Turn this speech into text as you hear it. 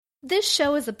This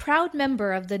show is a proud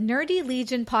member of the Nerdy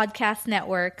Legion Podcast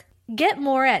Network. Get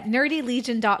more at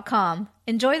nerdylegion.com.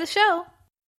 Enjoy the show!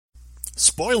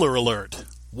 Spoiler alert!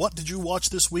 What Did You Watch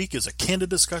This Week is a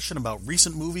candid discussion about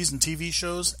recent movies and TV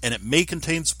shows, and it may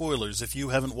contain spoilers if you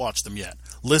haven't watched them yet.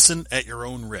 Listen at your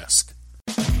own risk.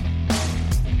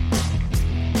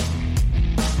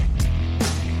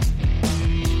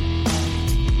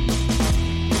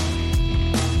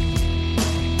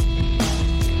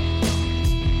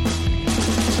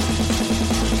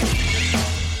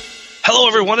 Hello,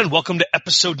 everyone, and welcome to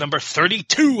episode number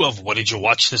 32 of What Did You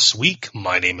Watch This Week?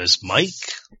 My name is Mike.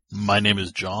 My name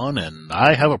is John, and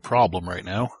I have a problem right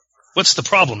now. What's the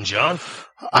problem, John?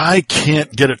 I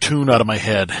can't get a tune out of my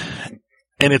head.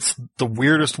 And it's the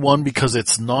weirdest one because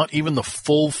it's not even the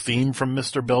full theme from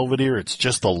Mr. Belvedere. It's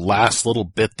just the last little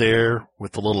bit there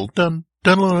with the little dun,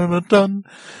 dun, dun, dun, dun.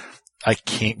 I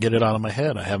can't get it out of my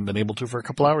head. I haven't been able to for a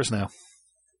couple hours now.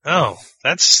 Oh,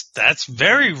 that's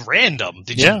very random.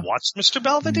 Did you watch Mr.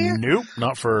 Belvedere? Nope,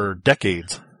 not for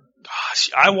decades.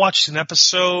 Gosh, I watched an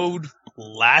episode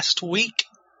last week,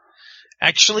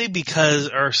 actually,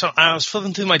 I was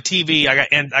flipping through my TV.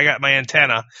 I got my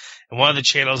antenna, and one of the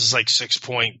channels is like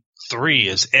 6.3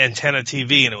 is antenna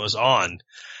TV, and it was on,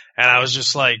 and I was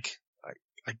just like,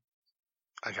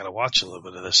 I gotta watch a little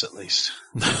bit of this at least.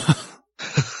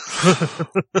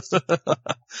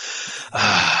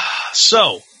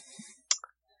 So,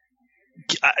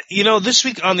 this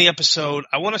week on the episode,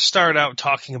 I want to start out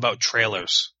talking about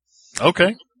trailers.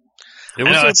 Okay. It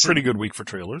was a pretty good week for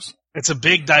trailers. It's a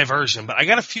big diversion, but I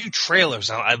got a few trailers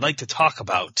I'd like to talk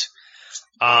about.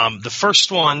 The first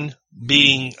one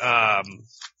being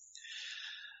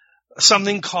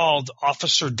something called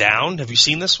Officer Down. Have you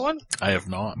seen this one? I have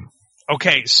not.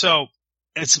 Okay, so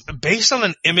it's based on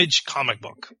an Image comic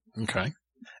book. Okay.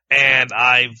 And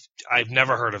I've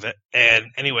never heard of it. And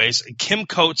anyways, Kim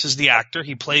Coates is the actor.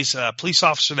 He plays a police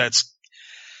officer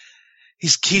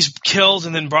he's killed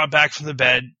and then brought back from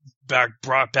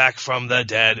the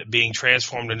dead, being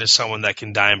transformed into someone that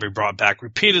can die and be brought back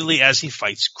repeatedly as he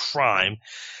fights crime.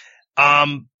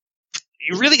 You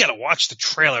really got to watch the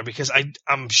trailer because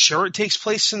I'm sure it takes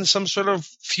place in some sort of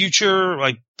future,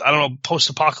 like, I don't know,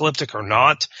 post-apocalyptic or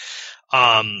not.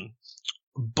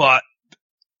 But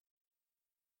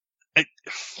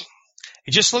it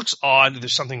just looks odd.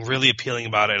 There's something really appealing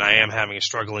about it, and I am having a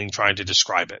struggling trying to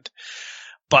describe it.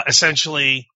 But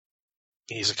essentially,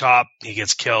 he's a cop. He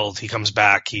gets killed. He comes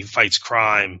back. He fights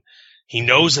crime. He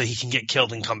knows that he can get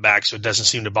killed and come back, so it doesn't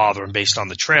seem to bother him based on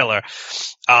the trailer.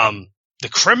 The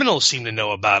criminals seem to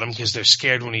know about him because they're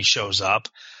scared when he shows up.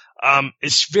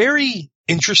 It's very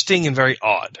interesting and very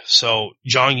odd. So,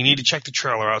 John, you need to check the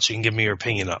trailer out so you can give me your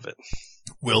opinion of it.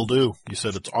 Will do. You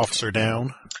said it's Officer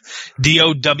Down?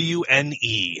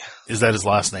 D-O-W-N-E. Is that his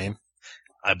last name?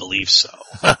 I believe so.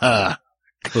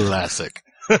 Classic.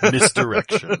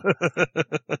 Misdirection.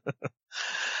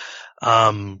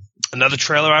 Another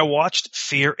trailer I watched,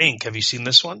 Fear Inc. Have you seen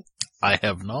this one? I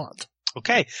have not.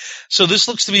 Okay. So this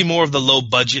looks to be more of the low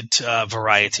budget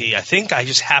variety. I think I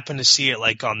just happened to see it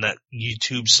like on that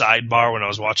YouTube sidebar when I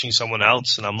was watching someone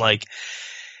else, and I'm like,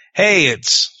 hey,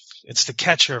 it's the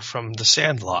catcher from The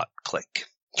Sandlot. Click.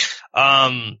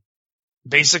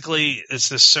 Basically, it's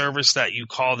this service that you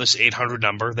call this 800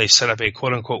 number. They set up a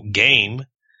quote-unquote game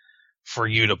for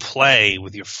you to play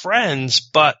with your friends,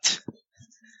 but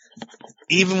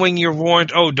even when you're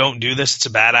warned, oh, don't do this, it's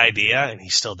a bad idea, and he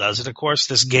still does it, of course,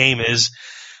 this game is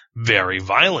very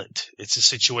violent. It's a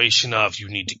situation of you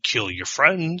need to kill your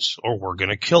friends, or we're going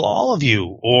to kill all of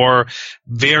you, or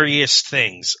various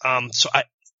things.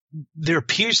 There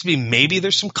appears to be maybe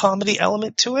there's some comedy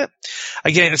element to it.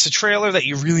 Again, it's a trailer that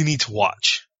you really need to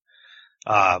watch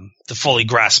to fully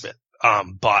grasp it.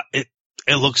 But it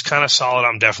looks kind of solid.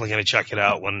 I'm definitely going to check it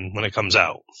out when it comes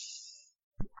out.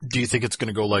 Do you think it's going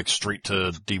to go like straight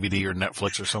to DVD or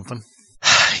Netflix or something?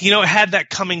 It had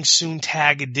that coming soon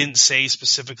tag. It didn't say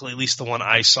specifically, at least the one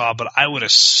I saw, but I would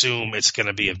assume it's going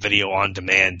to be a video on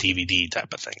demand DVD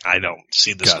type of thing. I don't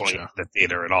see this going to the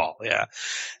theater at all. Yeah.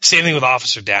 Same thing with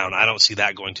Officer Down. I don't see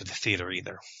that going to the theater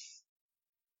either.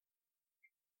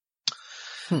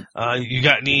 You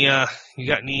got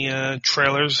any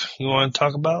trailers you want to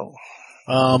talk about?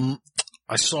 I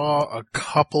saw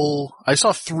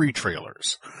three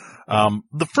trailers.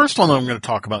 The first one that I'm going to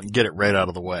talk about and get it right out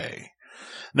of the way.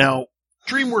 Now,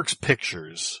 DreamWorks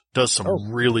Pictures does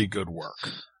some really good work.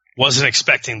 Wasn't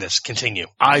expecting this. Continue.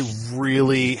 I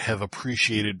really have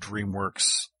appreciated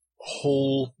DreamWorks'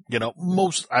 whole, You know,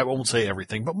 I won't say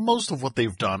everything, but most of what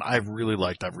they've done, I've really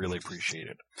liked, I've really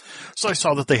appreciated. So I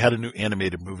saw that they had a new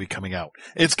animated movie coming out.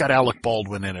 It's got Alec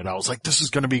Baldwin in it. I was like, this is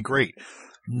going to be great.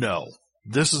 No,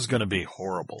 this is going to be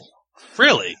horrible.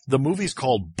 Really? The movie's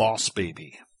called Boss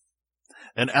Baby.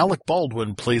 And Alec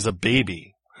Baldwin plays a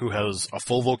baby who has a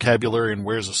full vocabulary and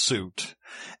wears a suit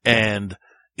and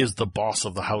is the boss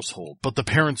of the household. But the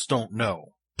parents don't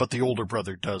know, but the older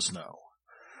brother does know.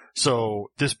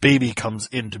 So this baby comes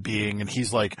into being and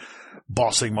he's like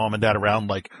bossing mom and dad around,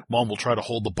 like mom will try to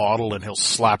hold the bottle and he'll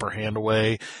slap her hand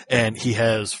away, and he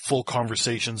has full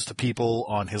conversations to people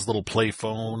on his little play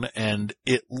phone, and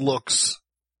it looks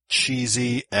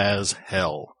cheesy as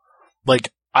hell.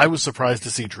 Like, I was surprised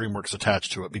to see DreamWorks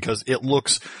attached to it because it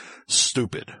looks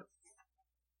stupid.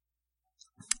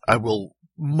 I will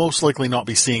most likely not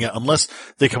be seeing it unless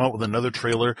they come out with another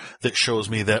trailer that shows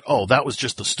me that, oh, that was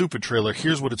just a stupid trailer.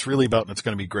 Here's what it's really about, and it's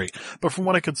going to be great. But from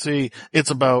what I could see, it's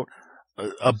about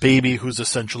a baby who's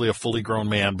essentially a fully grown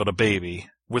man, but a baby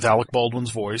with Alec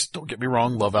Baldwin's voice. Don't get me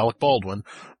wrong, love Alec Baldwin,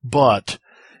 but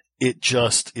it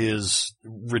just is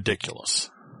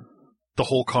ridiculous. The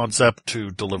whole concept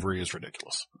to delivery is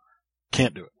ridiculous.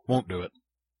 Can't do it. Won't do it.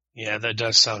 Yeah, that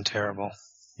does sound terrible.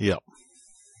 Yep.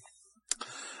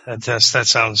 That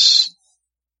sounds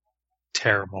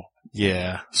terrible.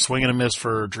 Yeah, swing and a miss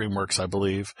for DreamWorks, I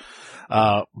believe.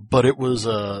 But it was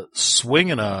a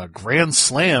swing and a grand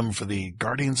slam for the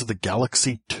Guardians of the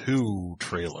Galaxy 2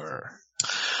 trailer.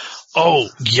 Oh,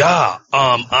 yeah.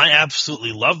 I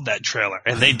absolutely loved that trailer.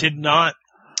 And they did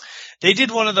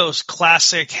one of those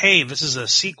classic, hey, this is a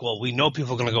sequel. We know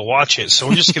people are going to go watch it, so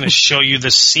we're just going to show you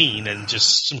this scene and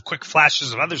just some quick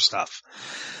flashes of other stuff.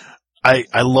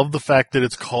 I love the fact that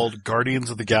it's called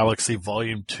Guardians of the Galaxy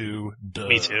Volume 2. Duh.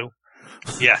 Me too.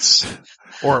 Yes.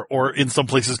 or in some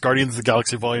places, Guardians of the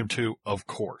Galaxy Volume 2, of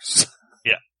course.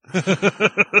 Yeah.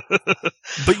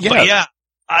 But yeah.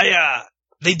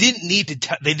 They didn't need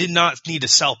to, they did not need to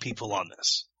sell people on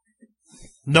this.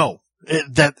 No.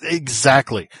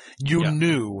 Exactly. You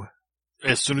knew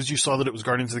as soon as you saw that it was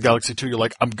Guardians of the Galaxy 2, you're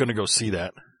like, I'm gonna go see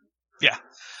that. Yeah.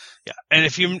 Yeah. And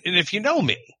if you know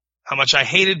me, how much I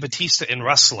hated Batista in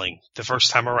wrestling the first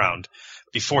time around,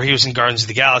 before he was in Guardians of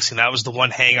the Galaxy, and that was the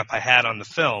one hang-up I had on the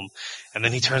film, and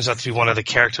then he turns out to be one of the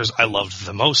characters I loved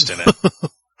the most in it.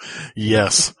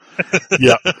 Yes.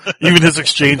 Yeah. Even his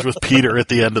exchange with Peter at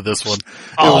the end of this one.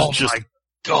 It was just my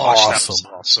gosh, awesome.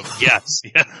 That was awesome. Yes.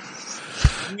 Yeah.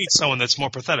 You need someone that's more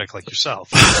pathetic like yourself.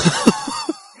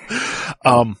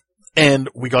 And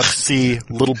we got to see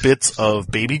little bits of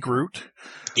Baby Groot.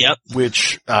 Yep.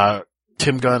 Which,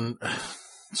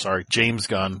 James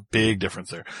Gunn, big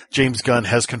difference there. James Gunn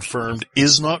has confirmed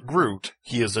is not Groot.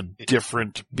 He is a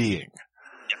different being.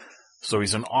 Yep. So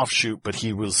he's an offshoot, but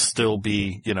he will still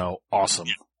be, awesome.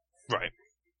 Right.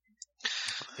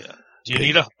 Yeah. Do you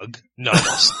need a hug? No.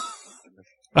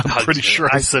 I'm pretty sure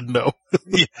I said no.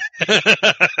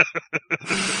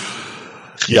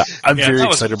 Yeah, I'm very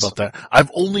excited about that.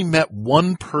 I've only met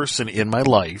one person in my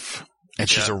life, and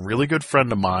she's a really good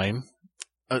friend of mine.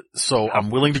 So I'm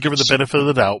willing to give her the benefit of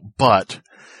the doubt, but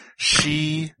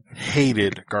she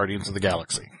hated Guardians of the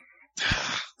Galaxy.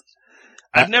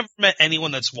 I've never met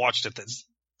anyone that's watched it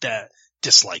that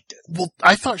disliked it. Well,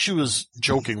 I thought she was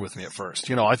joking with me at first.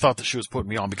 I thought that she was putting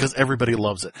me on because everybody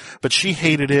loves it. But she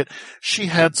hated it. She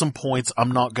had some points.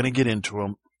 I'm not going to get into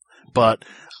them, but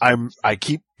I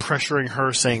keep pressuring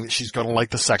her, saying that she's going to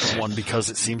like the second one because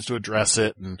it seems to address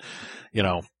it, and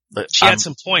she had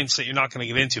some points that you're not going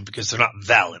to get into because they're not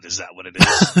valid. Is that what it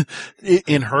is?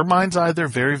 In her mind's eye, they're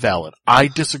very valid. I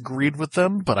disagreed with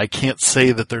them, but I can't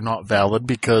say that they're not valid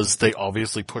because they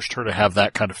obviously pushed her to have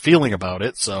that kind of feeling about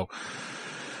it. So,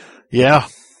 yeah.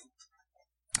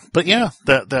 But yeah,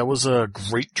 that was a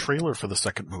great trailer for the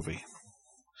second movie.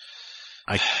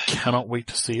 I cannot wait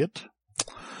to see it.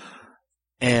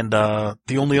 And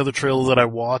the only other trailer that I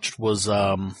watched was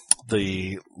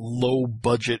the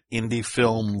low-budget indie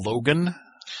film Logan.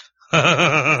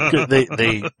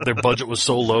 Their budget was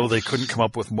so low they couldn't come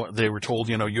up with more. They were told,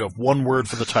 you have one word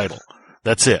for the title.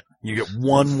 That's it. You get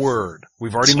one word.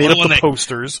 We've already made up the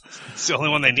posters. It's the only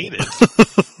one they needed.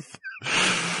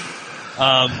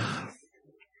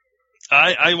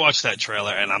 I watched that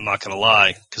trailer, and I'm not going to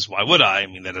lie, because why would I? I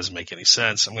mean, that doesn't make any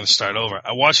sense. I'm going to start over.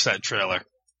 I watched that trailer,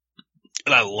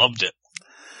 and I loved it.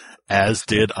 As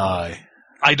did I.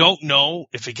 I don't know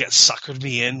if it gets suckered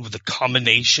me in with the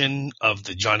combination of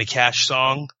the Johnny Cash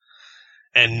song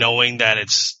and knowing that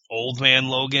it's Old Man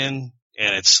Logan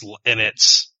and it's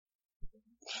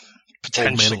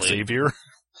potentially Old Man Xavier.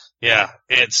 Yeah,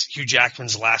 it's Hugh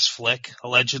Jackman's last flick,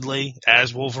 allegedly,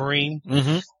 as Wolverine.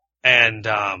 Mm-hmm. And,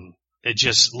 it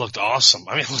just looked awesome.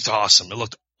 I mean, it looked awesome. It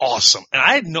looked awesome. And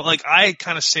I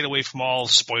kind of stayed away from all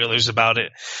spoilers about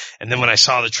it. And then when I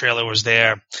saw the trailer was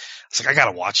there, I was like, I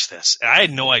gotta watch this. And I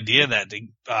had no idea that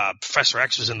Professor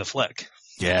X was in the flick.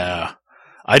 Yeah.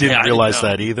 I didn't realize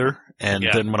that either. And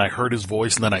then when I heard his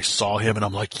voice and then I saw him and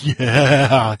I'm like,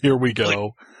 yeah, here we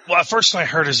go. Well, at first when I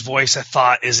heard his voice, I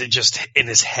thought, is it just in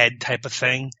his head type of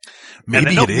thing?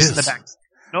 Maybe it is.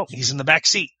 No, he's in the back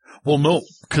seat. Well, no,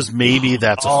 because maybe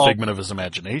that's a figment of his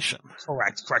imagination.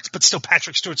 Correct. But still,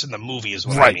 Patrick Stewart's in the movie as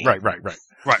well. Right.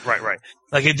 Right.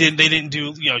 Like they didn't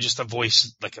do, just a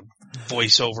voice, like a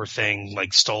voiceover thing,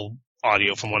 like stole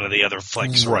audio from one of the other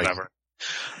flicks or whatever.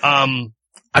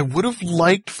 I would have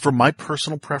liked, for my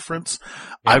personal preference,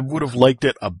 I would have liked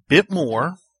it a bit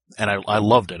more, and I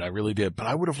loved it, I really did, but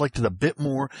I would have liked it a bit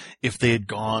more if they had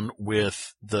gone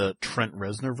with the Trent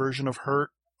Reznor version of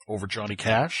Hurt over Johnny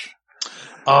Cash.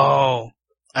 Oh.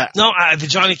 The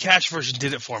Johnny Cash version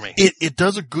did it for me. It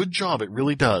does a good job, it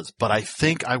really does, but I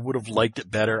think I would have liked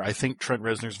it better. I think Trent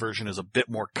Reznor's version is a bit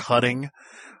more cutting,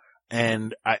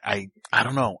 and I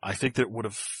don't know, I think that it would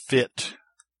have fit.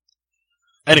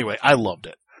 Anyway, I loved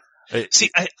it. See,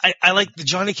 I like the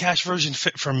Johnny Cash version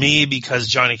fit for me because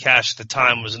Johnny Cash at the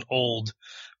time was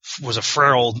a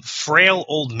frail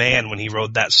old man when he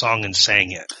wrote that song and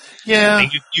sang it. Yeah.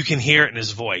 And you can hear it in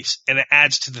his voice. And it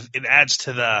adds to the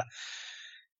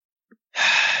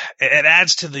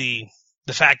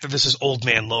fact that this is Old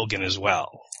Man Logan as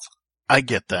well. I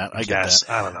get that. I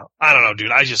don't know,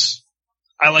 dude.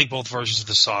 I like both versions of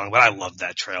the song, but I loved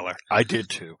that trailer. I did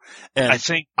too. And I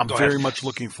think I'm very much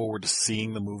looking forward to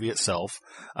seeing the movie itself.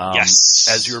 Yes.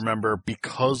 As you remember,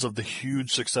 because of the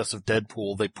huge success of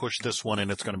Deadpool, they pushed this one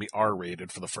and it's going to be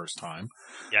R-rated for the first time.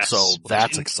 Yes. So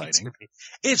that's exciting.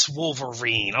 It's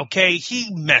Wolverine, okay?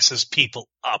 He messes people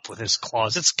up with his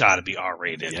claws. It's got to be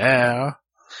R-rated. Yeah.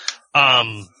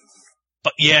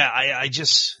 But yeah, I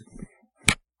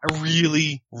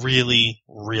really, really,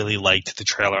 really liked the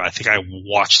trailer. I think I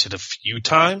watched it a few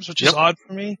times, which is odd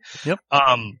for me. Yep.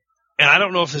 And I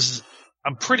don't know if this is,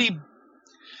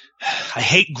 I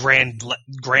hate grand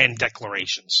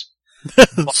declarations.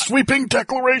 Sweeping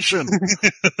declaration!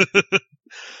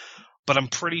 But I'm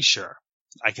pretty sure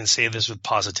I can say this with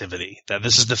positivity, that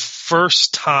this is the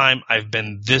first time I've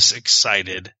been this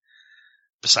excited,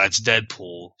 besides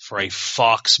Deadpool, for a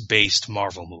Fox-based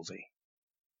Marvel movie.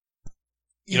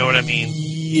 You know what I mean?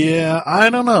 Yeah,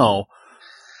 I don't know.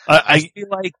 I feel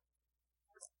like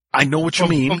I know what you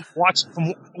mean.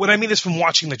 What I mean is from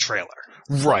watching the trailer.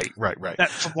 Right.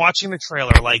 From watching the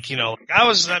trailer,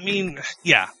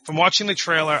 from watching the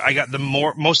trailer, I got the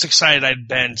most excited I'd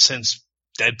been since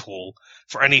Deadpool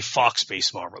for any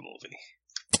Fox-based Marvel movie.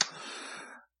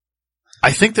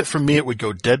 I think that for me it would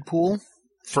go Deadpool,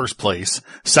 first place.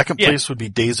 Second place would be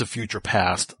Days of Future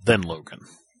Past, then Logan.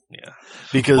 Yeah.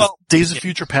 Because Days of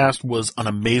Future Past was an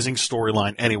amazing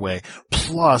storyline anyway.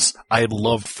 Plus, I had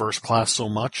loved First Class so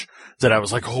much that I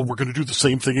was like, oh, we're going to do the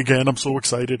same thing again. I'm so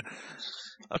excited.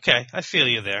 Okay, I feel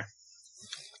you there.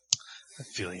 I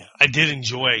feel you. I did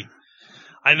enjoy.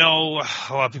 I know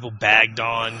a lot of people bagged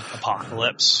on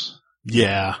Apocalypse.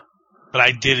 Yeah. But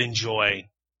I did enjoy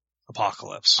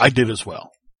Apocalypse. I did as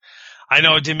well. I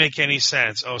know it didn't make any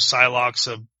sense. Oh, Psylocke's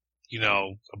a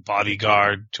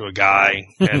bodyguard to a guy,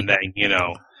 and then,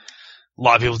 a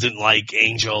lot of people didn't like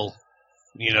Angel,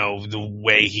 the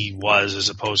way he was as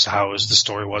opposed to how the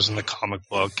story was in the comic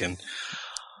book, and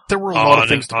there were a lot of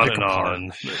things to pick apart.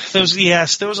 There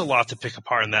was a lot to pick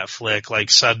apart in that flick. Like,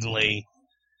 suddenly,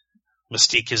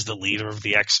 Mystique is the leader of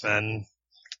the X-Men.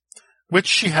 Which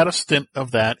she had a stint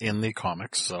of that in the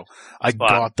comics, so I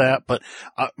got that. But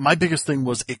my biggest thing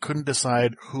was it couldn't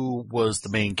decide who was the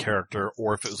main character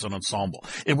or if it was an ensemble.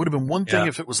 It would have been one thing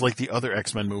if it was like the other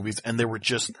X-Men movies and they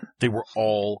were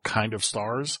all kind of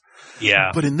stars.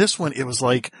 Yeah. But in this one, it was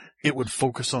like it would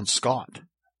focus on Scott.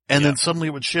 And then suddenly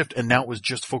it would shift and now it was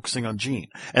just focusing on Jean.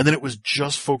 And then it was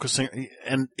just focusing,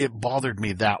 and it bothered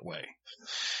me that way.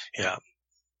 Yeah.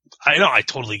 I know, I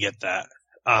totally get that.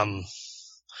 Are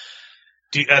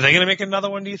they going to make another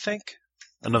one, do you think?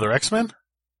 Another X-Men?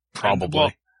 Probably.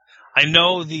 Well, I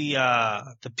know the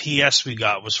PS we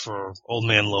got was for Old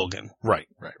Man Logan. Right.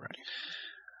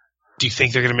 Do you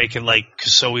think they're going to make it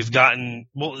so we've gotten,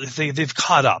 they've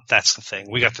caught up, that's the thing.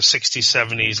 We got the 60s,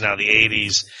 70s, now the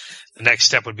 80s. The next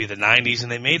step would be the 90s,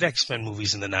 and they made X-Men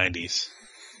movies in the 90s.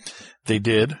 They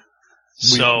did.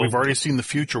 We've already seen the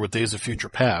future with Days of Future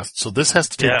Past, so this has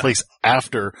to take place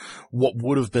after what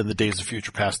would have been the Days of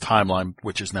Future Past timeline,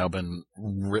 which has now been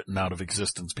written out of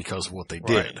existence because of what they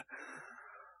did.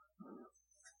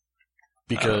 Right.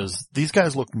 because these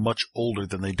guys look much older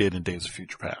than they did in Days of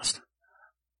Future Past.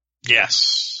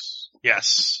 Yes,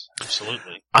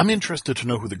 absolutely. I'm interested to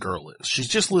know who the girl is. She's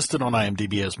just listed on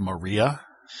IMDb as Maria.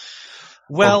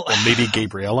 Well, or maybe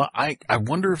Gabriella. I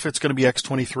wonder if it's going to be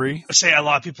X-23. I say a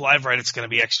lot of people I've read it's going to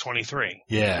be X-23.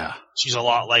 Yeah. She's a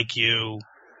lot like you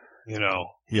know.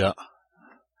 Yeah.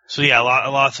 So yeah, a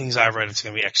lot of things I've read it's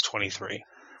going to be X-23.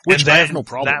 Which and I then, have no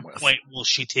problem at that with. point, will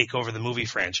she take over the movie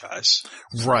franchise?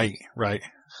 Right.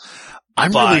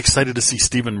 I'm really excited to see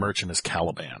Stephen Merchant as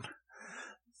Caliban.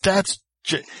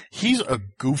 He's a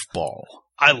goofball.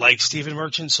 I like Stephen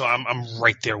Merchant, so I'm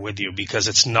right there with you because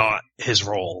it's not his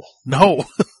role. No,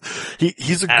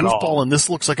 he's a At goofball, all. and this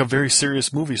looks like a very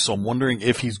serious movie. So I'm wondering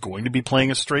if he's going to be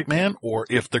playing a straight man, or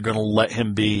if they're going to let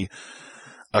him be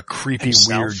a creepy,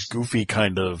 Himself. weird, goofy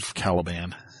kind of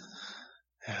Caliban.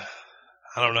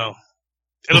 I don't know.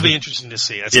 It'll be interesting to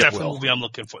see. That's It definitely will. a movie I'm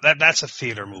looking for. That's a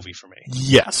theater movie for me.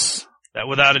 Yes. That,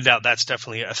 without a doubt, that's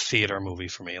definitely a theater movie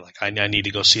for me. Like I need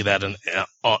to go see that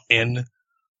in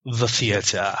the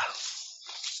theater.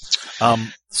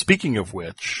 Speaking of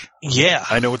which, Yeah.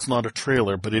 I know it's not a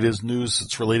trailer, but it is news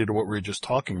that's related to what we were just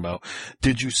talking about.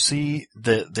 Did you see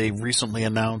that they recently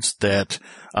announced that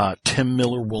Tim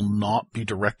Miller will not be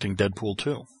directing Deadpool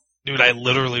 2? Dude, I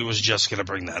literally was just going to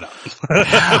bring that up.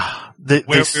 we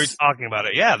we were talking about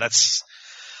it. Yeah, that's...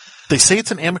 They say it's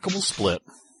an amicable split.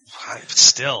 But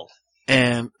still.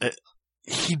 And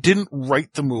he didn't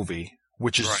write the movie,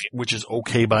 which is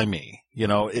okay by me. You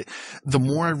know, the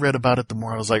more I read about it, the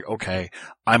more I was like, okay,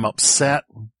 I'm upset,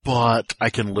 but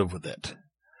I can live with it.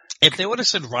 If they would have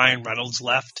said Ryan Reynolds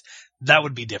left, that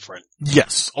would be different.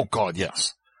 Yes. Oh God,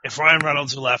 yes. If Ryan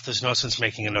Reynolds left, there's no sense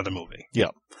making another movie. Yeah.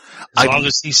 As long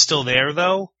as he's still there,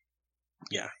 though,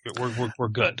 yeah, we're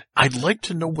good. I'd like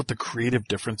to know what the creative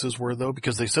differences were, though,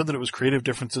 because they said that it was creative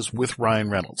differences with Ryan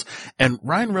Reynolds. And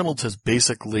Ryan Reynolds has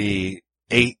basically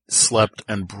ate, slept,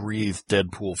 and breathed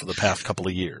Deadpool for the past couple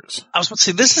of years. I was about to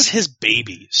say, this is his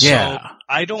baby. So Yeah.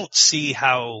 I don't see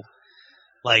how,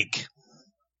 like,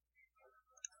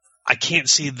 I can't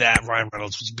see that Ryan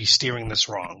Reynolds would be steering this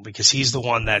wrong because he's the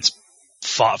one that's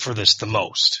fought for this the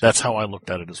most. That's how I looked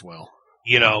at it as well.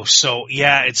 You know, so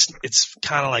yeah, it's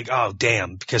kind of like, oh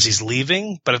damn, because he's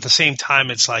leaving, but at the same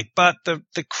time it's like, but the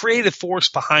creative force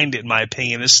behind it, in my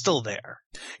opinion, is still there.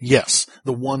 Yes,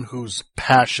 the one whose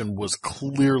passion was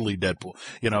clearly Deadpool.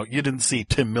 You know, you didn't see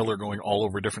Tim Miller going all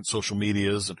over different social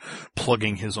medias and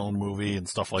plugging his own movie and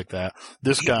stuff like that.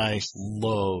 This guy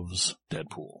loves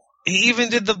Deadpool. He even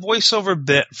did the voiceover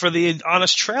bit for the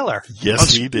Honest trailer.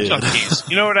 Yes, he did. Junkies.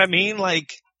 You know what I mean?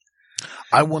 Like,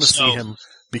 I want to see him,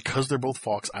 because they're both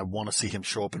Fox, I want to see him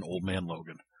show up in Old Man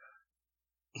Logan.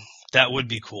 that would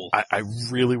be cool. I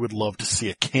really would love to see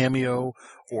a cameo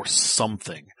or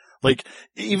something. Like,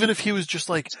 even if he was just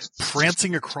like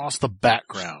prancing across the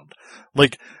background,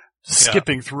 like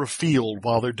skipping through a field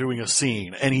while they're doing a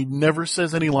scene, and he never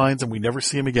says any lines and we never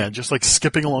see him again, just like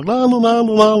skipping along, la la la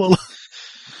la la la.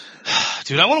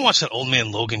 Dude, I want to watch that Old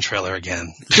Man Logan trailer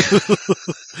again.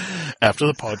 After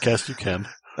the podcast, you can.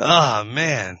 Oh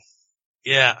man.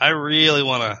 Yeah, I really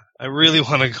want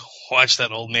to go watch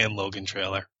that Old Man Logan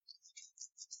trailer.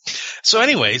 So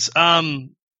anyways,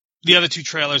 the other two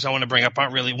trailers I want to bring up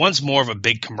aren't really, one's more of a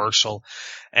big commercial,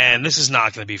 and this is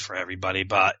not going to be for everybody,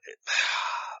 but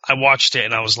I watched it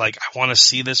and I was like, I want to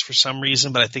see this for some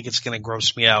reason, but I think it's going to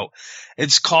gross me out.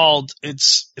 It's called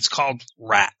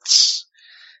Rats.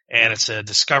 And it's a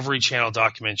Discovery Channel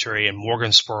documentary, and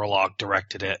Morgan Spurlock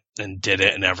directed it and did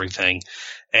it and everything.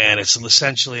 And it's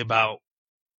essentially about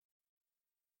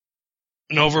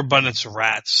an overabundance of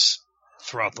rats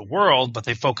throughout the world, but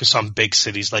they focus on big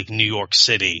cities like New York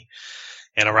City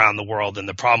and around the world and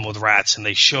the problem with rats. And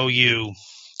they show you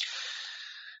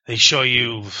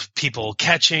people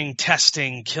catching,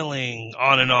 testing, killing,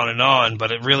 on and on and on.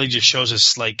 But it really just shows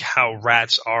us like how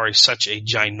rats are such a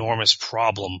ginormous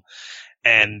problem.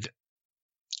 And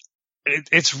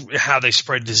it's how they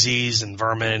spread disease and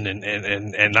vermin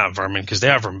and not vermin because they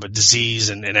are vermin, but disease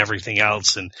and everything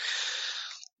else. And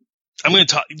I'm going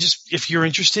to talk, just if you're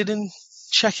interested in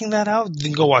checking that out,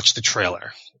 then go watch the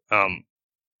trailer.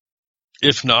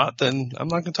 If not, then I'm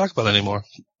not going to talk about it anymore.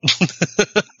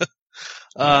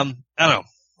 I don't know.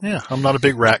 Yeah, I'm not a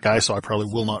big rat guy, so I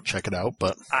probably will not check it out,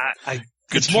 but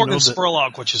it's Morgan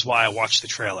Spurlock, which is why I watched the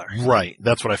trailer. Right,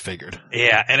 that's what I figured.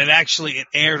 Yeah, and it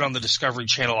aired on the Discovery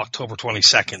Channel October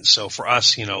 22nd. So for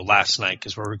us, last night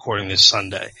because we're recording this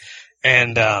Sunday,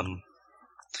 and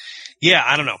yeah,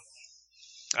 I don't know.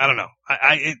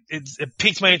 It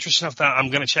piqued my interest enough that I'm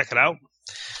going to check it out,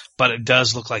 but it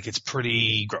does look like it's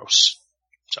pretty gross.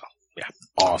 So yeah,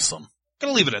 awesome.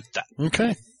 Gonna leave it at that.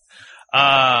 Okay.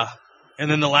 And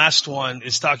then the last one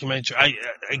is documentary. I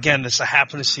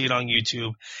happen to see it on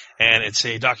YouTube, and it's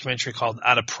a documentary called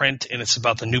Out of Print, and it's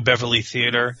about the New Beverly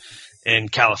Theater in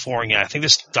California. I think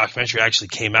this documentary actually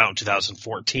came out in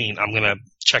 2014. I'm going to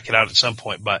check it out at some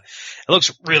point, but it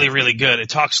looks really, really good. It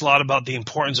talks a lot about the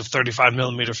importance of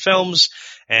 35mm films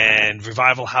and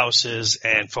revival houses,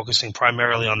 and focusing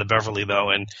primarily on the Beverly,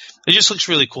 though. And it just looks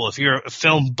really cool. If you're a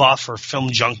film buff or film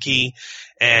junkie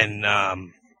and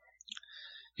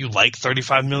you like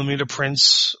 35mm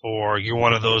prints, or you're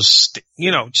one of those,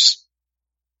 just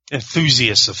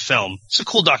enthusiasts of film, it's a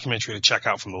cool documentary to check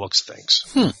out from the looks of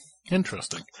things.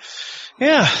 Interesting.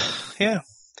 Yeah.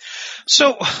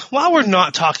 So while we're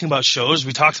not talking about shows,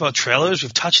 we talked about trailers,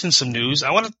 we've touched on some news.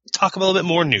 I want to talk about a little bit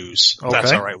more news, if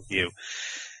that's all right with you.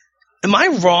 Am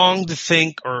I wrong to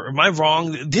think, or am I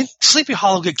wrong? Didn't Sleepy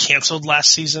Hollow get canceled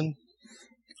last season?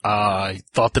 I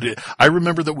thought that I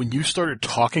remember that when you started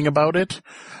talking about it,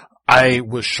 I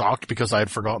was shocked because I had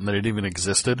forgotten that it even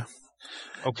existed.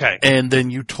 Okay. And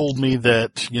then you told me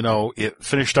that, it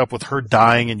finished up with her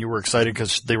dying and you were excited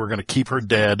because they were going to keep her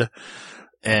dead,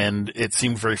 and it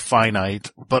seemed very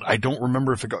finite, but I don't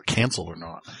remember if it got canceled or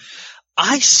not.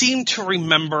 I seem to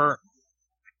remember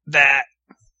that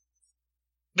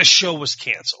the show was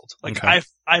canceled. Okay.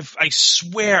 I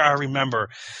swear I remember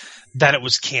that it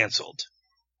was canceled.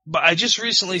 But I just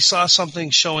recently saw something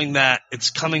showing that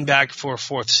it's coming back for a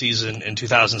 4th season in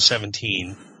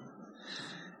 2017.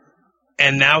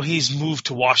 And now he's moved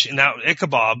to Washington. Now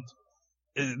Ichabod,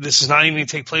 this is not even going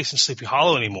to take place in Sleepy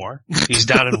Hollow anymore. He's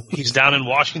down in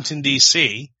Washington,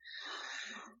 D.C.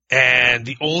 And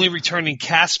the only returning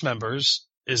cast members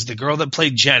is the girl that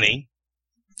played Jenny.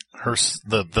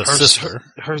 The sister.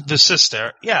 The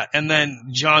sister. Yeah. And then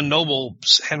John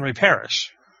Noble's Henry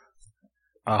Parrish.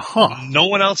 Uh-huh. No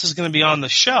one else is going to be on the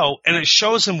show, and it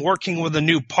shows him working with a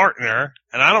new partner,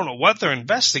 and I don't know what they're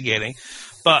investigating,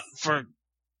 but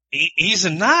he's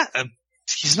not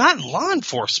in law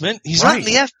enforcement. He's not in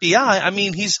the FBI. I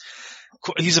mean, he's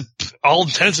all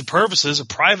intents and purposes a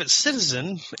private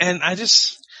citizen, and I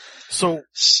just... So,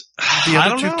 the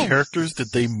other two characters,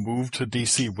 did they move to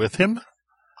DC with him?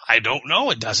 I don't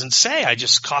know. It doesn't say. I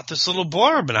just caught this little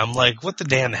blurb, and I'm like, what the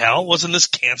damn hell? Wasn't this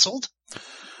canceled?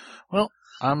 Well,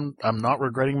 I'm not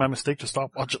regretting my mistake to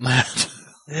stop watching that.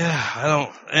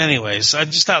 Yeah, anyways, I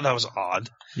just thought that was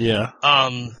odd. Yeah.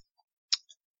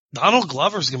 Donald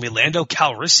Glover's going to be Lando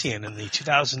Calrissian in the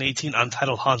 2018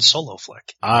 untitled Han Solo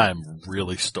flick. I'm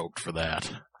really stoked for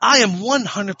that. I am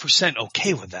 100%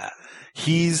 okay with that.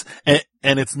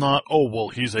 And it's not,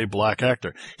 he's a black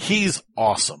actor. He's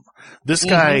awesome. This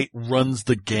guy runs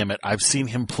the gamut. I've seen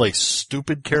him play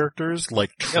stupid characters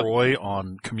like Troy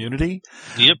on Community.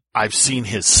 Yep. I've seen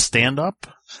his stand-up.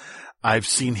 I've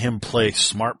seen him play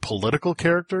smart political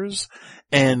characters,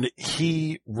 and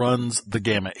he runs the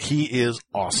gamut. He is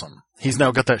awesome. He's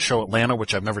now got that show Atlanta,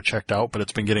 which I've never checked out, but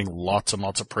it's been getting lots and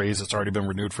lots of praise. It's already been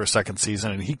renewed for a 2nd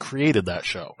season, and he created that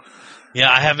show. Yeah,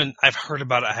 I've heard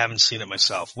about it. I haven't seen it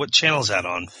myself. What channel is that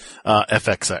on?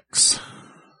 FXX.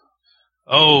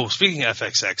 Oh, speaking of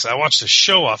FXX, I watched a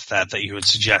show off that you had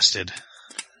suggested.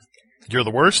 You're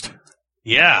the worst?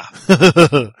 Yeah.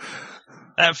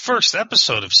 That first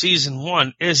episode of season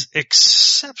 1 is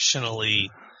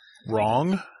exceptionally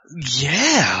wrong.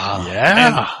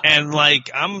 Yeah. And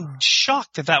I'm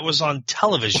shocked that was on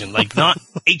television, not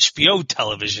HBO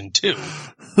television too.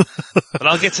 But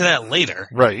I'll get to that later.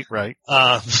 Right.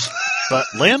 But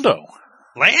Lando.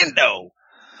 Lando,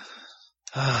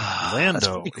 that's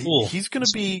pretty cool. He's going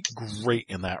to be great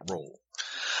in that role.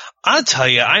 I'll tell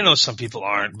you, I know some people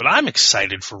aren't, but I'm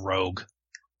excited for Rogue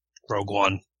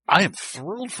One. I am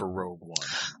thrilled for Rogue One.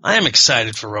 I am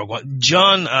excited for Rogue One.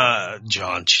 John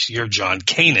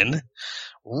Kanan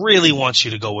really wants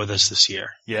you to go with us this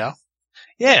year. Yeah?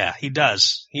 Yeah, he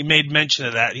does. He made mention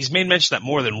of that. He's made mention of that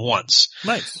more than once.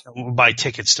 Nice. We'll buy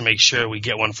tickets to make sure we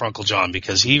get one for Uncle John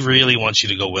because he really wants you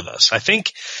to go with us. I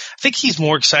think he's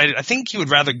more excited. I think he would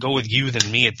rather go with you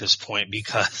than me at this point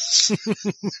because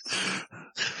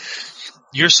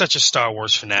you're such a Star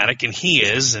Wars fanatic, and he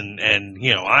is, and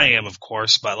I am, of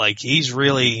course, but he's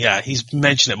really, he's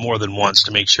mentioned it more than once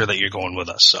to make sure that you're going with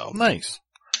us, so. Nice.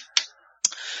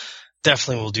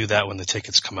 Definitely will do that when the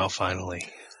tickets come out finally.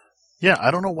 Yeah,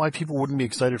 I don't know why people wouldn't be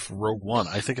excited for Rogue One.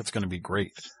 I think it's going to be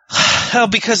great. Well,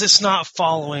 because it's not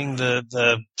following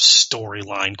the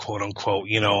storyline, quote unquote,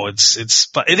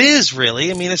 but it is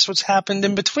really, it's what's happened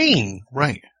in between.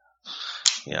 Right.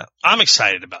 Yeah. I'm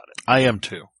excited about it. I am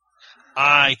too.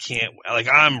 I can't,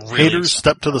 I'm really Haters, excited.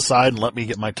 step to the side and let me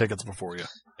get my tickets before you.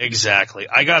 Exactly.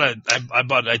 I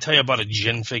bought a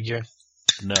Jin figure.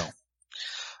 No.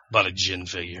 Bought a Jin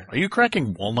figure. Are you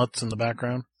cracking walnuts in the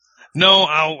background? No,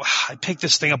 I picked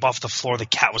this thing up off the floor. The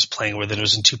cat was playing with it. It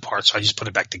was in 2 parts, so I just put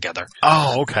it back together.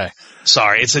 Oh, okay.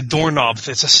 Sorry, it's a doorknob.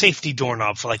 It's a safety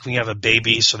doorknob for like when you have a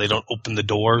baby, so they don't open the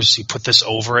doors. You put this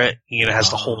over it. You know, it has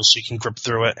the hole so you can grip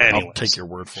through it. Anyways. I'll take your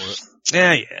word for it.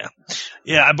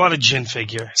 Yeah. I bought a Jin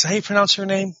figure. Is that how you pronounce her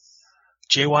name?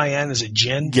 J-Y-N? Is it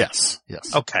Jin? Yes.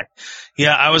 Okay.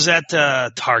 Yeah, I was at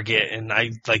Target and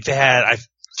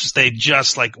they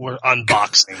just like were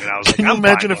unboxing and I was Can like, you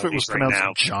imagine if it was pronounced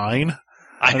now. Jine?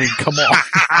 I mean, come on.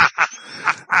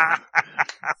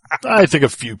 I think a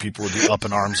few people would be up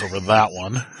in arms over that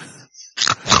one.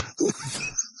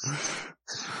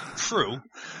 True.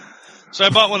 So I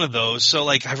bought one of those. So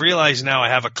like I realize now I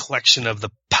have a collection of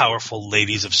the powerful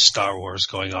ladies of Star Wars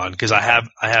going on because I have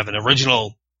an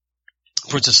original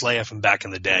Princess Leia from back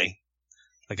in the day,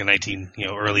 like a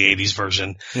early 80s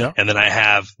version. Yeah. And then I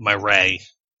have my Rey,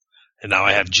 and now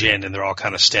I have Jin, and they're all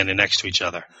kind of standing next to each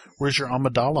other. Where's your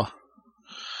Amidala?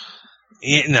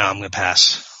 Yeah, no, I'm going to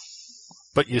pass.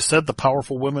 But you said the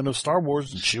powerful women of Star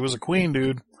Wars, and she was a queen,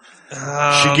 dude.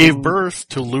 She gave birth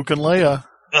to Luke and Leia.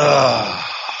 I'm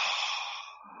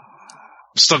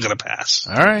still going to pass.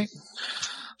 All right.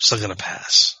 I'm still going to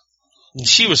pass. And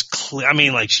she was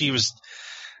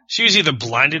she was either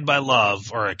blinded by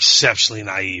love or exceptionally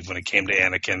naive when it came to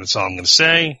Anakin. That's all I'm going to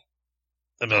say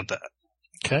about that.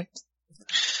 Okay.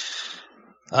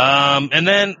 And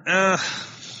then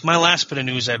my last bit of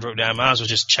news I wrote down, I might as well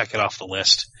just check it off the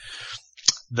list.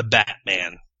 The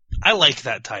Batman. I like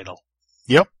that title.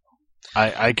 Yep.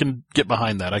 I can get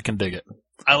behind that. I can dig it.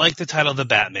 I like the title The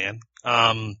Batman.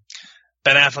 Ben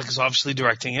Affleck is obviously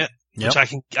directing it, which I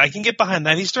can get behind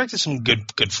that. He's directed some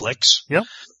good flicks. Yep.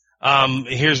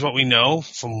 Here's what we know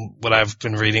from what I've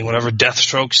been reading. Whatever,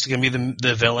 Deathstroke's going to be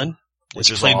the villain. Which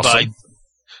it's is played awesome. by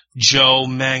Joe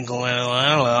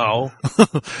Manganiello.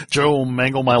 Joe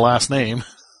Mangle, my last name.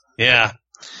 Yeah.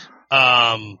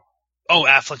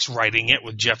 Affleck's writing it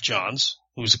with Jeff Johns,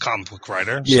 who's a comic book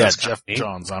writer. So Yeah, that's Jeff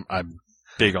Johns. I'm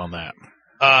big on that.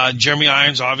 Jeremy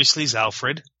Irons obviously is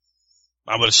Alfred.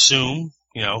 I would assume,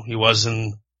 he was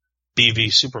in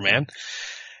BV Superman.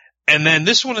 And then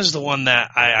this one is the one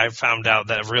that I found out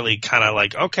that really kind of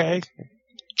like, okay,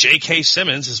 J.K.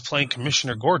 Simmons is playing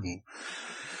Commissioner Gordon.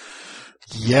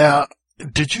 Yeah.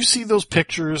 Did you see those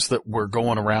pictures that were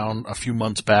going around a few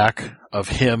months back of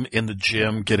him in the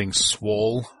gym getting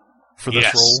swole for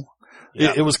this role?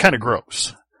 Yeah. It was kind of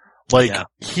gross.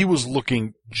 He was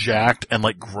looking jacked and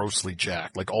grossly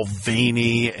jacked, all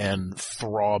veiny and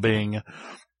throbbing.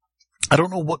 I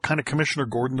don't know what kind of Commissioner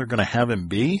Gordon they're going to have him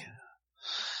be.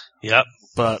 Yep.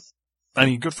 But, I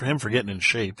mean, good for him for getting in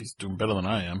shape. He's doing better than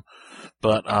I am.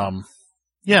 But,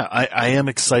 yeah, I am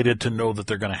excited to know that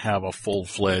they're going to have a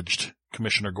full-fledged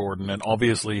Commissioner Gordon, and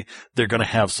obviously they're going to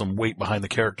have some weight behind the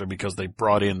character because they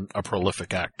brought in a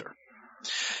prolific actor.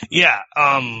 Yeah,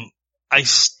 I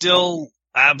still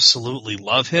absolutely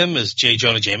love him as J.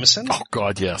 Jonah Jameson. Oh,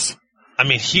 God, yes. I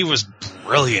mean, he was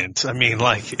brilliant. I mean,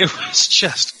 it was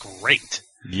just great.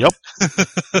 Yep.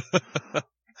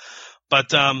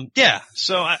 But, yeah,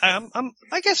 so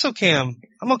I guess okay,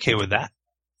 I'm okay with that.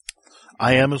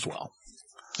 I am as well.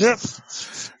 Yep.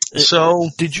 So,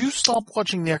 did you stop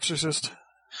watching The Exorcist?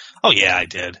 Oh yeah, I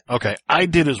did. Okay, I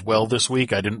did as well this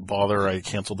week. I didn't bother. I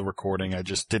canceled the recording. I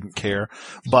just didn't care.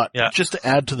 But just to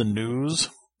add to the news,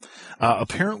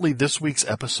 apparently this week's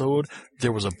episode,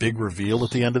 there was a big reveal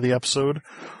at the end of the episode.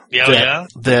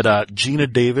 That Gina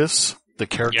Davis, the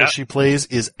character she plays,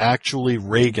 is actually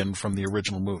Reagan from the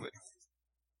original movie.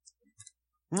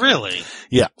 Really?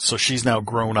 Yeah, so she's now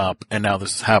grown up, and now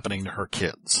this is happening to her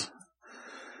kids.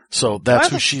 So that's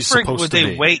who she's supposed to be.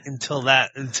 Would they wait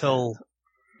until...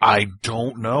 I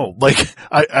don't know.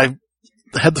 I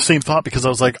had the same thought because I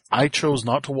was like, I chose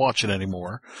not to watch it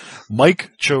anymore.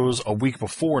 Mike chose a week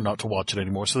before not to watch it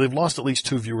anymore, so they've lost at least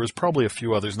 2 viewers, probably a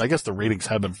few others, and I guess the ratings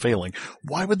have been failing.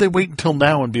 Why would they wait until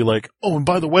now and be like, oh, and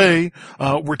by the way,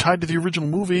 we're tied to the original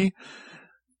movie?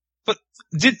 But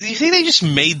do you think they just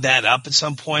made that up at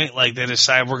some point? Like they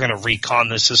decided we're going to recon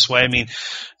this way? I mean,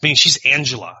 she's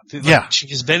Angela. Yeah. She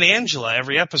has been Angela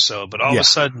every episode, but all of a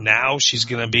sudden now she's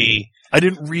going to be I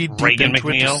didn't read deep Reagan into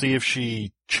McNeil. it to see if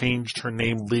she changed her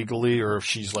name legally or if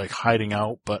she's hiding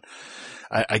out, but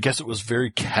I guess it was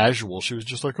very casual. She was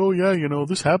just like, oh yeah,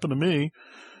 this happened to me.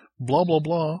 Blah, blah,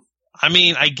 blah. I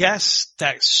mean, I guess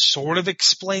that sort of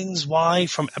explains why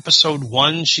from episode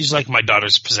 1 she's like, my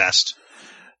daughter's possessed.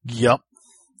 Yep.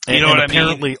 You know what I mean?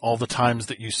 Apparently all the times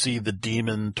that you see the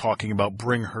demon talking about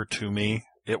bring her to me,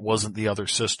 it wasn't the other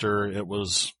sister, it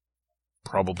was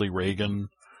probably Reagan.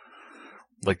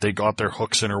 Like they got their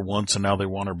hooks in her once and now they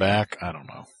want her back. I don't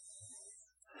know.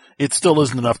 It still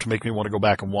isn't enough to make me want to go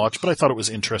back and watch, but I thought it was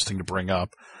interesting to bring up.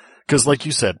 Because like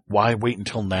you said, why wait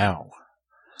until now?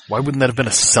 Why wouldn't that have been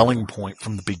a selling point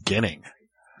from the beginning?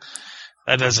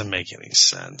 That doesn't make any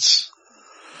sense.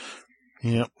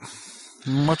 Yep.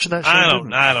 Much of that show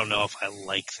I don't know if I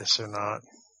like this or not.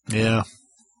 Yeah.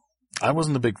 I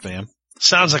wasn't a big fan.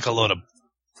 Sounds like a load of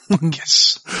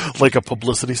yes. Like a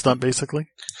publicity stunt, basically?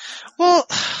 Well,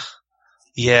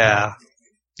 yeah.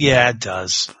 Yeah, it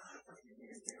does.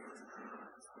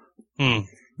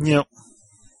 Yep.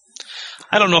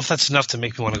 I don't know if that's enough to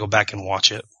make me want to go back and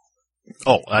watch it.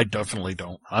 Oh, I definitely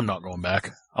don't. I'm not going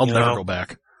back. I'll never go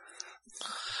back.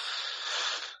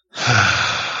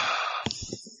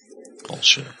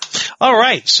 Bullshit. All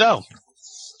right, so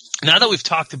now that we've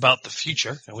talked about the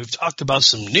future and we've talked about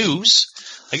some news,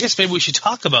 I guess maybe we should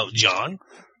talk about, John,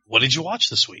 what did you watch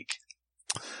this week?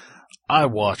 I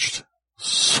watched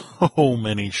so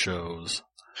many shows.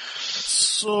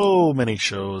 So many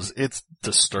shows. It's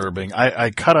disturbing.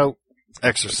 I cut out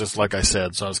Exorcist, like I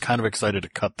said, so I was kind of excited to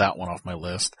cut that one off my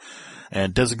list.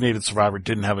 And Designated Survivor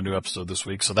didn't have a new episode this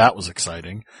week, so that was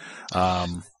exciting.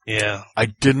 Yeah. I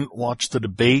didn't watch the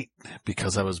debate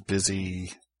because I was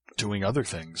busy doing other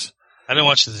things. I didn't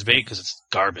watch the debate because it's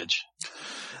garbage.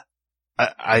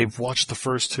 I've watched the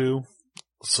first two,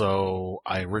 so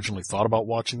I originally thought about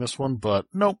watching this one, but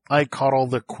nope, I caught all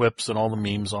the quips and all the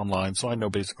memes online, so I know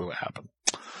basically what happened.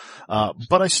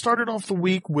 But I started off the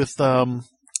week with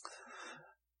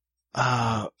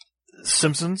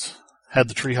Simpsons had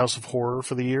the Treehouse of Horror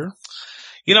for the year.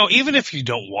 You know, even if you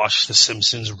don't watch The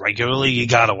Simpsons regularly, you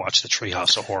gotta watch the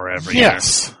Treehouse of Horror every year.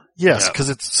 Yes, because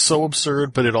it's so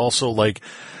absurd, but it also,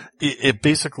 it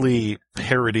basically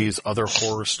parodies other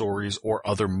horror stories or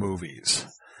other movies.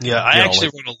 Yeah, I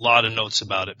actually wrote a lot of notes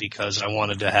about it because I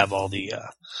wanted to have all the,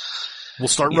 We'll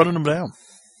start running them down.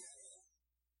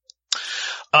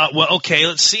 Well, okay,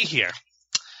 let's see here.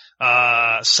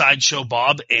 Sideshow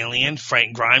Bob, Alien,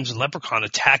 Frank Grimes, and Leprechaun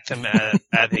attack them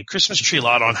at a Christmas tree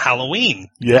lot on Halloween.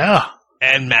 Yeah.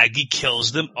 And Maggie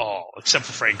kills them all, except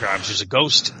for Frank Grimes, who's a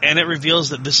ghost. And it reveals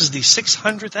that this is the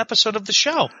 600th episode of the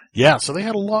show. Yeah, so they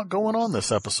had a lot going on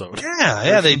this episode.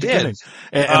 Yeah, they did.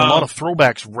 And a lot of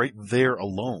throwbacks right there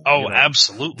alone. Oh,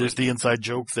 absolutely. There's the inside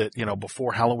joke that,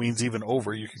 before Halloween's even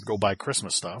over, you can go buy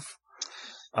Christmas stuff.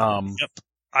 Yep.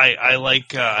 I like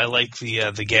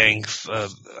the gang,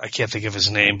 I can't think of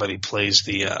his name, but he plays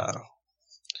the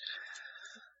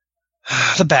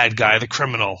bad guy, the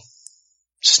criminal.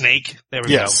 Snake. There we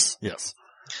go. Yes.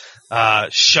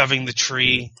 Shoving the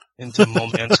tree into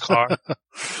Moman's car.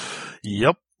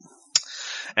 Yep.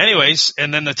 Anyways,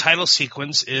 and then the title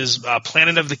sequence is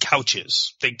Planet of the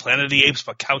Couches. Big Planet of the Apes,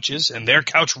 but couches, and their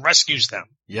couch rescues them.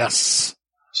 Yes.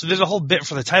 So there's a whole bit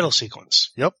for the title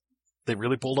sequence. Yep. They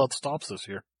really pulled out the stops this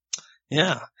year.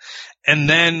 Yeah. And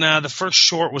then the first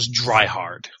short was Dry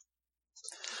Hard.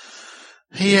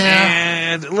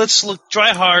 Yeah. And let's look, Dry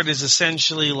Hard is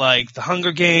essentially like the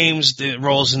Hunger Games, then it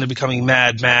rolls into becoming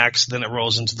Mad Max, then it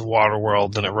rolls into the Water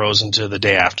World, then it rolls into The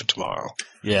Day After Tomorrow.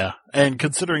 Yeah. And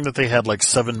considering that they had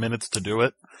 7 minutes to do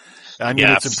it, I mean,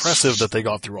 It's impressive that they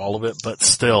got through all of it, but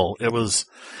still, it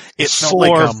felt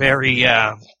like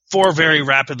four very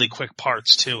rapidly quick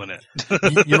parts too in it.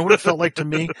 You know what it felt like to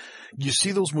me? You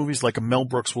see those movies like a Mel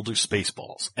Brooks will do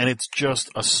Spaceballs, and it's just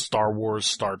a Star Wars,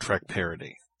 Star Trek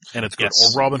parody. And it's good.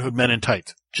 Yes. Or Robin Hood Men in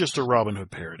Tights. Just a Robin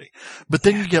Hood parody. But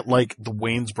then you get the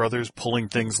Wayans brothers pulling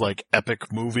things like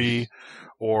Epic Movie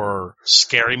or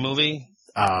Scary Movie.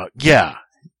 Yeah.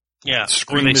 Yeah.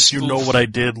 Scream If You Know What I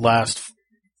Did Last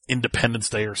Independence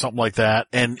Day or something like that.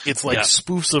 And it's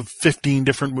spoofs of 15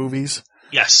 different movies.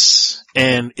 Yes.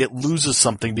 And it loses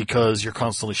something because you're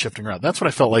constantly shifting around. That's what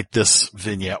I felt like this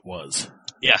vignette was.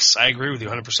 Yes, I agree with you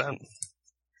 100%.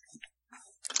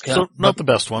 Yeah, so not the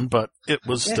best one, but it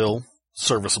was still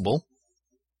serviceable.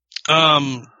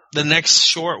 The next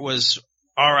short was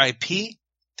R.I.P.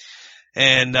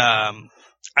 And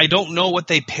I don't know what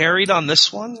they parodied on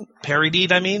this one.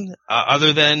 Parodied, I mean,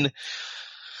 other than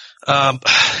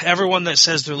everyone that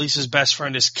says their Lisa's best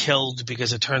friend is killed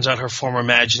because it turns out her former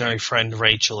imaginary friend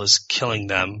Rachel is killing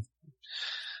them.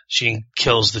 She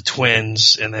kills the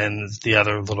twins and then the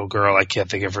other little girl, I can't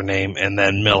think of her name, and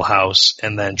then Milhouse,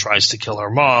 and then tries to kill her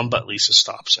mom, but Lisa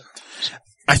stops her.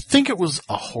 I think it was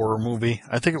a horror movie.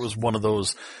 I think it was one of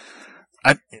those,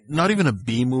 not even a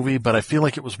B movie, but I feel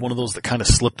like it was one of those that kind of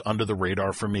slipped under the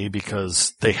radar for me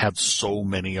because they had so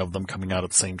many of them coming out at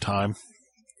the same time.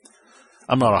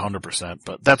 I'm not 100%,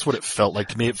 but that's what it felt like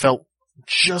to me. It felt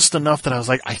just enough that I was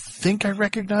like, I think I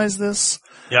recognize this.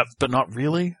 Yep. But not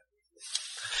really.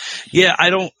 Yeah, I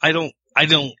don't,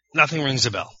 nothing rings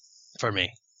a bell for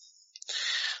me.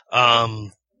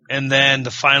 And then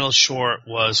the final short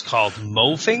was called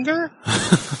Mowfinger.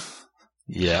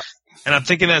 Yeah. And I'm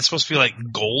thinking that's supposed to be like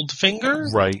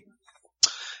Goldfinger. Right.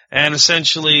 And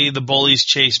essentially the bullies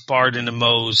chase Bart into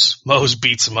Moe's. Moe's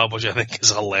beats him up, which I think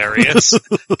is hilarious.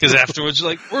 Because afterwards you're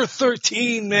like, we're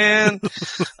 13, man.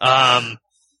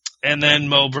 And then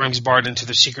Moe brings Bart into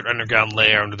the secret underground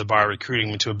lair under the bar, recruiting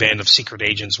him into a band of secret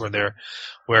agents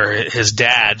where his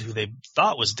dad, who they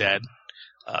thought was dead,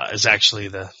 is actually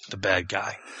the bad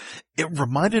guy. It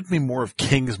reminded me more of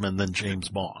Kingsman than James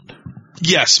Bond.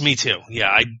 Yes, me too. Yeah,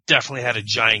 I definitely had a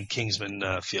giant Kingsman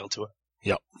feel to it.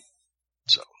 Yep.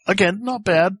 So again, not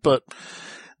bad, but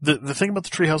the thing about the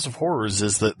Treehouse of Horrors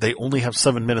is that they only have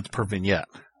 7 minutes per vignette.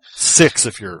 6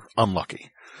 if you're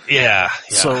unlucky. Yeah.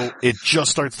 So it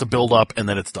just starts to build up and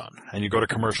then it's done. And you go to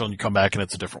commercial and you come back and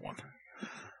it's a different one.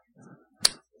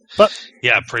 But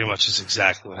yeah, pretty much is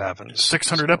exactly what happens.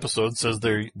 600 episodes says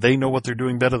they know what they're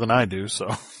doing better than I do,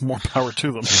 so more power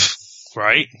to them.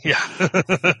 Right? Yeah.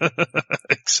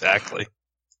 Exactly.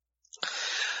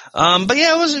 But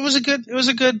yeah, it was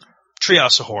a good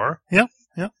Treehouse of Horror. Yeah,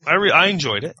 yeah. I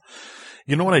enjoyed it.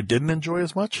 You know what I didn't enjoy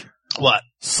as much? What?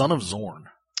 Son of Zorn.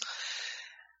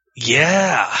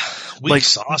 Yeah. Weak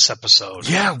sauce episode.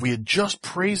 Yeah, we had just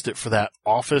praised it for that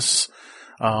Office,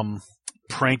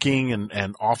 pranking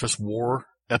and Office War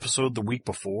episode the week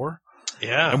before.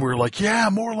 Yeah. And we were like, yeah,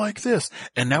 more like this.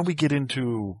 And now we get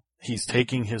into he's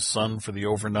taking his son for the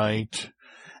overnight.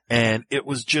 And it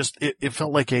was just, it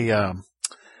felt like a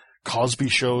Cosby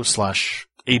Show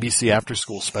 / ABC After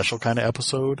School special kind of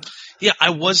episode. Yeah, I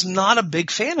was not a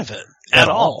big fan of it at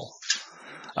all.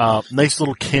 Nice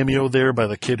little cameo there by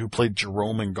the kid who played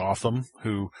Jerome in Gotham,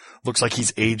 who looks like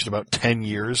he's aged about 10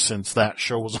 years since that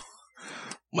show was on.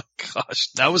 Oh my gosh,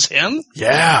 that was him?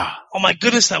 Yeah. Oh my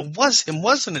goodness, that was him,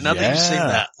 wasn't it? Now that you say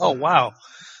that. Oh wow.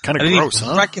 Kind of gross,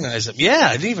 huh? Recognize him. Yeah,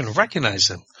 I didn't even recognize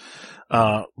him.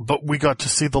 But we got to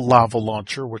see the lava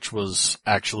launcher, which was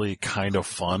actually kind of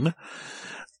fun.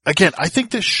 Again, I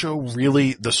think this show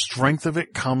really, the strength of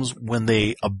it comes when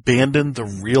they abandon the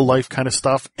real life kind of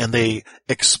stuff and they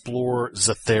explore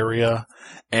Zatheria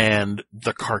and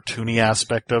the cartoony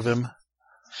aspect of him.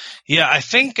 Yeah, I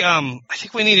think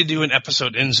we need to do an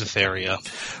episode in Zatheria.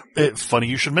 Funny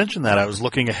you should mention that. I was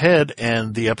looking ahead,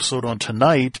 and the episode on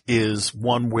tonight is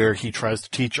one where he tries to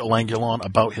teach Elangulon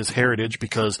about his heritage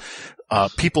because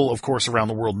people, of course, around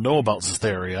the world know about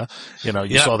Zatheria. You know,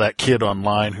 you saw that kid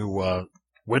online who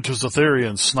went to Zatheria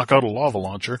and snuck out a lava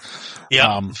launcher.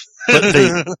 Yeah. But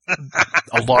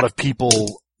a lot of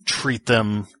people treat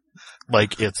them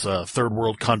like it's a third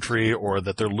world country or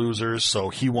that they're losers, so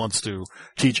he wants to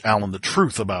teach Alan the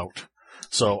truth about.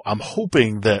 So I'm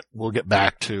hoping that we'll get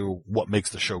back to what makes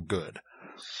the show good.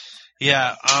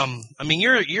 Yeah, I mean,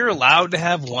 you're allowed to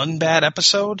have one bad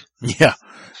episode. Yeah.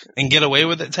 And get away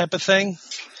with it type of thing.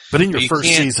 But in your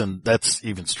first season, that's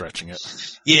even stretching it.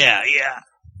 Yeah, yeah.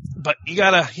 But you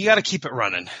gotta keep it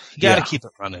running. You gotta keep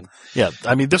it running. Yeah,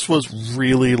 I mean, this was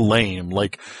really lame.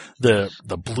 Like, the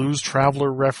Blues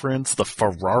Traveler reference, the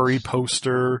Ferrari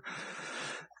poster,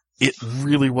 it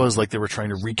really was like they were trying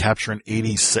to recapture an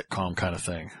 80s sitcom kind of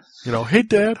thing. You know, hey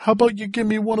Dad, how about you give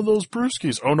me one of those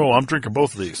brewskis? Oh no, I'm drinking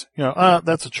both of these. You know,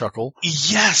 that's a chuckle.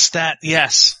 Yes,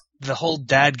 the whole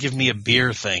Dad give me a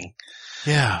beer thing.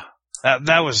 Yeah.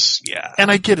 That was, yeah. And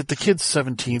I get it. The kid's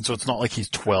 17, so it's not like he's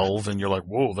 12 and you're like,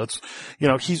 whoa, that's, you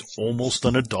know, he's almost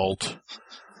an adult.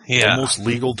 Yeah. Almost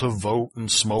legal to vote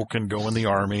and smoke and go in the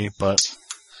army, but.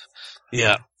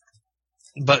 Yeah.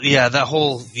 But yeah, that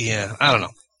whole, I don't know.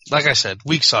 Like I said,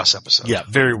 weak sauce episode. Yeah,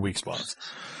 very weak spots.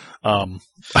 I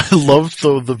loved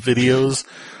though the videos,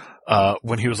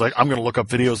 when he was like, I'm gonna look up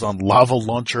videos on lava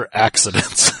launcher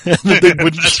accidents. And they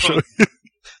wouldn't show you.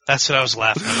 That's what I was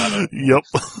laughing about. Yep.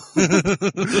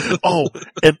 Oh,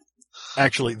 and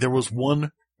actually, there was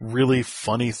one really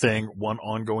funny thing, one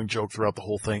ongoing joke throughout the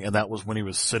whole thing, and that was when he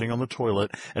was sitting on the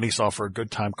toilet and he saw For a Good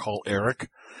Time call Eric.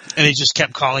 And he just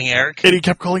kept calling Eric? And he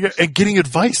kept calling Eric and getting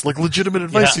advice, like legitimate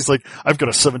advice. Yeah. He's like, I've got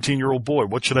a 17-year-old boy.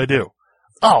 What should I do?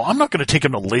 Oh, I'm not going to take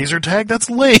him to laser tag. That's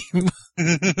lame.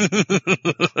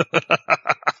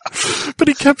 But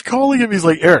he kept calling him. He's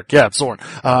like, Eric, yeah, it's Zorn.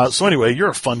 So anyway, you're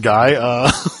a fun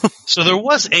guy. So there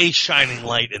was a shining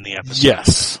light in the episode.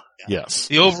 Yes. Yeah. Yes.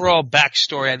 The overall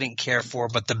backstory I didn't care for,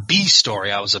 but the B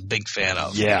story I was a big fan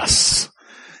of. Yes.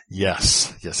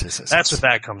 Yes. That's what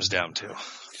that comes down to.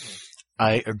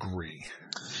 I agree.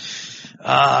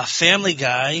 Family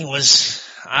Guy was,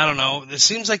 I don't know, it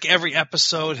seems like every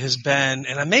episode has been,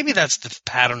 and maybe that's the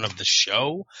pattern of the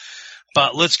show,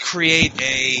 but let's create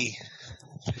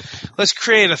let's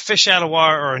create a fish out of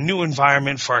water or a new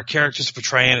environment for our characters to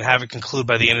portray and have it conclude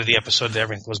by the end of the episode that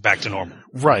everything goes back to normal.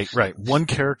 Right. One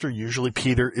character, usually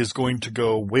Peter, is going to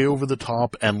go way over the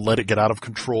top and let it get out of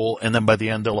control, and then by the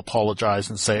end they'll apologize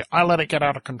and say, I let it get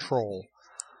out of control.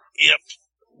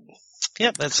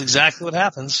 Yep, that's exactly what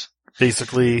happens.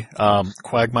 Basically,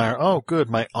 Quagmire, oh good,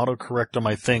 my autocorrect on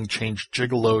my thing changed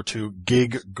Gigolo to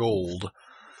Gig Gold.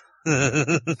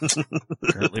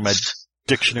 Apparently my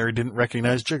dictionary didn't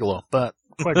recognize Gigolo, but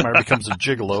Quagmire becomes a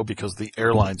Gigolo because of the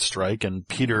airline strike, and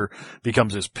Peter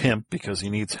becomes his pimp because he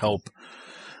needs help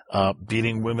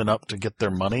beating women up to get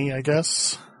their money, I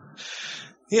guess.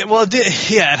 Yeah, well,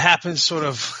 it happens sort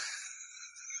of...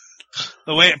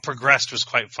 The way it progressed was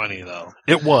quite funny, though.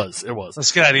 It was.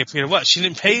 Let's get out of here, Peter. What? She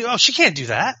didn't pay you? Oh, she can't do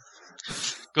that.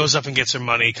 Goes up and gets her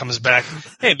money, comes back.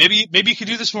 Hey, maybe you could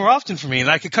do this more often for me, and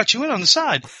I could cut you in on the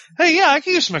side. Hey, yeah, I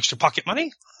could use some extra pocket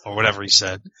money. Or whatever he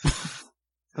said.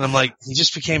 And I'm like, he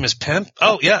just became his pimp?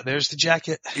 Oh, yeah, there's the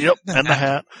jacket. Yep, and the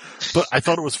hat. But I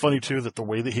thought it was funny, too, that the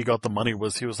way that he got the money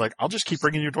was he was like, I'll just keep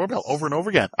ringing your doorbell over and over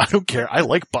again. I don't care. I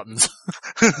like buttons.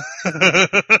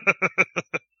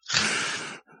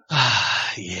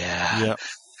 Yeah.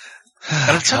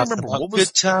 And I'm trying to remember, what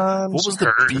was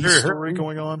the B story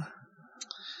going on?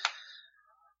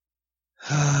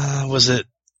 Was it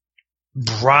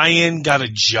Brian got a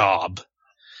job?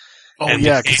 Oh,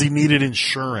 yeah, because he needed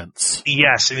insurance.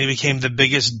 Yes, and he became the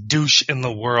biggest douche in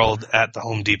the world at the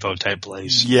Home Depot type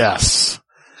place. Yes.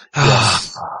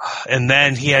 Yes. And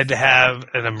then he had to have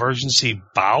an emergency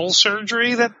bowel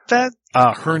surgery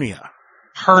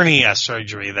hernia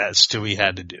surgery that Stewie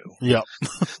had to do. Yep.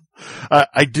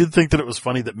 I did think that it was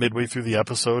funny that midway through the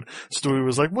episode, Stewie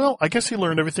was like, well, I guess he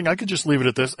learned everything. I could just leave it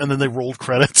at this. And then they rolled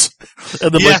credits.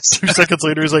 And then like 2 seconds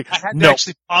later, he's like, I had to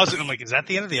actually pause it. I'm like, is that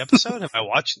the end of the episode? Have I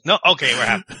watched? No? Okay, we're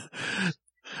happy.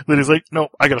 Then he's like, no,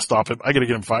 I gotta stop him. I gotta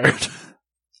get him fired.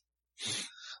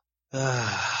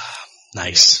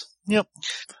 Nice. Yep.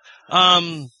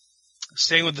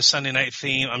 Staying with the Sunday night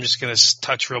theme, I'm just gonna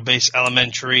touch real base.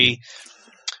 Elementary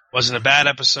wasn't a bad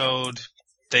episode.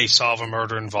 They solve a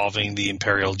murder involving the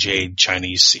Imperial Jade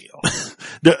Chinese seal.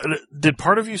 Did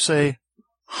part of you say,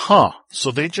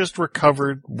 so they just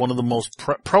recovered one of the most,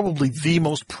 probably the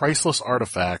most priceless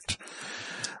artifact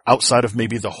outside of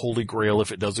maybe the Holy Grail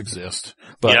if it does exist,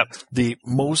 but the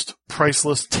most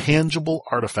priceless tangible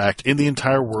artifact in the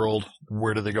entire world.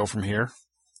 Where do they go from here?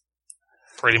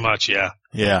 Pretty much, yeah.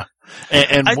 Yeah.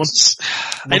 And once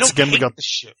again, we got the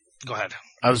shit. Go ahead.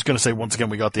 I was going to say, once again,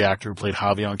 we got the actor who played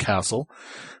Javion Castle,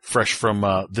 fresh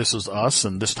from This Is Us,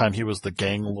 and this time he was the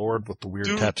gang lord with the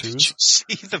weird tattoos. Did you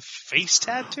see the face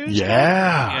tattoos?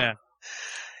 Yeah.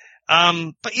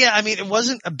 But yeah, I mean, it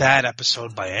wasn't a bad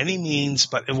episode by any means,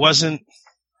 but it wasn't.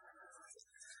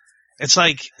 It's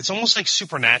almost like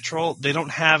Supernatural. They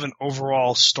don't have an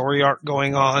overall story arc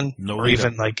going on, or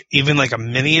even like a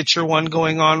miniature one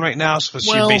going on right now. So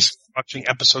you're basically watching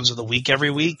episodes of the week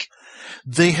every week.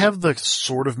 They have the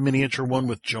sort of miniature one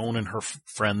with Joan and her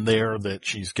friend there that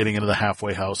she's getting into the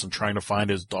halfway house and trying to find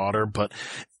his daughter, but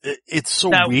it's so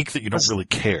weak that you don't really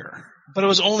care. But it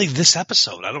was only this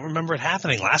episode. I don't remember it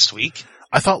happening last week.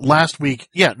 I thought last week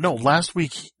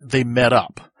they met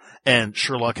up and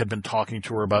Sherlock had been talking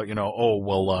to her about, you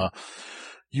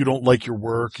don't like your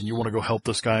work and you want to go help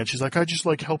this guy. And she's like, I just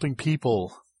like helping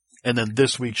people. And then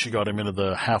this week she got him into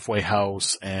the halfway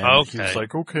house and he was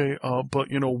like, okay, but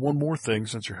one more thing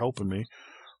since you're helping me.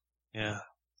 Yeah.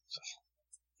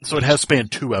 So it has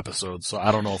spanned 2 episodes, so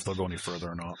I don't know if they'll go any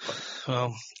further or not. But.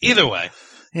 Well, either way.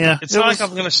 Yeah. It's not like I'm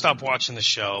going to stop watching the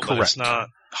show, but it's not.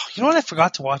 Oh, you know what I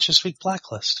forgot to watch this week?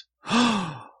 Blacklist.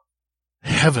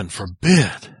 Heaven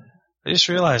forbid. I just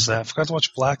realized that. I forgot to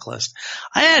watch Blacklist.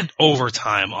 I had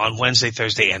overtime on Wednesday,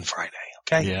 Thursday, and Friday,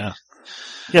 okay? Yeah.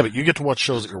 Yeah, but you get to watch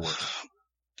shows at your work.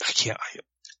 I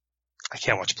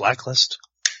can't watch Blacklist.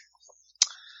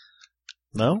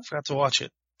 No? I forgot to watch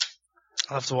it.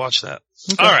 I'll have to watch that.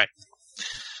 Okay. All right.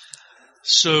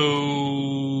 So,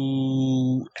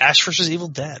 Ash vs. Evil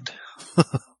Dead.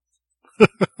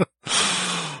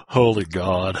 Holy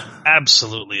God.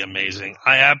 Absolutely amazing.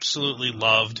 I absolutely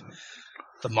loved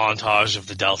the montage of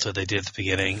the Delta they did at the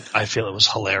beginning. I feel it was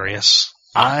hilarious.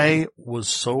 I was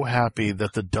so happy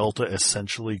that the Delta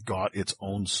essentially got its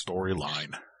own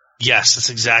storyline. Yes, that's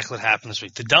exactly what happened this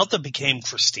week. The Delta became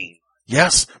Christine.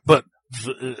 Yes, but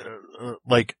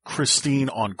like Christine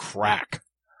on crack.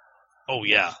 Oh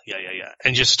yeah.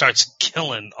 And just starts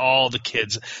killing all the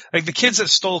kids. Like the kids that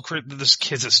stole Christine,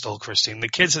 the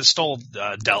kids that stole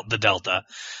the Delta.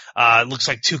 It looks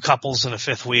like 2 couples and a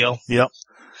 5th wheel. Yep.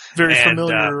 Very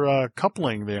familiar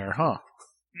coupling there, huh?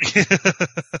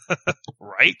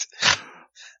 Right?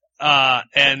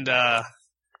 And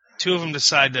two of them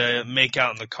decide to make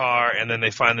out in the car, and then they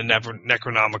find the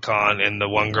Necronomicon, and the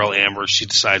one girl, Amber, she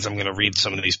decides, I'm going to read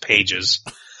some of these pages.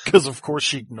 Because, of course,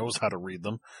 she knows how to read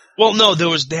them. Well, no,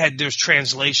 there's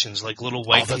translations, like little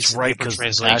white that's right, because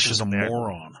Ash is a in there.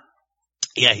 moron.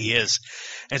 Yeah, he is.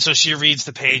 And so she reads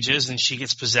the pages, and she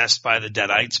gets possessed by the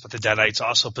Deadites, but the Deadites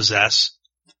also possess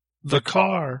the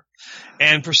car,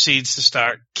 and proceeds to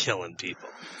start killing people.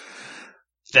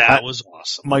 That was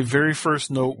awesome. My very first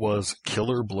note was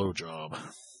killer blowjob.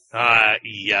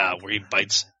 Yeah, where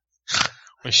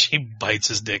she bites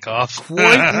his dick off.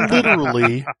 Quite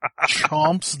literally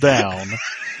chomps down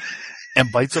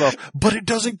and bites it off. But it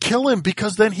doesn't kill him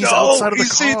because then he's outside of the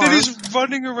car. See, then he's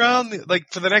running around, like,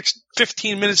 for the next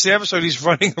 15 minutes of the episode, he's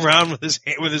running around with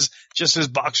his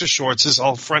boxer shorts, his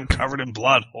all front covered in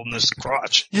blood, holding his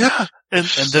crotch. Yeah. And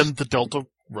then the Delta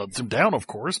rubs him down, of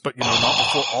course, but, not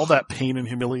before all that pain and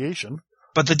humiliation.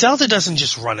 But the Delta doesn't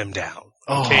just run him down.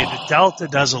 Okay, the Delta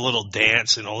does a little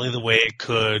dance in Only the Way It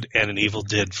Could and an Evil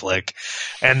Dead flick,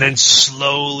 and then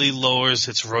slowly lowers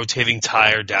its rotating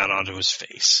tire down onto his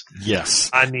face. Yes.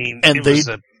 I mean, and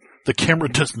the camera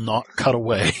does not cut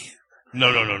away.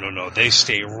 No. They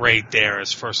stay right there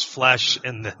as first flesh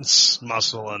and then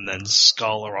muscle and then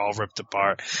skull are all ripped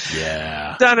apart.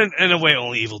 Yeah. Done in a way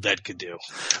only Evil Dead could do.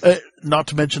 Not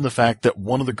to mention the fact that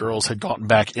one of the girls had gotten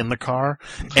back in the car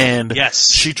and yes.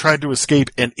 She tried to escape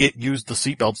and it used the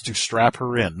seatbelts to strap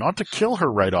her in. Not to kill her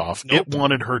right off. Nope. It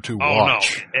wanted her to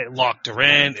watch. No. It locked her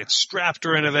in. It strapped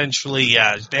her in eventually.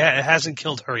 Yeah, it hasn't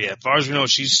killed her yet. As far as we know,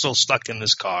 she's still stuck in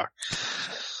this car.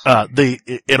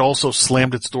 It also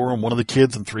slammed its door on one of the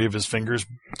kids and 3 of his fingers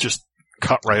just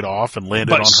cut right off and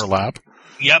landed on her lap.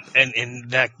 Yep,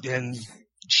 and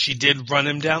she did run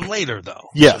him down later though.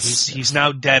 Yes. So he's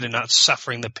now dead and not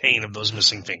suffering the pain of those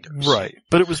missing fingers. Right.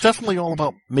 But it was definitely all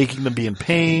about making them be in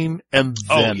pain and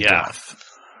then death.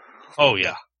 Oh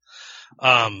yeah.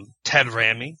 Ted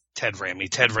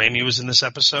Raimi was in this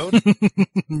episode.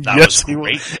 That yes, was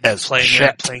great. He was, as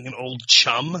playing an old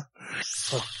chum.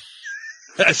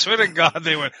 I swear to God,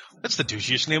 they went, that's the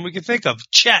douchiest name we could think of.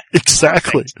 Chet.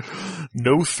 Exactly.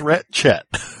 No threat, Chet.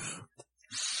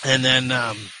 And then,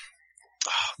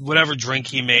 whatever drink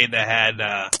he made that had,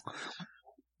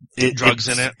 drugs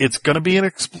in it. It's gonna be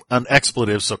an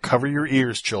expletive, so cover your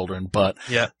ears, children, but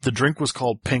the drink was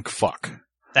called Pink Fuck.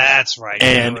 That's right.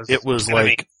 And it was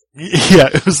like,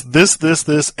 it was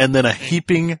this, and then a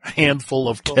heaping handful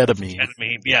of ketamine.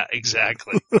 Yeah,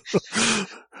 exactly.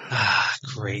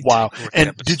 Great. Wow. Great and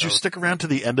episode. Did you stick around to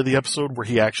the end of the episode where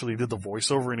he actually did the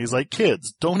voiceover and he's like,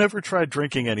 kids, don't ever try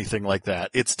drinking anything like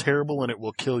that. It's terrible and it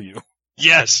will kill you.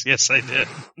 Yes, I did.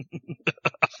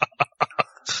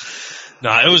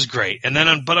 No, it was great. And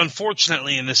then, but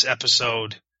unfortunately in this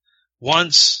episode,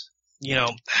 once,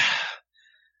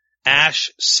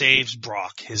 Ash saves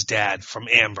Brock, his dad, from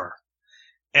Amber.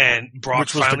 And Brock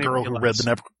Which was the girl who read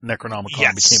the Necronomicon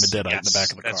and became a Deadite in the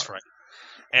back of the car. That's right.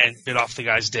 And bit off the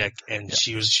guy's dick, and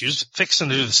she was fixing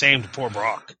to do the same to poor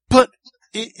Brock. But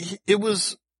it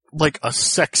was like a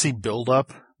sexy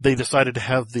build-up. They decided to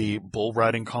have the bull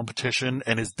riding competition,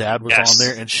 and his dad was on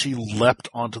there, and she leapt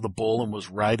onto the bull and was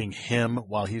riding him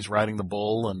while he's riding the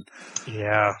bull, and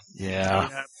yeah.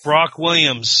 Brock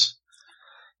Williams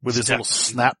with his little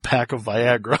snap pack of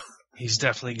Viagra. He's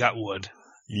definitely got wood.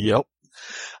 Yep.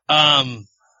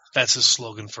 That's his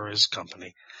slogan for his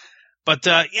company. But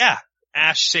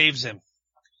Ash saves him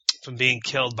from being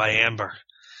killed by Amber.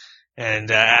 And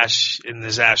Ash, in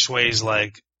his Ash ways,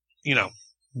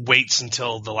 waits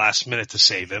until the last minute to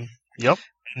save him. Yep.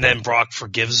 And then Brock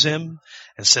forgives him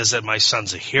and says that my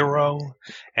son's a hero,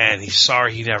 and he's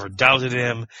sorry he never doubted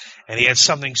him, and he had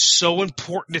something so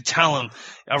important to tell him,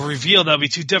 a reveal that would be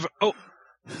too different. Oh,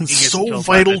 so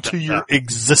vital to your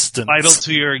existence. Vital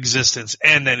to your existence,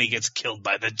 and then he gets killed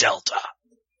by the Delta.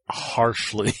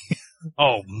 Harshly.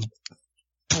 Oh,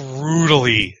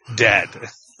 brutally dead.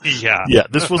 Yeah. Yeah,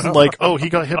 this wasn't like, he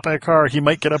got hit by a car, he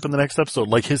might get up in the next episode.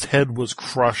 Like, his head was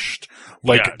crushed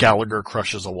like Gallagher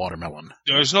crushes a watermelon.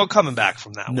 There's no coming back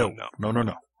from that one.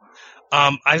 No.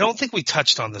 I don't think we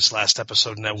touched on this last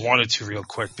episode, and I wanted to real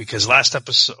quick, because last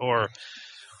episode, or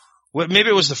maybe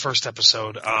it was the first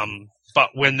episode, but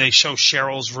when they show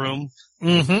Cheryl's room,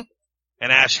 and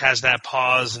Ash has that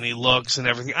pause, and he looks and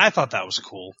everything, I thought that was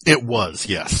cool. It was,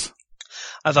 yes.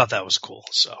 I thought that was cool,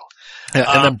 so. Yeah,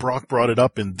 and then Brock brought it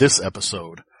up in this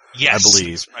episode, yes, I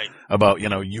believe, right. About,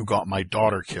 you got my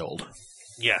daughter killed.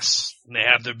 Yes, and they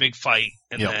have their big fight,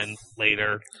 and then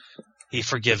later he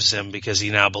forgives him because he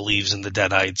now believes in the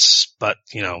Deadites, but,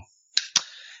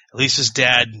 At least his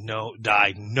dad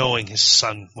died knowing his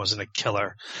son wasn't a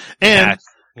killer. And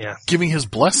yeah, giving his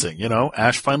blessing, you know.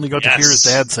 Ash finally got to hear his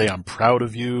dad say, "I'm proud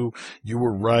of you. You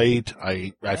were right.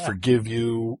 I forgive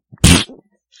you."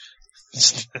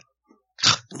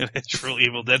 In a true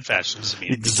Evil Dead fashion to me.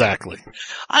 Exactly.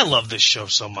 I love this show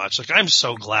so much. Like, I'm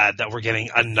so glad that we're getting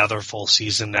another full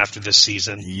season after this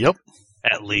season. Yep.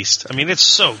 At least. I mean, it's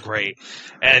so great.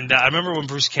 And I remember when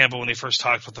Bruce Campbell, when they first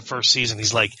talked about the first season,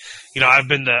 he's like, you know,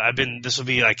 this will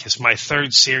be like my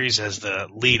third series as the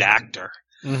lead actor.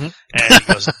 Mm-hmm. And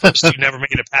he goes, first, you never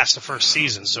made it past the first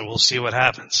season, so we'll see what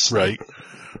happens. Right.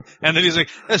 And then he's like,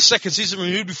 the second season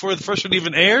renewed before the first one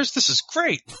even airs? This is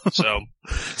great. So.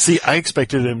 See, I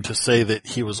expected him to say that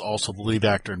he was also the lead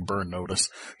actor in Burn Notice,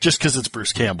 just because it's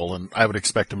Bruce Campbell, and I would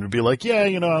expect him to be like, yeah,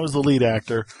 you know, I was the lead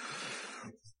actor.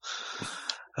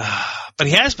 But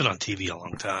he has been on TV a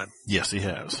long time. Yes, he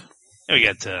has. We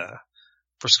got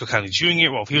Briscoe County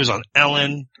Jr. Well, he was on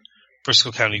Ellen,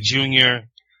 Briscoe County Jr.,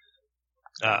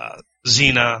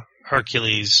 Xena,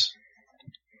 Hercules,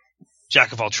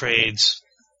 Jack of all trades,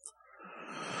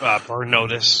 Burn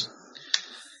Notice.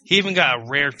 He even got a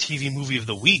rare TV movie of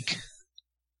the week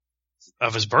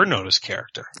of his Burn Notice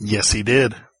character. Yes, he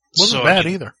did. Wasn't bad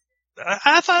either.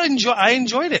 I thought I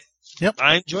enjoyed it. Yep.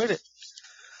 I enjoyed it.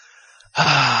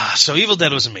 So Evil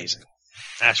Dead was amazing.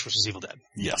 Ash vs. Evil Dead.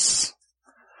 Yes.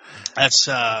 That's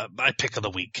my pick of the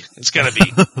week. It's going to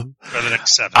be for the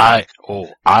next 7.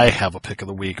 I have a pick of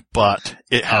the week, but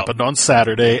it happened on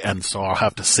Saturday, and so I'll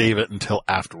have to save it until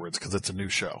afterwards because it's a new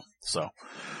show. So.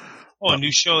 A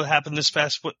new show happened this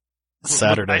past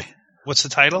Saturday. What's the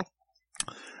title?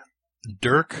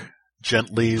 Dirk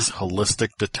Gently's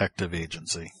Holistic Detective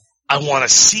Agency. I want to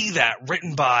see that,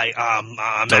 written by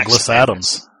Douglas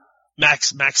Adams.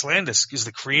 Max Landis is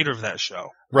the creator of that show.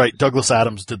 Right. Douglas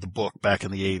Adams did the book back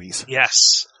in the 80s.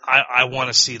 Yes. I want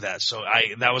to see that. So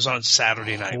that was on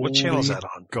Saturday night. What channel is that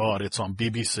on? God, it's on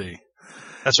BBC.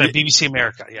 That's right. BBC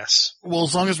America. Yes. Well,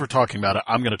 as long as we're talking about it,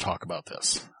 I'm going to talk about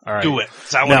this. All right. Do it.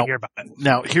 Because I want to hear about it.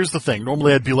 Now, here's the thing.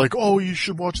 Normally I'd be like, oh, you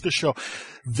should watch this show.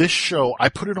 This show, I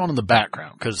put it on in the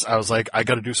background because I was like, I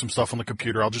got to do some stuff on the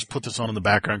computer. I'll just put this on in the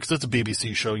background because it's a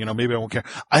BBC show. You know, maybe I won't care.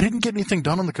 I didn't get anything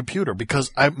done on the computer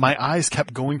because my eyes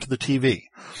kept going to the TV.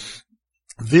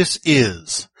 This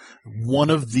is one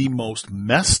of the most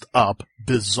messed up,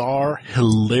 bizarre,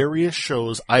 hilarious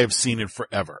shows I have seen in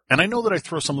forever. And I know that I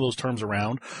throw some of those terms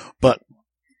around, but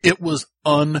it was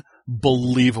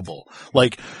unbelievable.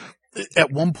 Like,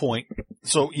 at one point,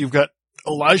 so you've got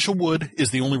Elijah Wood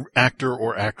is the only actor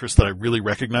or actress that I really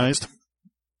recognized.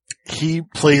 He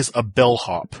plays a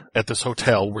bellhop at this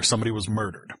hotel where somebody was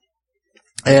murdered.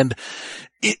 And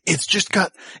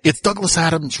it's Douglas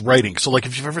Adams writing. So like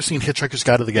if you've ever seen Hitchhiker's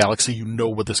Guide to the Galaxy, you know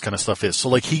what this kind of stuff is. So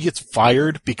like he gets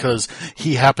fired because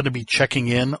he happened to be checking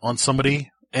in on somebody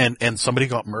and somebody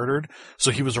got murdered. So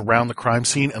he was around the crime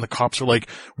scene and the cops are like,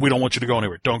 we don't want you to go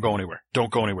anywhere. Don't go anywhere. Don't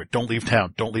go anywhere. Don't leave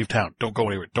town. Don't leave town. Don't go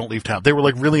anywhere. Don't leave town. They were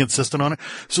like really insistent on it.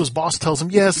 So his boss tells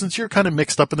him, yeah, since you're kind of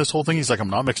mixed up in this whole thing. He's like, I'm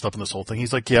not mixed up in this whole thing.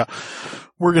 He's like, yeah,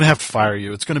 we're going to have to fire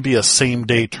you. It's going to be a same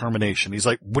day termination. He's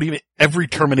like, what do you mean? Every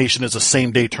termination is a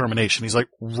same day termination. He's like,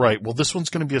 right. Well, this one's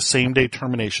going to be a same day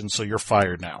termination. So you're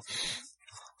fired now.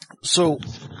 So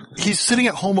he's sitting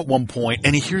at home at one point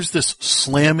and he hears this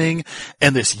slamming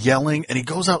and this yelling and he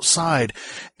goes outside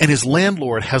and his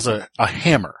landlord has a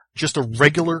hammer, just a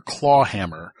regular claw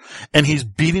hammer, and he's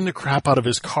beating the crap out of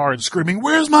his car and screaming,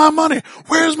 where's my money?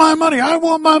 Where's my money? I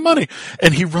want my money.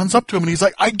 And he runs up to him and he's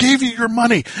like, I gave you your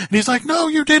money. And he's like, no,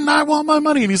 you didn't. I want my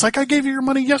money. And he's like, I gave you your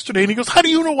money yesterday. And he goes, how do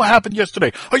you know what happened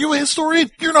yesterday? Are you a historian?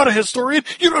 You're not a historian.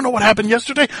 You don't know what happened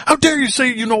yesterday. How dare you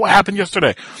say you know what happened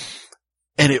yesterday?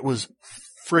 And it was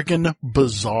friggin'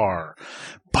 bizarre,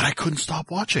 but I couldn't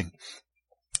stop watching.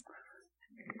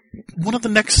 One of the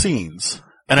next scenes,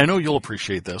 and I know you'll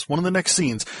appreciate this, one of the next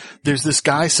scenes, there's this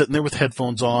guy sitting there with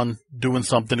headphones on, doing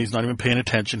something, he's not even paying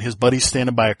attention, his buddy's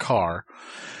standing by a car,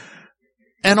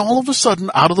 and all of a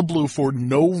sudden, out of the blue, for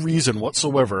no reason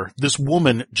whatsoever, this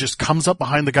woman just comes up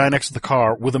behind the guy next to the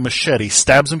car with a machete,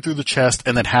 stabs him through the chest,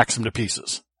 and then hacks him to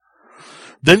pieces.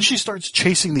 Then she starts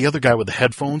chasing the other guy with the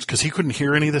headphones because he couldn't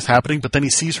hear any of this happening, but then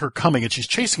he sees her coming and she's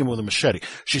chasing him with a machete.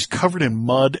 She's covered in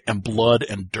mud and blood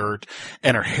and dirt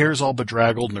and her hair's all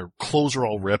bedraggled and her clothes are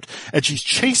all ripped and she's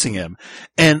chasing him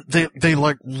and they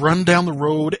like run down the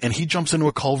road and he jumps into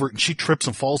a culvert and she trips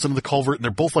and falls into the culvert and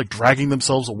they're both like dragging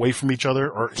themselves away from each other,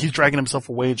 or he's dragging himself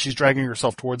away and she's dragging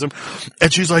herself towards him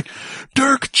and she's like,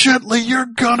 Dirk Gently, you're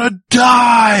gonna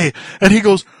die! And he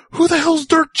goes, who the hell's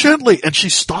Dirk Gently? And she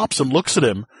stops and looks at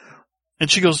him,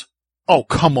 and she goes, oh,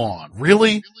 come on,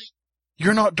 really?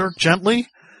 You're not Dirk Gently?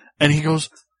 And he goes,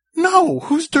 no,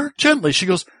 who's Dirk Gently? She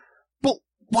goes, well,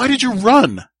 why did you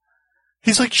run?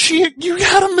 He's like, you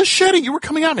had a machete. You were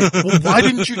coming at me. Well, why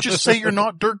didn't you just say you're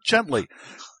not Dirk Gently?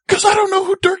 Because I don't know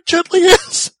who Dirk Gently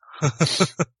is.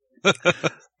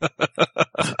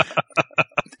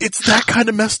 It's that kind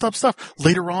of messed up stuff.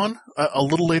 Later on, a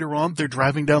little later on, they're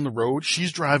driving down the road.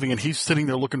 She's driving and he's sitting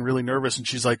there looking really nervous. And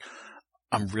she's like,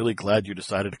 I'm really glad you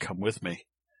decided to come with me.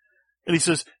 And he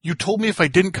says, you told me if I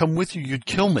didn't come with you, you'd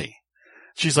kill me.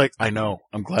 She's like, I know.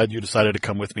 I'm glad you decided to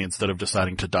come with me instead of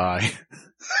deciding to die.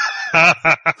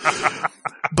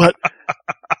 But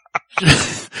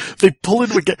they pull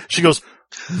into she goes,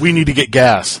 we need to get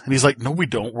gas. And he's like, no, we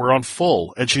don't. We're on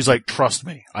full. And she's like, trust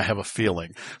me, I have a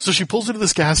feeling. So she pulls into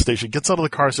this gas station, gets out of the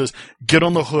car, says, get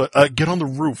on the hood, get on the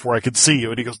roof where I can see you.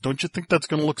 And he goes, don't you think that's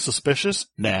going to look suspicious?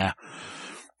 Nah.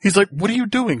 He's like, what are you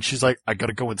doing? She's like, I got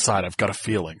to go inside. I've got a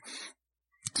feeling.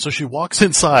 So she walks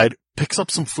inside, picks up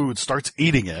some food, starts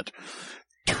eating it,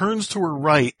 turns to her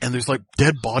right, and there's like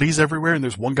dead bodies everywhere, and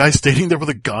there's one guy standing there with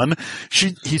a gun.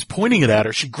 He's pointing it at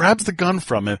her. She grabs the gun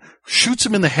from him, shoots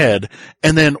him in the head,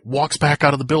 and then walks back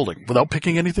out of the building without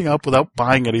picking anything up, without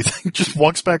buying anything. Just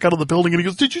walks back out of the building, and he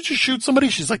goes, did you just shoot somebody?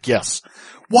 She's like, yes.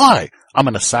 Why? I'm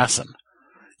an assassin.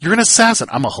 You're an assassin.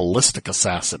 I'm a holistic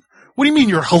assassin. What do you mean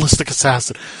you're a holistic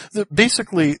assassin?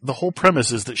 Basically, the whole premise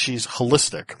is that she's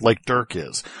holistic, like Dirk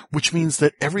is, which means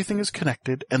that everything is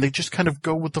connected and they just kind of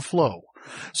go with the flow.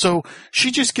 So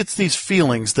she just gets these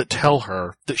feelings that tell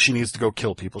her that she needs to go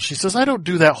kill people. She says, I don't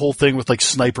do that whole thing with like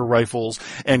sniper rifles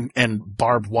and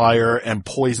barbed wire and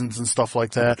poisons and stuff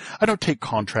like that. I don't take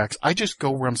contracts. I just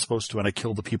go where I'm supposed to and I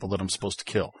kill the people that I'm supposed to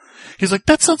kill. He's like,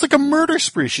 that sounds like a murder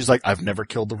spree. She's like, I've never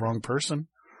killed the wrong person.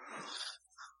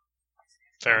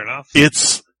 Fair enough.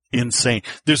 It's insane.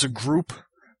 There's a group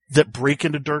that break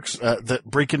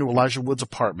into Elijah Wood's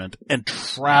apartment and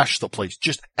trash the place.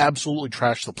 Just absolutely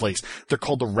trash the place. They're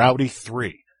called the Rowdy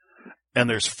Three. And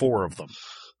there's 4 of them.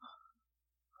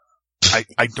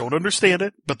 I don't understand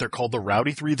it, but they're called the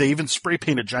Rowdy Three. They even spray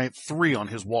paint a giant 3 on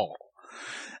his wall.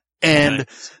 And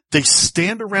they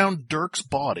stand around Dirk's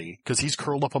body, because he's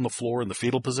curled up on the floor in the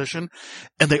fetal position,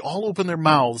 and they all open their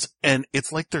mouths, and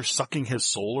it's like they're sucking his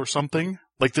soul or something.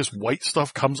 Like this white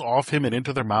stuff comes off him and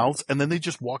into their mouths, and then they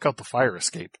just walk out the fire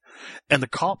escape. And the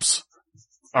cops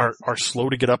are slow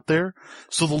to get up there.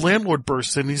 So the landlord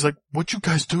bursts in, and he's like, what'd you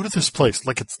guys do to this place?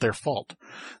 Like it's their fault.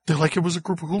 They're like, it was a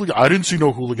group of hooligans. I didn't see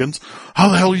no hooligans. How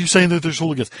the hell are you saying that there's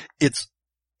hooligans?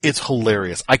 It's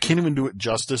hilarious. I can't even do it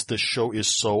justice. This show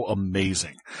is so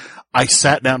amazing. I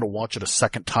sat down to watch it a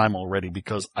second time already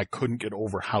because I couldn't get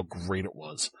over how great it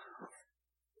was.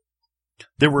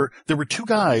 There were 2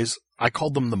 guys, I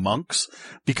called them the monks,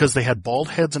 because they had bald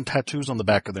heads and tattoos on the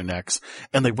back of their necks,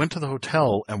 and they went to the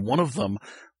hotel, and one of them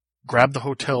grabbed the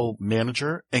hotel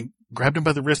manager and grabbed him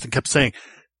by the wrist and kept saying,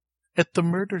 at the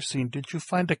murder scene, did you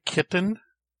find a kitten?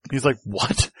 He's like,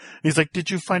 what? He's like, did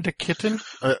you find a kitten?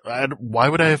 Why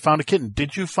would I have found a kitten?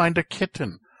 Did you find a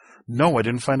kitten? No, I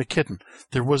didn't find a kitten.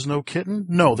 There was no kitten?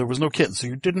 No, there was no kitten. So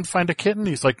you didn't find a kitten?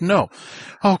 He's like, no.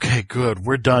 Okay, good.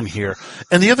 We're done here.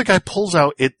 And the other guy pulls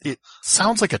out, it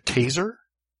sounds like a taser,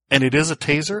 and it is a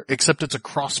taser, except it's a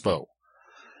crossbow.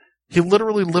 He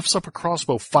literally lifts up a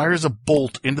crossbow, fires a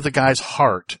bolt into the guy's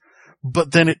heart,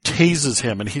 but then it tases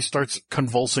him, and he starts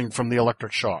convulsing from the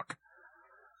electric shock.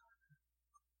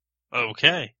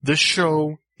 Okay. This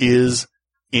show is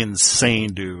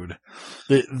insane, dude.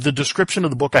 The description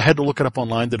of the book, I had to look it up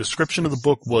online. The description of the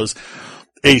book was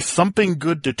a thumping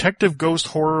good detective ghost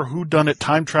horror whodunit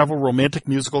time travel romantic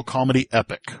musical comedy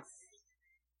epic.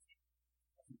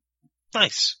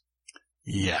 Nice.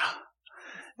 Yeah.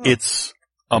 It's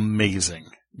amazing.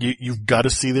 You've got to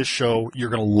see this show. You're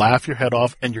going to laugh your head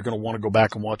off, and you're going to want to go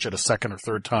back and watch it a second or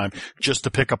third time just to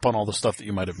pick up on all the stuff that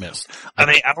you might have missed. Are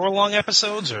they hour-long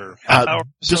episodes or half-hour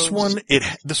episodes?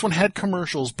 This one had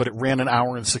commercials, but it ran an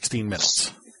hour and 16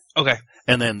 minutes. Okay.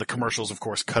 And then the commercials, of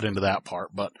course, cut into that part.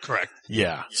 But correct.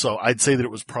 Yeah. So I'd say that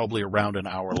it was probably around an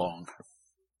hour long.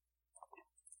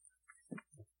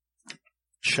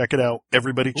 Check it out.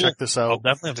 Everybody check this out. I'll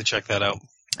definitely have to check that out.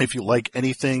 If you like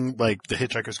anything like The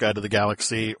Hitchhiker's Guide to the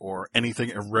Galaxy or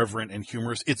anything irreverent and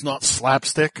humorous, it's not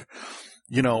slapstick.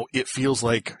 You know, it feels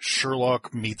like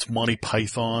Sherlock meets Monty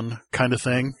Python kind of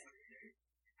thing.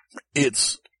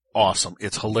 It's awesome.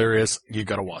 It's hilarious. You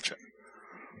gotta watch it.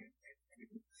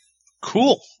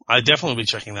 Cool. I definitely will be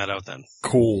checking that out then.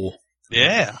 Cool.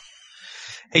 Yeah.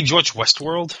 Hey, George,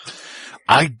 Westworld?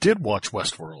 I did watch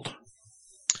Westworld.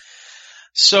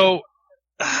 So,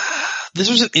 this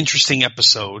was an interesting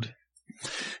episode.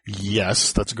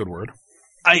 Yes, that's a good word.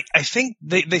 I think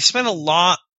they spent a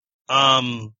lot,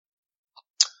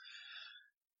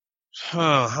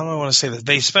 how do I want to say this?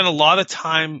 They spend a lot of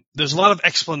time. There's a lot of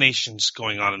explanations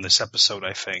going on in this episode,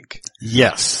 I think.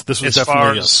 Yes, this was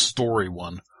definitely a story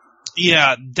one.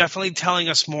 Yeah, definitely telling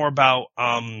us more about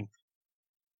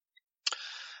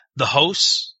the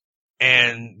hosts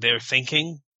and their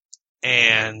thinking,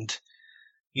 and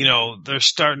they're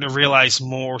starting to realize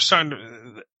more.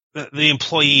 The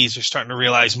employees are starting to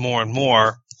realize more and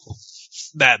more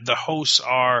that the hosts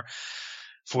are,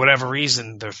 for whatever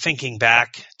reason, they're thinking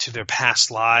back to their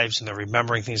past lives and they're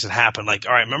remembering things that happened. Like,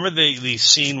 all right, remember the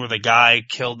scene where the guy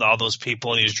killed all those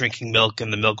people and he was drinking milk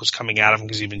and the milk was coming out of him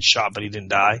because he'd been shot but he didn't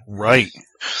die? Right.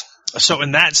 So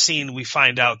in that scene, we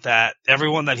find out that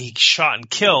everyone that he shot and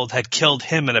killed had killed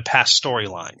him in a past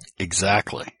storyline.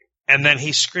 Exactly. And then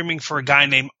he's screaming for a guy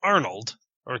named Arnold,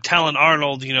 or telling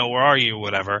Arnold, where are you, or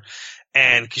whatever.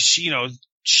 And because she,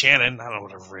 Shannon, I don't know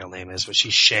what her real name is, but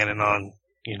she's Shannon on,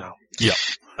 Yeah.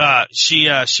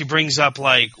 She brings up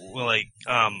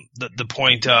the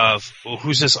point of, well,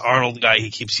 who's this Arnold guy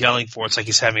he keeps yelling for? It's like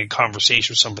he's having a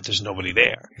conversation with someone, but there's nobody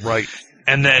there. Right.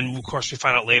 And then, of course, we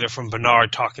find out later from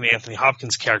Bernard talking to Anthony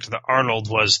Hopkins' character that Arnold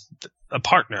was a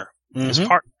partner, his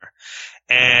partner.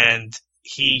 And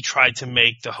he tried to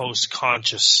make the host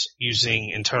conscious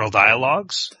using internal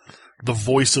dialogues. The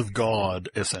voice of God,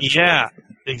 essentially. Yeah,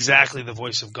 exactly, the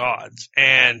voice of God.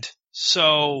 And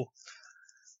so,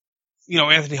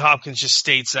 Anthony Hopkins just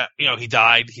states that, he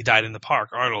died in the park.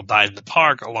 Arnold died in the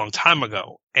park a long time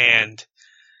ago. And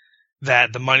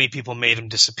that the money people made him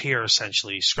disappear,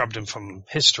 essentially, scrubbed him from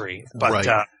history. But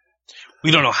we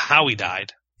don't know how he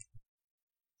died.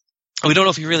 We don't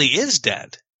know if he really is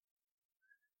dead.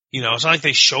 It's not like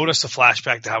they showed us a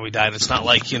flashback to how he died. It's not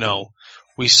like,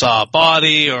 we saw a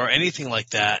body or anything like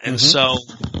that. And so,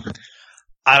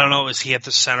 I don't know, is he at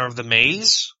the center of the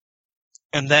maze?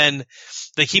 And then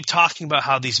they keep talking about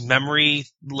how these memory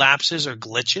lapses are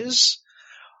glitches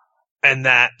and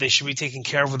that they should be taken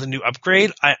care of with a new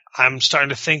upgrade. I'm starting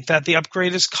to think that the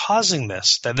upgrade is causing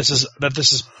this, that this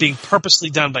is being purposely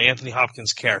done by Anthony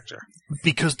Hopkins' character.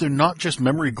 Because they're not just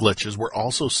memory glitches, we're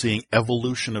also seeing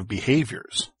evolution of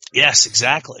behaviors. Yes,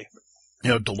 exactly.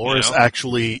 Dolores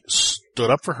actually stood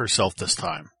up for herself this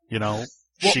time.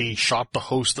 She shot the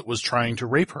host that was trying to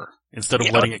rape her instead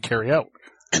of letting it carry out.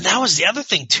 And that was the other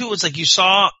thing, too. It's like you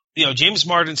saw, James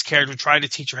Marden's character tried to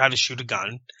teach her how to shoot a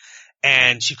gun,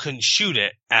 and she couldn't shoot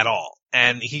it at all.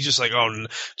 And he's just like, oh,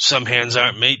 some hands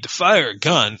aren't made to fire a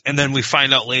gun. And then we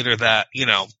find out later that,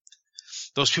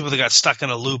 those people that got stuck in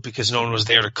a loop because no one was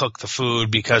there to cook the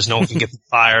food, because no one can get the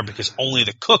fire, because only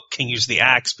the cook can use the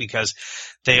axe, because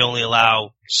they only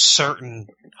allow certain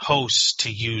hosts to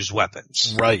use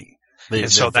weapons. Right. They're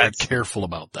very careful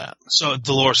about that. So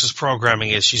Dolores' programming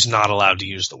is she's not allowed to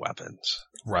use the weapons.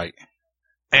 Right.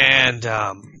 And,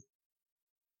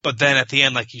 but then at the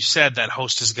end, like you said, that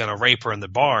host is going to rape her in the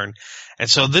barn. And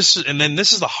so this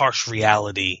is the harsh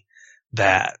reality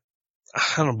that,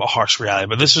 I don't know about harsh reality,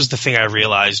 but this was the thing I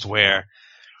realized because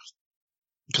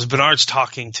Bernard's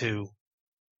talking to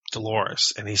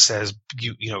Dolores and he says,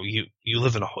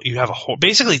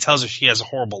 basically tells her she has a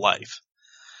horrible life.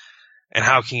 And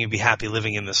how can you be happy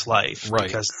living in this life? Right.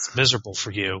 Because it's miserable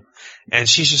for you. And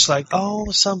she's just like,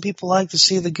 oh, some people like to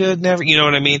see the good, never, you know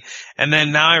what I mean? And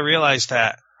then now I realize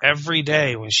that every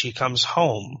day when she comes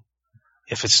home,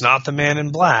 if it's not the man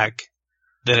in black,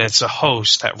 then it's a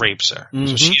host that rapes her.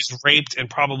 So she's raped and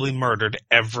probably murdered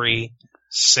every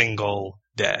single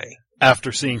day.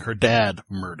 After seeing her dad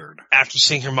murdered. After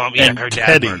seeing her mom, and her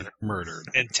Teddy dad murdered.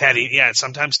 And Teddy, and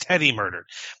sometimes Teddy murdered.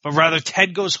 But rather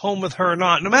Ted goes home with her or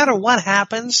not, no matter what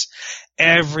happens,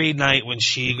 every night when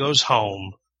she goes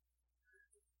home,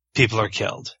 people are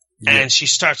killed. Yeah. And she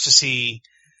starts to see,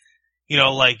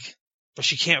 but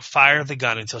she can't fire the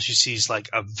gun until she sees like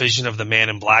a vision of the man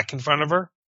in black in front of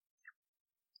her.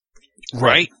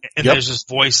 Right? And there's this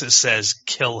voice that says,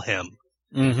 kill him.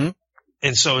 Mm-hmm.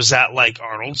 And so is that like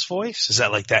Arnold's voice? Is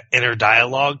that like that inner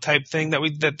dialogue type thing that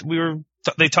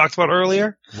they talked about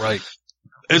earlier? Right.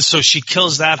 And so she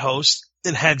kills that host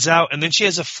and heads out. And then she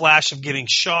has a flash of getting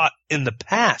shot in the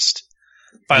past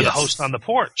by the host on the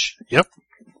porch. Yep.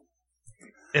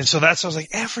 And so I was like,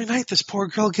 every night this poor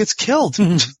girl gets killed.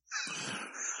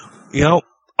 Oh,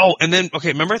 and then,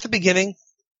 remember at the beginning,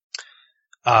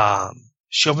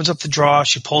 she opens up the drawer,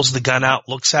 she pulls the gun out,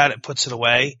 looks at it, puts it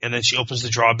away, and then she opens the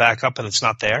drawer back up and it's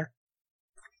not there?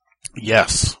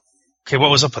 Yes. Okay,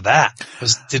 what was up with that?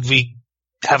 Did we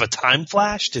have a time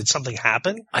flash? Did something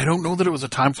happen? I don't know that it was a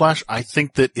time flash. I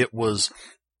think that it was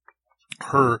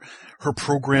her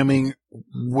programming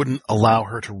wouldn't allow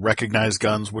her to recognize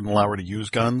guns, wouldn't allow her to use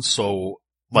guns, so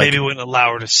maybe wouldn't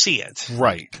allow her to see it.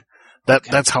 Right.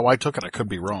 That's how I took it. I could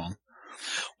be wrong.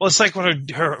 Well, it's like when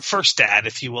her first dad,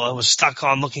 if you will, was stuck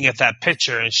on looking at that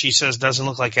picture, and she says, doesn't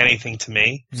look like anything to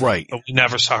me. Right. But we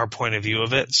never saw her point of view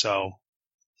of it, so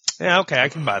yeah, okay, I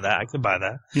can buy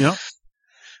that. Yeah.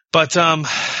 But,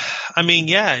 I mean,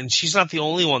 yeah, and she's not the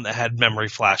only one that had memory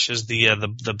flashes.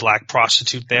 The black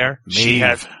prostitute there.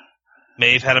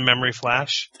 Maeve had a memory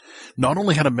flash. Not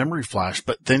only had a memory flash,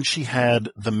 but then she had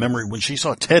the memory when she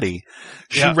saw Teddy,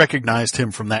 she recognized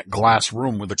him from that glass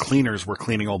room where the cleaners were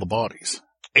cleaning all the bodies.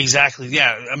 Exactly.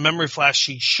 Yeah. A memory flash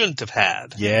she shouldn't have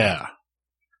had. Yeah.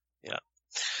 Yeah.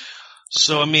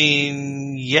 So, I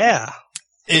mean, yeah.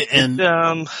 And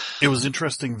it was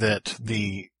interesting that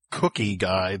the cookie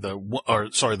guy, the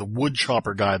wood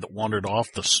chopper guy that wandered off,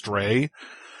 the stray,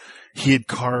 he had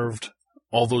carved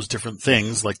all those different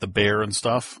things like the bear and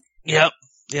stuff. Yep.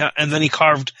 Yeah. And then he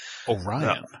carved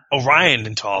Orion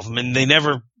into all of them, and they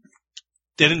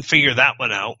didn't figure that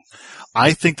one out.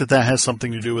 I think that has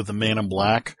something to do with the Man in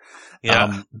Black.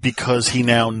 Yeah. Because he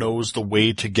now knows the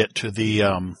way to get to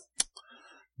the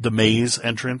maze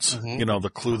entrance,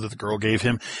 the clue that the girl gave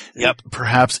him. Yep.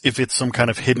 Perhaps if it's some kind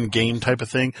of hidden game type of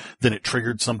thing, then it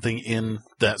triggered something in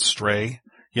that stray.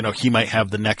 He might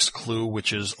have the next clue,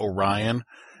 which is Orion,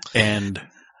 and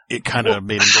it kind of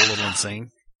made him go a little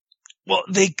insane. Well,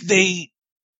 they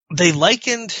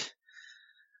likened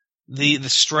the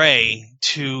stray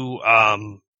to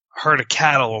herd of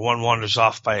cattle where one wanders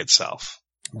off by itself.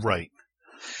 Right.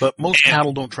 But most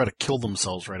cattle don't try to kill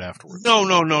themselves right afterwards.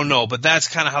 No. But that's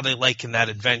kind of how they liken that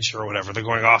adventure or whatever. They're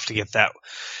going off to get that.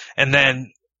 And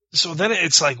then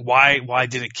it's like, why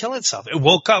did it kill itself? It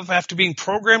woke up after being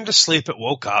programmed to sleep. It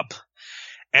woke up,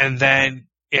 and then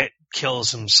it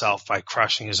kills himself by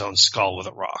crushing his own skull with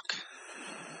a rock.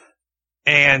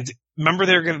 And remember,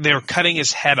 they were cutting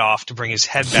his head off to bring his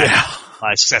head back. Yeah.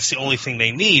 That's the only thing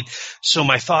they need. So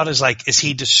my thought is like, is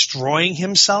he destroying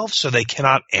himself so they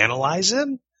cannot analyze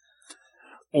him?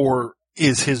 Or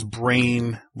is his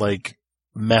brain like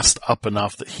messed up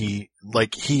enough that he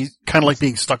kind of like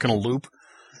being stuck in a loop,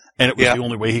 and it was the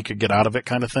only way he could get out of it,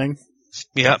 kind of thing?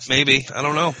 Yeah, maybe. I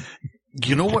don't know.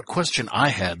 You know what question I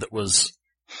had that was,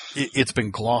 it's been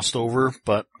glossed over,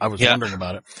 but I was wondering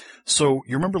about it. So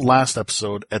you remember last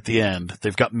episode at the end,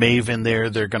 they've got Maeve in there.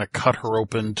 They're going to cut her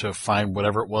open to find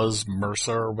whatever it was,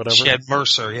 Mercer or whatever. She had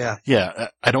Mercer, yeah. Yeah.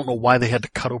 I don't know why they had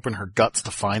to cut open her guts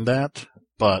to find that,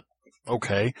 but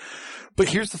okay. But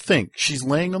here's the thing. She's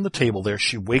laying on the table there.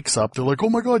 She wakes up. They're like, oh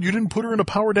my God, you didn't put her in a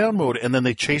power down mode. And then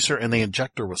they chase her and they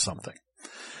inject her with something.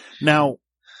 Now,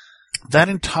 that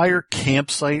entire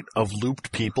campsite of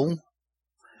looped people.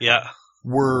 Yeah.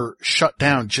 Were shut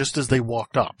down just as they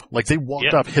walked up. Like they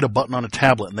walked up, hit a button on a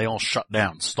tablet, and they all shut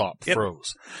down, stopped,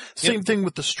 froze. Same thing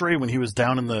with the stray when he was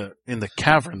down in the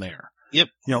cavern there. Yep.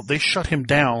 They shut him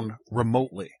down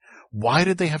remotely. Why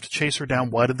did they have to chase her down?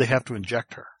 Why did they have to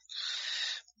inject her?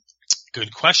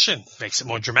 Good question. Makes it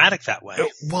more dramatic that way.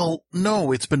 Well,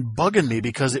 no, it's been bugging me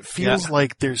because it feels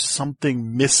like there's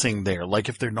something missing there. Like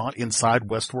if they're not inside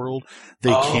Westworld, they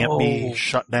can't be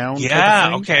shut down.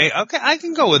 Yeah, okay, I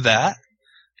can go with that.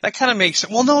 That kind of makes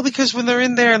sense. Well, no, because when they're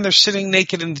in there and they're sitting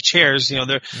naked in the chairs,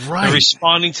 they're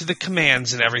responding to the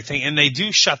commands and everything, and they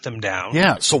do shut them down.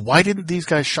 Yeah. So why didn't these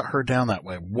guys shut her down that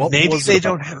way? Maybe they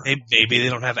don't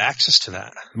have access to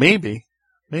that. Maybe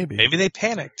they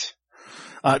panicked.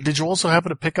 Did you also happen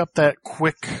to pick up that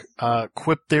quick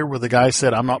quip there where the guy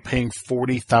said, "I'm not paying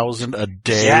 $40,000 a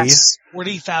day"? Yes,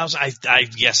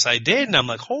 $40,000. Yes, I did, and I'm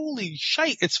like, holy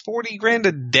shite! It's $40,000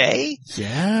 a day.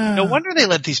 Yeah. No wonder they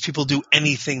let these people do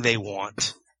anything they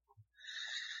want.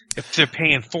 If they're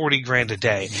paying $40,000 a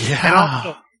day. Yeah. And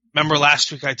also, remember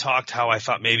last week I talked how I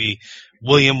thought maybe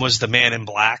William was the Man in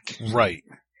Black. Right.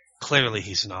 Clearly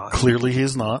he's not. Clearly he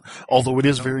is not. Although it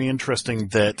is very interesting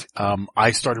that I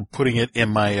started putting it in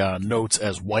my notes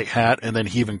as White Hat, and then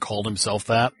he even called himself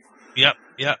that. Yep.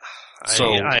 So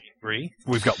I agree.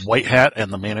 We've got White Hat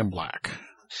and the Man in Black.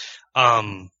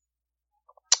 Hold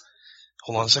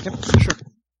on a second. Sure.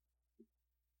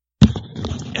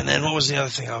 And then what was the other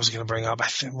thing I was going to bring up? I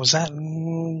think was that.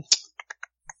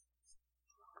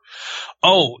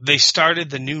 Oh, they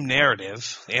started the new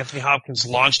narrative. Anthony Hopkins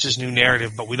launched his new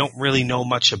narrative, but we don't really know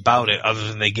much about it other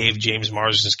than they gave James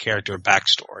Marsden's character a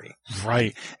backstory.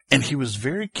 Right. And he was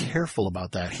very careful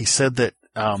about that. He said that,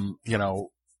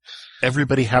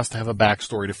 everybody has to have a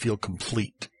backstory to feel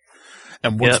complete.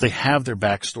 And once they have their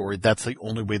backstory, that's the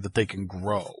only way that they can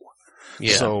grow.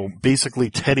 Yeah. So basically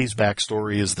Teddy's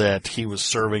backstory is that he was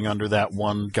serving under that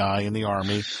one guy in the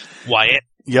army. Wyatt.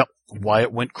 Yep.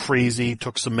 Wyatt went crazy,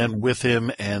 took some men with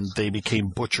him, and they became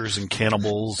butchers and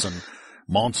cannibals and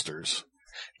monsters.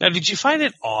 Now, did you find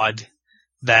it odd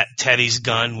that Teddy's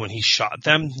gun, when he shot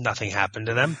them, nothing happened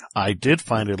to them. I did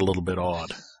find it a little bit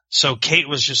odd. So Kate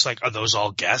was just like, are those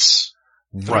all guests?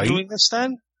 Right. Doing this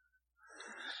then?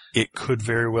 It could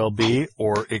very well be,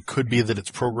 or it could be that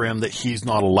it's programmed that he's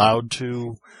not allowed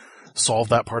to solve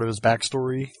that part of his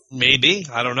backstory. Maybe.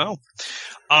 I don't know.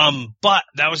 But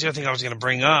that was the other thing I was going to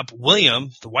bring up. William,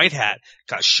 the white hat,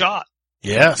 got shot.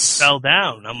 Yes. Fell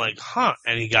down. I'm like, huh.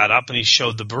 And he got up and he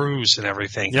showed the bruise and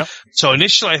everything. Yep. So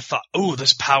initially I thought, oh,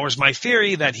 this powers my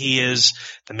theory that he is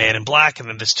the Man in Black, and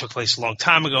then this took place a long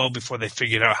time ago before they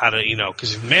figured out how to,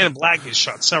 because if Man in Black gets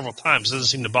shot several times, it doesn't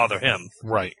seem to bother him.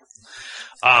 Right.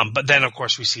 But then, of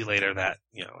course, we see later that,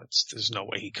 there's no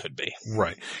way he could be.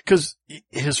 Right. Because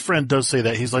his friend does say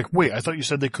that. He's like, wait, I thought you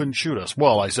said they couldn't shoot us.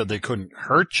 Well, I said they couldn't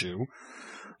hurt you.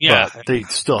 Yeah. But they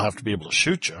still have to be able to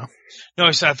shoot you. No,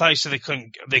 I thought you said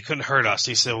they couldn't hurt us.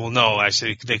 He said, well, no, I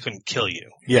said they couldn't kill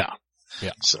you. Yeah.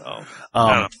 Yeah. So,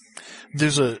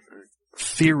 there's a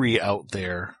theory out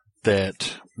there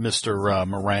that Mr.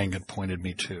 Meringue had pointed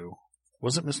me to.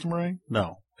 Was it Mr. Meringue?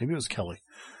 No. Maybe it was Kelly.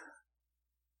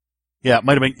 Yeah, it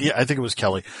might have been. Yeah, I think it was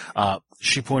Kelly.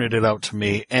 She pointed it out to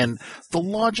me, and the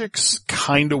logic's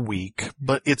kind of weak,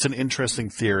 but it's an interesting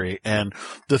theory. And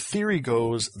the theory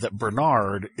goes that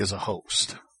Bernard is a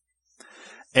host.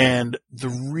 And the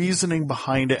reasoning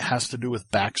behind it has to do with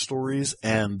backstories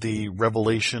and the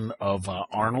revelation of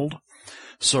Arnold.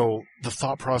 So the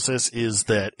thought process is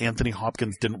that Anthony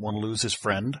Hopkins didn't want to lose his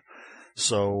friend,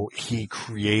 so he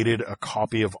created a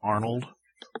copy of Arnold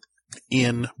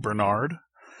in Bernard.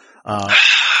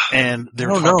 And they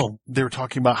were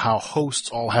talking about how hosts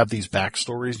all have these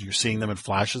backstories. You're seeing them in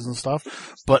flashes and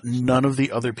stuff, but none of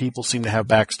the other people seem to have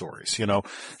backstories.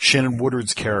 Shannon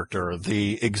Woodard's character,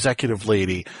 the executive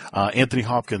lady, Anthony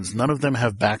Hopkins, none of them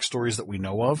have backstories that we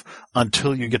know of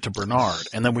until you get to Bernard.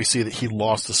 And then we see that he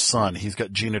lost a son. He's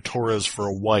got Gina Torres for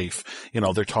a wife.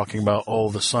 They're talking about,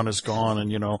 the son is gone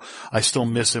and, I still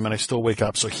miss him and I still wake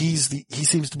up. So he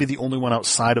seems to be the only one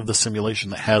outside of the simulation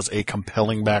that has a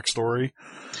compelling backstory.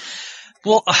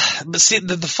 Well, but see,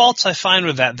 the faults I find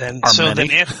with that then,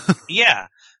 yeah,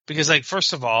 because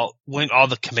first of all, when all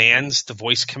the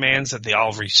voice commands that they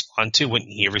all respond to,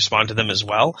 wouldn't he respond to them as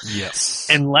well? Yes.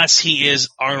 Unless he is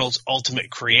Arnold's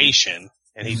ultimate creation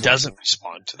and he doesn't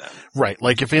respond to them. Right.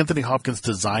 Like if Anthony Hopkins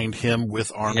designed him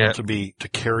with Arnold to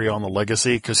carry on the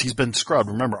legacy, because he's been scrubbed.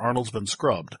 Remember, Arnold's been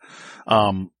scrubbed.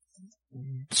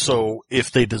 So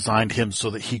if they designed him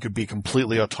so that he could be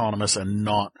completely autonomous and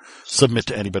not submit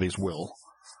to anybody's will,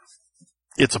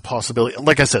 it's a possibility.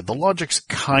 Like I said, the logic's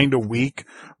kind of weak,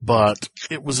 but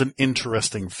it was an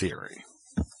interesting theory.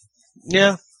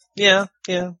 Yeah.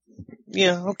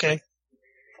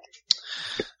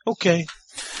 Okay.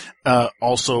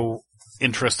 Also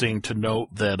interesting to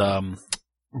note that,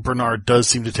 Bernard does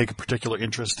seem to take a particular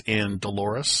interest in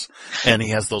Dolores, and he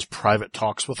has those private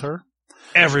talks with her.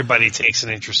 Everybody takes an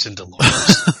interest in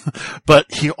Dolores.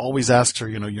 But he always asks her,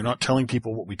 you're not telling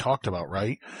people what we talked about,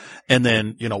 right? And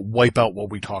then, wipe out what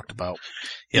we talked about.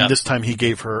 Yeah. And this time he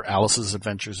gave her Alice's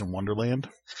Adventures in Wonderland.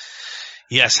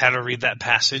 Yes, had her read that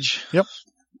passage. Yep.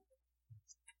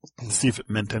 See if it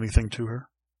meant anything to her.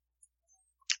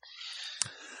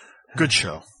 Good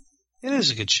show. It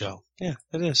is a good show. Yeah,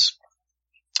 it is.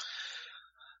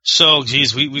 So,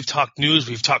 geez, we've talked news,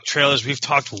 we've talked trailers, we've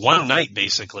talked one night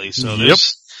basically. So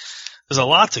there's a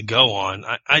lot to go on.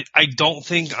 I don't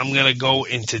think I'm going to go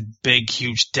into big,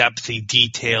 huge, depthy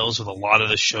details with a lot of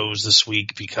the shows this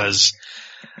week because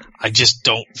I just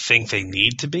don't think they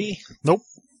need to be. Nope.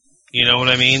 You know what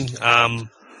I mean?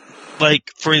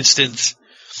 For instance,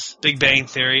 Big Bang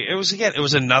Theory, it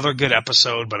was another good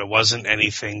episode, but it wasn't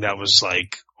anything that was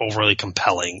overly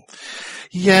compelling.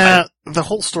 Yeah, the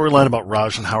whole storyline about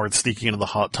Raj and Howard sneaking into the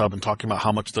hot tub and talking about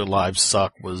how much their lives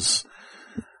suck was,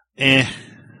 who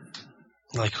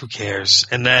cares?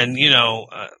 And then,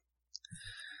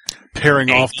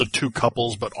 pairing off the two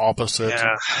couples but opposite.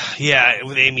 Yeah,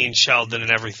 with Amy and Sheldon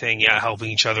and everything, helping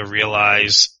each other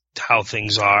realize how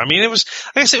things are. I mean, it was,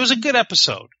 like I said, it was a good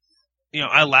episode.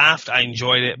 I laughed, I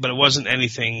enjoyed it, but it wasn't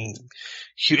anything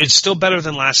huge. It's still better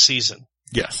than last season.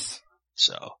 Yes.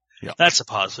 So, that's a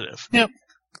positive. Yep.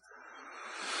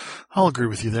 I'll agree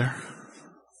with you there.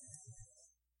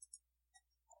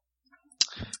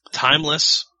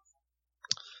 Timeless.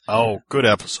 Oh, good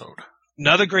episode.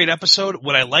 Another great episode.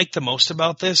 What I liked the most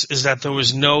about this is that there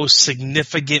was no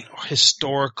significant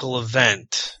historical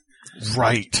event.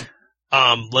 Right.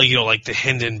 Like the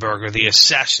Hindenburg or the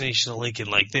assassination of Lincoln.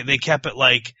 They kept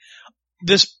it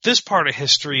this part of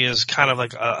history is kind of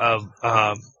like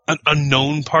an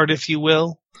unknown part, if you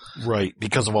will. Right,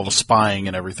 because of all the spying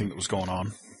and everything that was going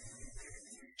on.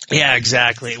 Yeah,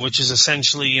 exactly. Which is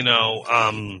essentially,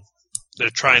 they're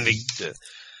trying to,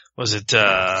 was it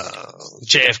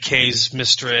JFK's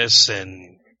mistress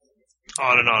and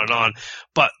on and on and on.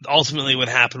 But ultimately what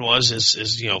happened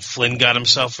is Flynn got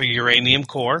himself a uranium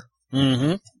core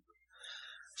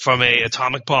from a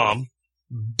atomic bomb,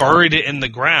 buried it in the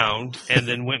ground, and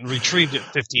then went and retrieved it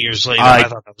 50 years later. I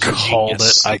thought that was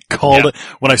genius. I called it.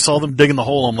 When I saw them digging the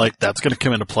hole, I'm like, that's going to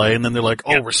come into play. And then they're like,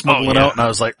 we're smuggling out. And I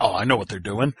was like, I know what they're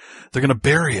doing. They're going to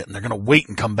bury it, and they're going to wait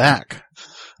and come back.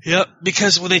 Yep,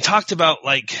 because when they talked about,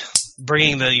 like,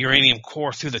 bringing the uranium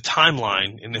core through the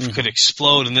timeline, and if it could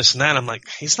explode and this and that, I'm like,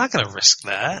 he's not going to risk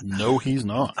that. No, he's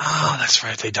not. Oh, that's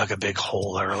right. They dug a big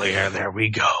hole earlier. There we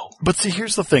go. But see,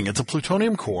 here's the thing. It's a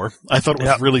plutonium core. I thought it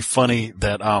was really funny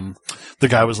that the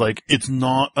guy was like, it's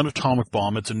not an atomic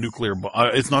bomb. It's a nuclear bomb.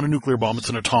 It's not a nuclear bomb. It's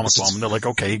an atomic bomb. And they're like,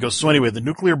 okay. He goes, so anyway, the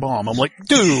nuclear bomb. I'm like,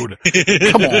 dude,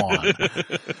 come on.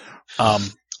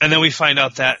 And then we find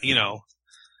out that,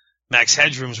 Max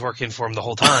Headroom's working for him the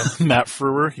whole time. Matt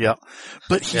Frewer, yeah.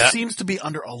 But he seems to be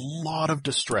under a lot of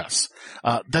distress.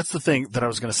 That's the thing that I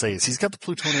was going to say is he's got the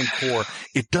plutonium core.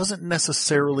 It doesn't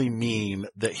necessarily mean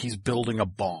that he's building a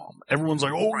bomb. Everyone's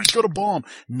like, oh, he's got a bomb.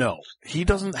 No, he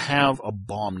doesn't have a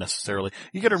bomb necessarily.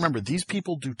 You got to remember, these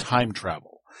people do time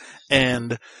travel.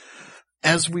 And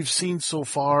as we've seen so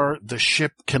far, the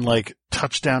ship can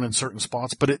touch down in certain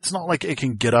spots, but it's not like it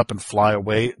can get up and fly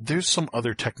away. There's some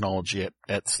other technology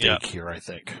at stake here, I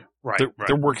think. Right.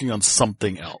 They're working on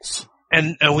something else.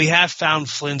 And we have found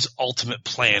Flynn's ultimate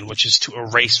plan, which is to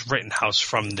erase Rittenhouse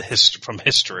from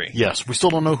history. Yes, we still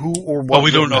don't know who or what. Well,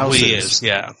 we don't know who he is.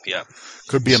 Yeah.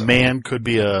 Could be a man, could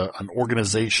be an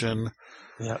organization.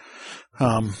 Yeah.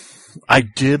 I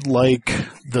did like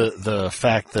the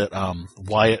fact that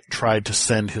Wyatt tried to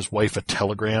send his wife a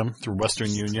telegram through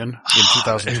Western Union in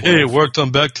 2012. Hey, it worked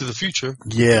on Back to the Future.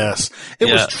 Yes.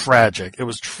 It was tragic. It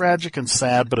was tragic and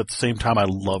sad, but at the same time I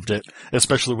loved it,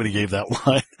 especially when he gave that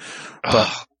line.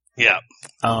 But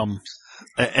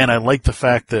and I like the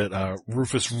fact that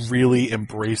Rufus really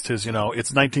embraced his, it's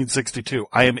 1962.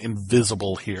 I am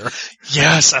invisible here.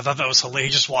 Yes, I thought that was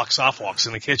hilarious. He just walks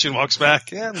in the kitchen, walks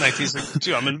back. Yeah,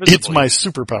 1962. I'm invisible. It's my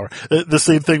superpower. The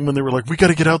same thing when they were like, we got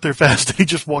to get out there fast. And he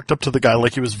just walked up to the guy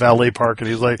like he was valet park, and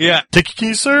he's like, take your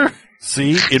keys, sir.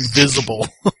 See, invisible.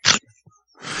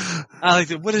 I like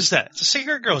that. What is that? It's a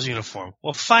cigarette girl's uniform.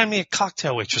 Well, find me a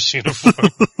cocktail waitress uniform.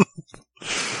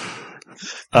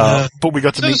 But we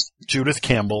got to meet Judith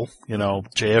Campbell,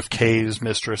 JFK's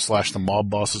mistress / the mob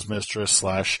boss's mistress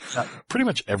 / pretty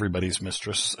much everybody's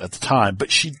mistress at the time.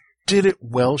 But she did it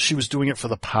well. She was doing it for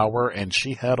the power, and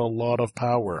she had a lot of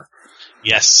power.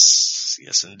 Yes,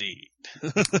 indeed.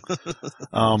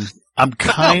 I'm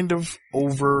kind of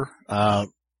over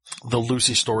the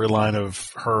Lucy storyline of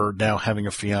her now having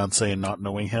a fiance and not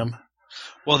knowing him.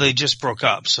 Well, they just broke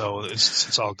up, so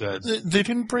it's all good. They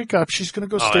didn't break up. She's going to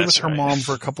go stay with her mom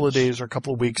for a couple of days or a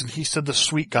couple of weeks, and he said the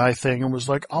sweet guy thing and was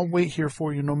like, I'll wait here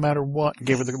for you no matter what.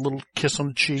 Gave her the little kiss on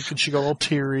the cheek, and she got all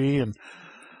teary and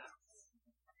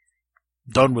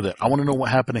done with it. I want to know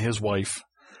what happened to his wife,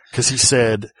 because he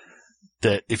said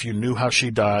that if you knew how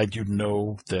she died, you'd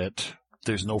know that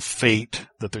there's no fate,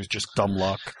 that there's just dumb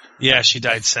luck. Yeah, she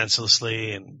died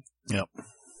senselessly, and yep.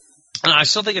 And I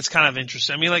still think it's kind of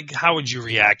interesting. I mean, how would you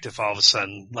react if all of a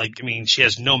sudden, she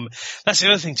has no, that's the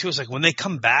other thing too, is when they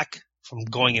come back from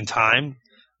going in time, and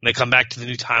they come back to the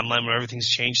new timeline where everything's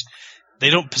changed, they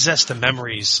don't possess the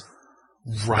memories.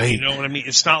 Right. You know what I mean?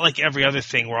 It's not like every other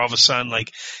thing where all of a sudden,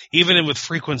 even with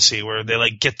Frequency, where they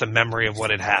get the memory of what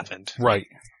had happened. Right.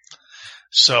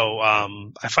 So, I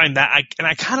find that,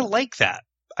 I kind of like that.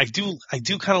 I do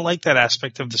kind of like that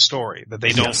aspect of the story, that they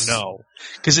don't know.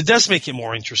 Because it does make it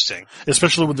more interesting.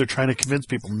 Especially when they're trying to convince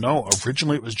people, no,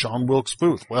 originally it was John Wilkes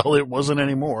Booth. Well, it wasn't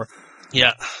anymore.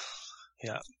 Yeah.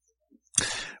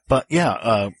 But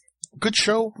good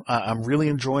show. I'm really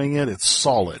enjoying it. It's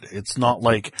solid. It's not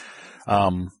like,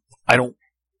 I don't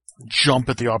jump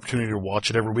at the opportunity to watch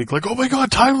it every week like, oh my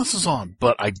God, Timeless is on.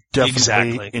 But I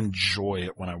definitely enjoy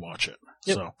it when I watch it.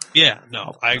 Yep. So. Yeah,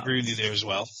 no, I agree with you there as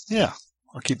well. Yeah.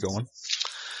 I'll keep going.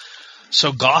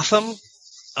 So Gotham,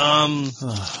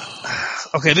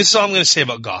 okay, this is all I'm going to say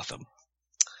about Gotham.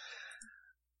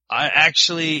 I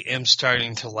actually am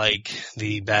starting to like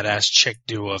the badass chick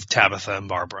duo of Tabitha and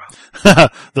Barbara.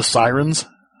 The Sirens?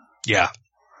 Yeah.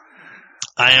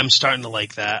 I am starting to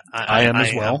like that. I am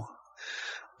as well.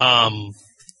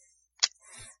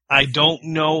 I don't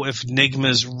know if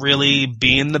Nigma's really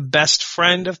being the best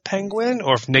friend of Penguin,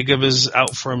 or if Nigma's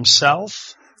out for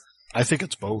himself. I think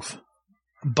it's both.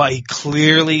 But he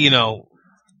clearly,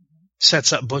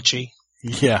 sets up Butchie.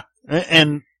 Yeah.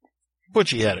 And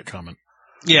Which he had it coming.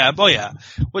 Yeah, oh yeah.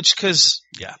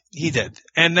 He did.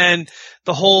 And then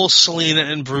the whole Selena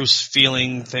and Bruce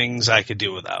feeling things I could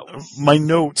do without. My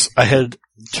notes, I had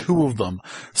 2 of them.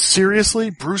 Seriously,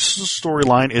 Bruce's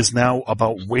storyline is now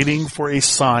about waiting for a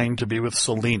sign to be with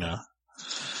Selena.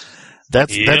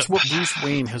 That's what Bruce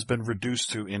Wayne has been reduced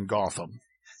to in Gotham.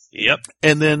 Yep.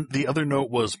 And then the other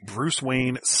note was Bruce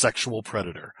Wayne, sexual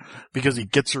predator. Because he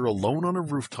gets her alone on a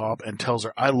rooftop and tells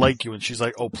her, I like you. And she's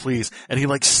like, oh, please. And he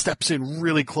like steps in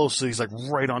really close. So he's like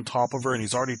right on top of her and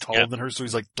he's already taller than her. So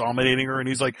he's like dominating her. And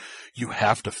he's like, you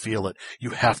have to feel it. You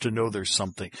have to know there's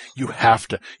something.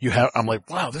 I'm like,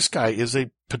 wow, this guy is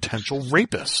a potential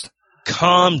rapist.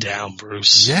 Calm down,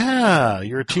 Bruce. Yeah.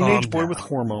 You're a teenage boy with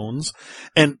hormones.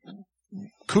 And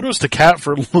kudos to Kat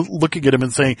for looking at him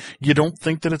and saying, you don't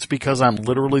think that it's because I'm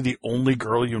literally the only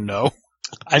girl you know?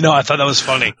 I know, I thought that was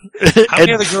funny. How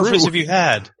many other girlfriends have you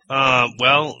had?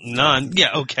 Well, none.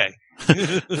 Yeah, okay.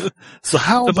 So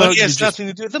how the about money has nothing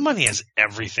to do with it? The money has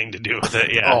everything to do with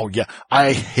it, yeah. Oh, yeah.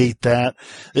 I hate that.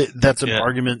 That's an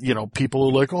argument, people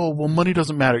are like, oh, well, money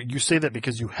doesn't matter. You say that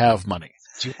because you have money.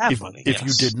 You have money, If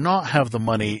you did not have the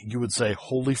money, you would say,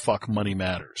 holy fuck, money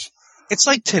matters. It's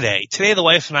like today. Today, the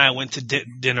wife and I went to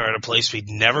dinner at a place we'd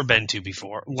never been to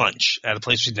before. Lunch at a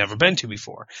place we'd never been to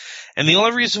before. And the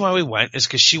only reason why we went is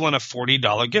because she won a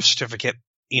 $40 gift certificate,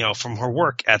 from her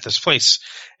work at this place.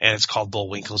 And it's called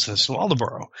Bullwinkle's and it's in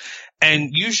Waldoboro. And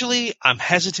usually I'm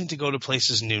hesitant to go to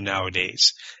places new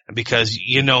nowadays. And because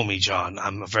you know me, John,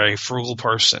 I'm a very frugal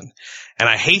person. And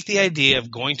I hate the idea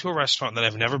of going to a restaurant that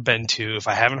I've never been to if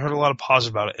I haven't heard a lot of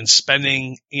positive about it and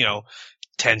spending, $10,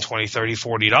 $20,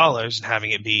 $30, $40 and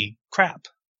having it be crap.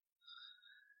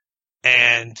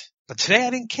 But today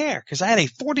I didn't care because I had a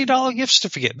 $40 gift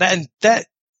certificate. That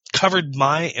covered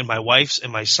my and my wife's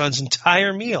and my son's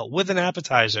entire meal with an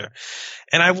appetizer.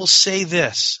 And I will say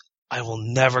this, I will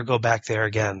never go back there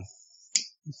again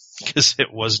because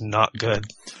it was not good.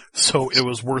 So it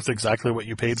was worth exactly what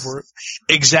you paid for it?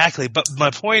 Exactly. But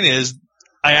my point is,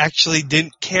 I actually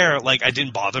didn't care. Like, it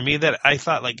didn't bother me that I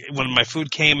thought, like, when my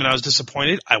food came and I was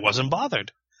disappointed, I wasn't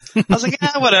bothered. I was like,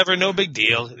 whatever, no big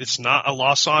deal. It's not a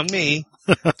loss on me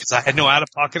because I had no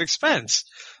out-of-pocket expense.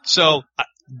 So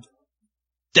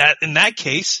in that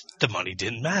case, the money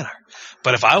didn't matter.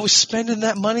 But if I was spending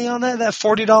that money on that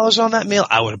 $40 on that meal,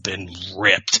 I would have been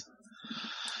ripped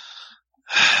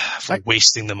for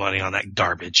wasting the money on that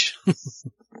garbage.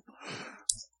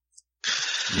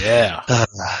 Yeah.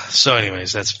 So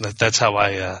anyways, that's how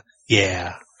I,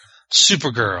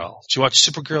 Supergirl. Did you watch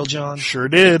Supergirl, John? Sure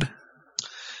did.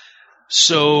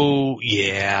 So,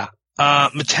 yeah.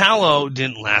 Metallo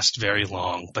didn't last very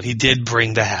long, but he did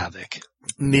bring the havoc.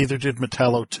 Neither did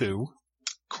Metallo 2.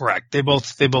 Correct. They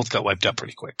both got wiped out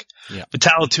pretty quick. Yeah.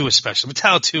 Metallo 2 especially.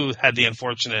 Metallo 2 had the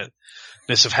unfortunateness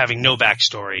of having no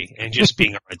backstory and just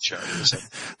being a red shirt.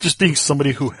 Just being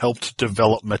somebody who helped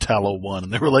develop Metallo 1.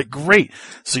 And they were like, great.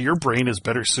 So your brain is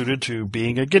better suited to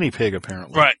being a guinea pig,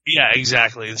 apparently. Right. Yeah,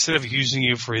 exactly. Instead of using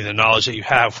you for the knowledge that you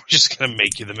have, we're just going to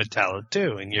make you the Metallo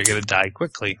 2 and you're going to die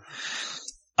quickly.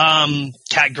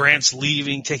 Cat Grant's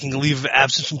taking a leave of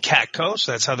absence from Catco,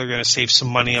 so that's how they're going to save some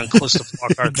money on Calista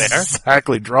Flockhart there.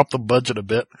 Exactly. Drop the budget a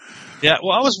bit. Yeah,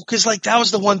 well, because that was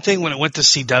the one thing when it went to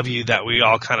CW that we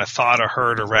all kind of thought or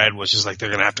heard or read was just like they're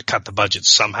going to have to cut the budget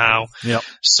somehow. Yep.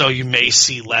 So you may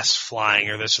see less flying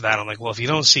or this or that. I'm like, well, if you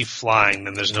don't see flying,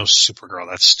 then there's no Supergirl.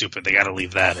 That's stupid. They got to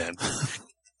leave that in.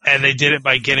 And they did it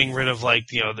by getting rid of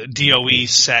the DOE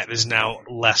set is now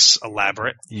less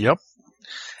elaborate. Yep.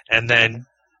 And then,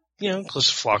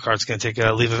 Calista Flockhart's going to take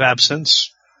a leave of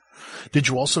absence. Did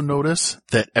you also notice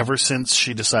that ever since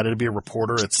she decided to be a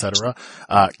reporter, etc.,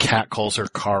 Kat calls her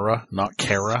Kara, not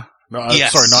Kara? No,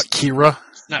 yes. Sorry, not Kira.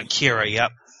 Not Kira,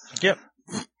 yep.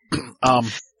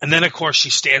 And then, of course,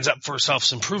 she stands up for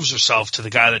herself and proves herself to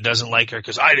the guy that doesn't like her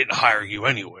because I didn't hire you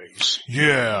anyways.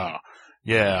 Yeah.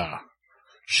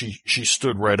 She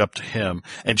stood right up to him,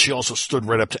 and she also stood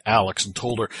right up to Alex and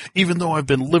told her, even though I've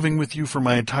been living with you for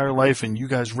my entire life and you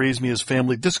guys raised me as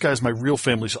family, this guy's my real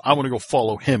family, so I want to go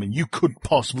follow him, and you couldn't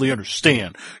possibly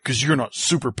understand because you're not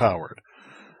superpowered.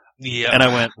 Yeah. And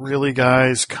I went, really,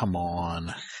 guys? Come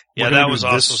on. Yeah, that was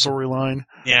this also storyline.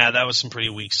 Yeah, that was some pretty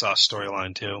weak sauce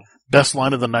storyline too. Best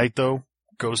line of the night, though,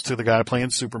 goes to the guy playing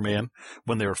Superman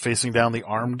when they were facing down the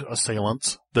armed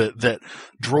assailants that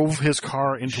drove his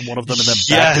car into one of them and then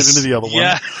backed it into the other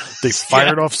one. They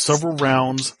fired off several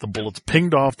rounds. The bullets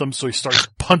pinged off them, so he starts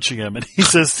punching him. And he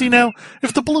says, see now,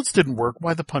 if the bullets didn't work,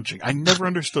 why the punching? I never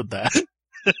understood that.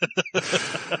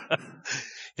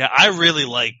 Yeah, I really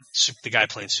like the guy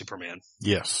playing Superman.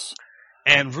 Yes.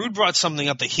 And Rude brought something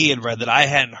up that he had read that I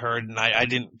hadn't heard, and I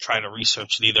didn't try to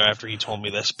research it either after he told me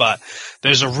this, but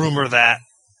there's a rumor that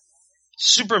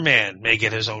Superman may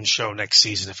get his own show next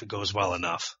season if it goes well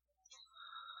enough.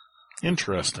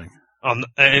 Interesting. And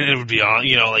it would be on,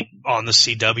 like on the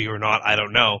CW or not, I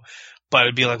don't know. But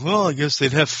it'd be like, well, I guess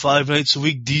they'd have 5 nights a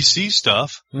week DC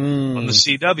stuff on the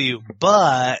CW.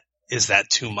 But is that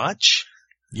too much?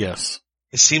 Yes.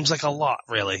 It seems like a lot,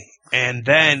 really. And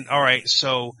then,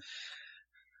 so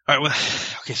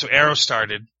Arrow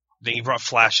started. Then you brought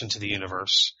Flash into the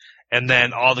universe. And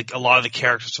then a lot of the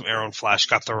characters from Arrow and Flash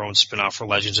got their own spin-off for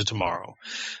Legends of Tomorrow.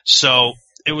 So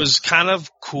it was kind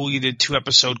of cool you did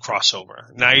 2-episode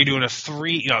crossover. Now you're doing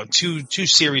a two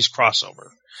series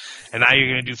crossover. And now you're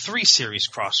going to do 3 series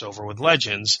crossover with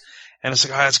Legends. And it's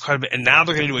like, that's quite a bit. And now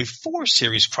they're going to do a 4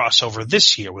 series crossover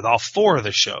this year with all 4 of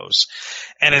the shows.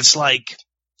 And it's like,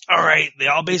 all right, they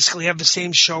all basically have the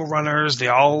same showrunners. They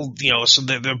all, so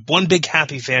they're one big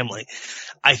happy family.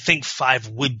 I think 5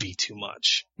 would be too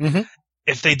much. Mm-hmm.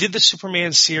 If they did the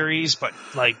Superman series, but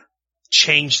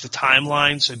changed the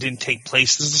timeline so it didn't take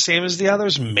place the same as the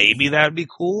others, maybe that would be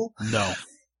cool. No.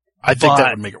 I think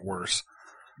that would make it worse.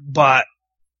 But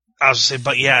I was saying,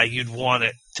 you'd want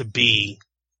it to be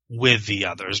with the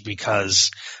others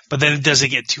but then does it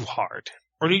get too hard?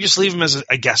 Or do you just leave him as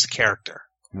a guest character?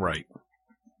 Right.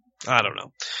 I don't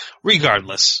know.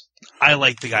 Regardless, I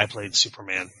like the guy playing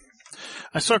Superman.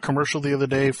 I saw a commercial the other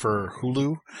day for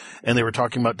Hulu, and they were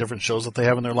talking about different shows that they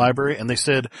have in their library, and they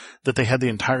said that they had the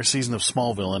entire season of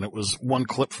Smallville, and it was one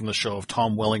clip from the show of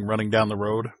Tom Welling running down the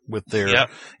road with their,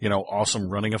 awesome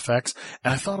running effects.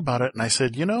 And I thought about it, and I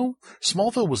said,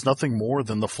 Smallville was nothing more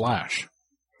than The Flash.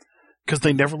 Because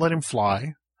they never let him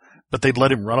fly, but they'd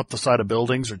let him run up the side of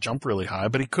buildings or jump really high,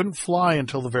 but he couldn't fly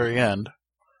until the very end.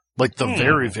 Like the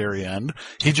very, very end.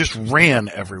 He just ran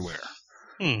everywhere.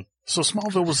 So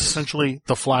Smallville was essentially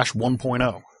The Flash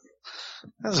 1.0.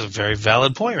 That's a very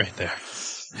valid point right there.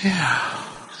 Yeah.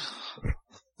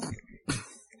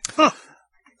 Huh.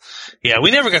 Yeah, we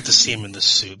never got to see him in the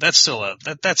suit. That's still a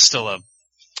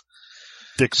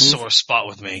dick move. Sore spot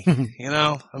with me.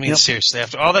 Seriously,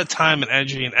 after all that time and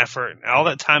energy and effort and all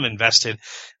that time invested,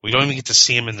 we don't even get to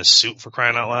see him in the suit, for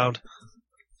crying out loud.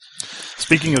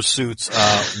 Speaking of suits,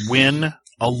 Wynn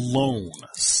alone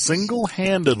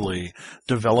single-handedly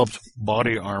developed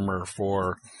body armor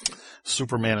for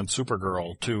Superman and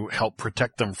Supergirl to help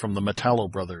protect them from the Metallo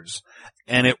brothers.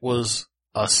 And it was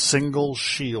a single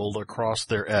shield across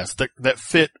their S that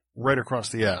fit right across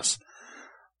the S.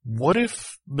 What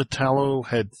if Metallo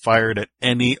had fired at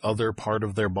any other part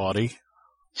of their body?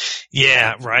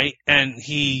 Yeah, right. And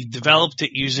he developed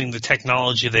it using the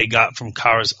technology they got from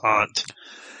Kara's aunt.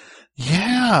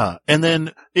 Yeah, and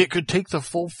then it could take the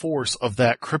full force of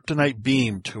that kryptonite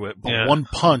beam to it, but one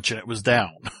punch and it was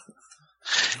down.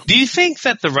 Do you think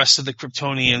that the rest of the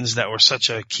Kryptonians that were such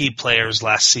a key players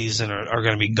last season are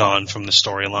going to be gone from the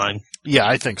storyline? Yeah,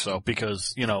 I think so,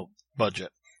 because,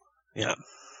 budget. Yeah.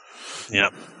 Yeah.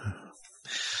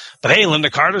 But hey,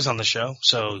 Linda Carter's on the show,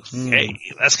 so hey,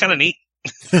 that's kind of neat.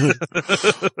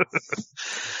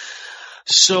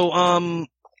 So,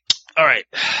 all right,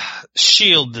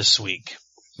 S.H.I.E.L.D. this week.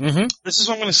 Mm-hmm. This is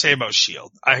what I'm going to say about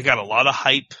S.H.I.E.L.D. I got a lot of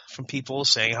hype from people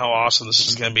saying how awesome this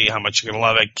is going to be, how much you're going to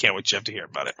love it. I can't wait to have to hear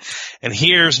about it. And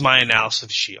here's my analysis of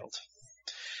S.H.I.E.L.D.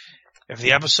 If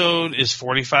the episode is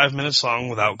 45 minutes long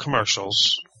without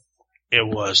commercials, it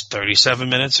was 37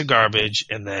 minutes of garbage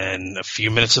and then a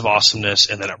few minutes of awesomeness,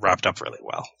 and then it wrapped up really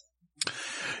well.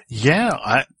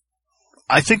 Yeah,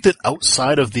 I think that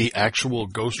outside of the actual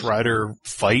Ghost Rider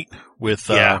fight with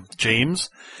James,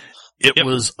 it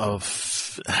was a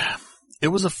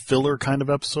filler kind of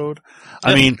episode.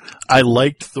 I mean, I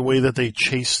liked the way that they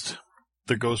chased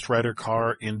the Ghost Rider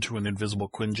car into an invisible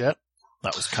Quinjet.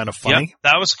 That was kind of funny. Yep,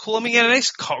 that was cool. I mean, a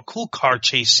nice cool car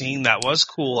chase scene. That was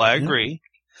cool. I agree.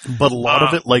 But a lot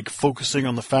of it, focusing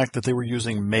on the fact that they were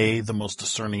using May, the most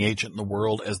discerning agent in the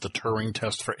world, as the Turing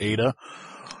test for Ada.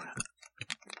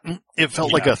 It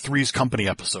felt like a Three's Company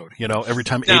episode. Every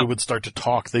time Ada would start to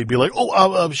talk, they'd be like,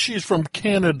 she's from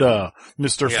Canada,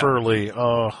 Mr. Furley.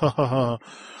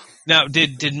 Now,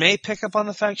 did May pick up on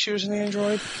the fact she was an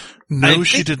android? No,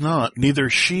 she did not. Neither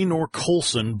she nor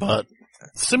Coulson, but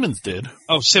Simmons did.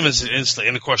 Oh, Simmons did instantly.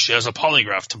 And of course, she has a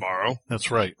polygraph tomorrow. That's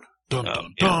right. Dun,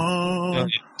 dun, yeah. dun.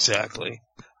 Exactly.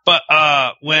 But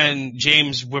when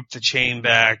James whipped the chain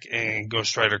back and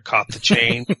Ghost Rider caught the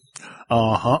chain,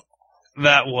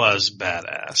 that was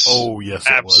badass. Oh yes,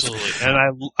 it absolutely. Was. And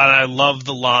I love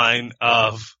the line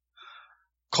of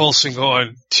Coulson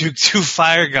going, two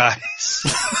fire guys.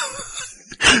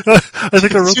 I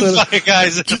think I wrote Two that. fire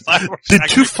guys at the fireworks Did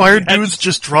factory. two fire dudes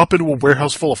just drop into a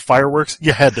warehouse full of fireworks?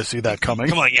 You had to see that coming.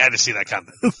 Come on, you had to see that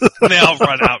coming. When they all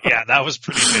run out, yeah, that was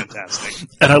pretty fantastic.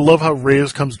 And I love how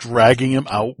Reyes comes dragging him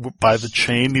out by the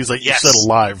chain. He's like, Yes. you said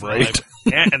alive, right?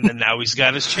 Yeah, and then now he's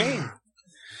got his chain.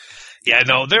 Yeah,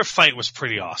 no, their fight was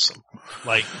pretty awesome.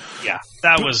 Like, yeah,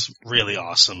 that was really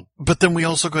awesome. But then we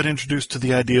also got introduced to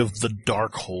the idea of the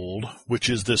Darkhold, which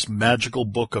is this magical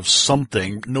book of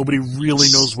something. Nobody really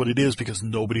knows what it is because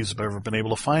nobody's ever been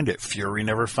able to find it. Fury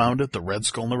never found it. The Red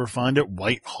Skull never found it.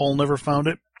 Whitehall never found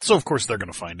it. So of course they're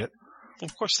going to find it.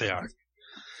 Of course they are.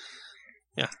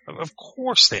 Yeah, of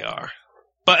course they are.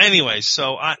 But anyway,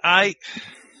 so I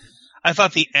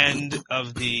thought the end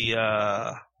of the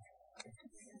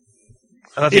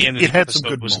had some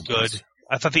good was moments. good.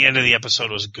 I thought the end of the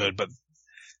episode was good, but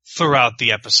throughout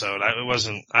the episode,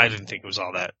 I didn't think it was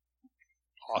all that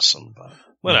awesome, but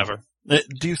whatever.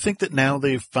 Do you think that now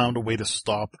they've found a way to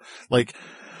stop, like,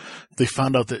 they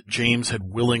found out that James had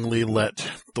willingly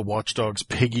let the watchdogs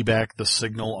piggyback the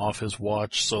signal off his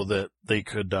watch so that they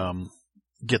could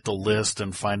get the list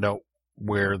and find out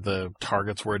where the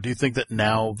targets were? Do you think that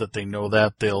now that they know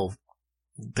that,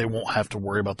 they won't have to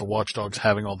worry about the watchdogs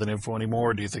having all that info anymore,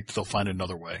 or do you think they'll find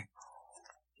another way?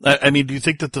 I mean, do you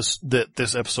think that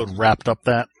this episode wrapped up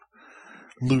that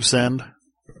loose end?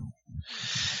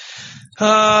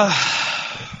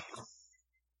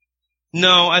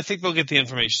 No, I think they'll get the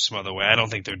information some other way. I don't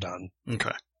think they're done.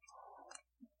 Okay.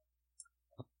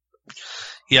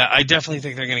 Yeah, I definitely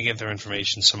think they're going to get their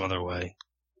information some other way.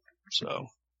 So,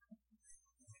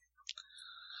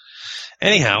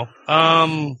 anyhow,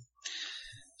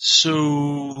 so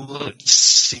let's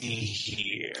see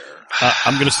here.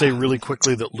 I'm going to say really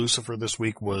quickly that Lucifer this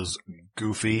week was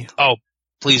goofy. Oh,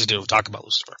 please do talk about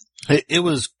Lucifer. It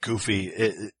was goofy.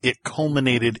 It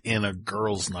culminated in a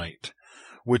girls' night,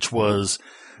 which was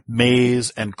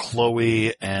Maze and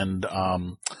Chloe and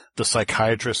the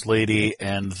psychiatrist lady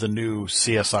and the new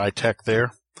CSI tech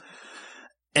there.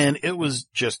 And it was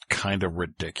just kind of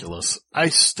ridiculous. I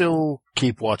still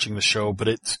keep watching the show, but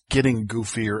it's getting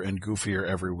goofier and goofier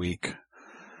every week.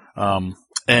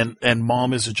 And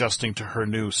mom is adjusting to her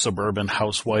new suburban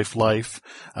housewife life.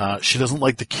 She doesn't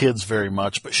like the kids very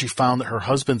much, but she found that her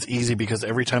husband's easy because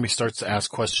every time he starts to ask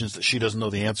questions that she doesn't know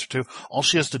the answer to, all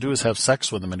she has to do is have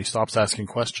sex with him and he stops asking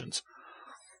questions.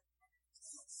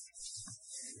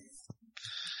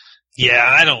 Yeah,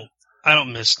 I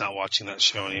don't miss not watching that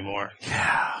show anymore.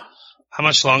 Yeah. How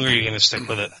much longer are you going to stick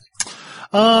with it?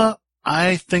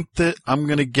 I think that I'm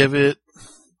going to give it,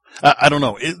 I don't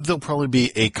know. There'll probably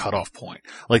be a cutoff point.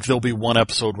 Like there'll be one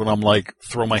episode when I'm like,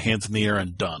 throw my hands in the air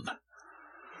and done.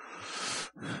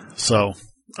 So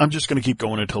I'm just going to keep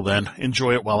going until then.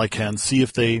 Enjoy it while I can. See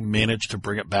if they manage to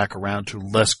bring it back around to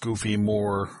less goofy,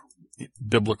 more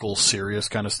biblical, serious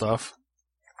kind of stuff.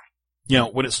 You know,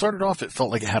 when it started off, it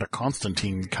felt like it had a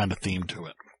Constantine kind of theme to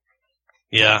it.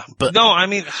 Yeah. But no, I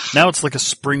mean, now it's like a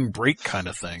spring break kind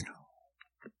of thing.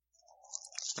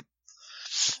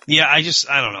 Yeah, I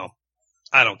don't know.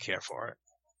 I don't care for it.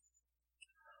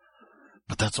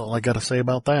 But that's all I got to say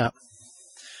about that.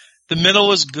 The middle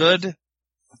was good.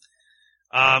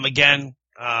 Again,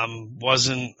 I'm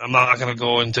not going to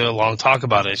go into a long talk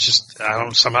about it. It's just,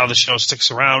 somehow the show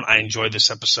sticks around. I enjoyed this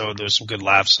episode. There's some good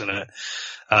laughs in it.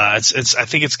 I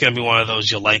think it's going to be one of those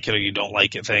you like it or you don't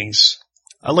like it things.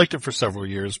 I liked it for several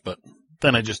years, but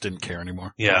then I just didn't care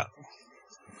anymore. Yeah.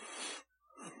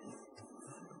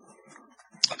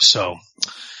 So,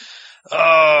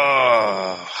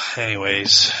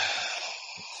 anyways,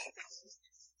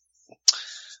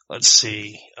 let's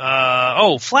see.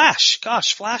 Flash.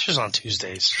 Gosh, Flash is on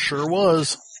Tuesdays. Sure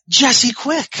was. Jesse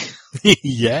Quick.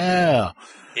 Yeah.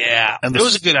 Yeah. And it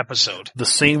was a good episode. The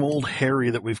same old Harry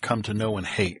that we've come to know and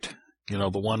hate. You know,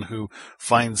 the one who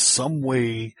finds some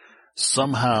way,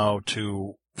 somehow,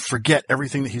 to forget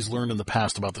everything that he's learned in the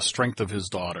past about the strength of his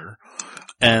daughter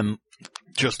and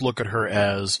just look at her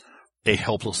as a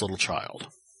helpless little child.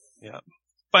 Yeah.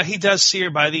 But he does see her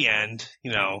by the end,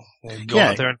 go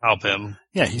out there and help him.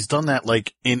 Yeah, he's done that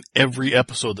like in every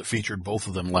episode that featured both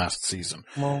of them last season.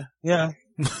 Well, yeah.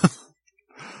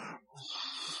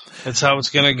 That's how it's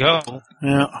going to go.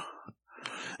 Yeah.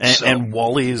 And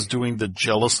Wally is doing the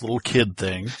jealous little kid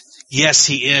thing. Yes,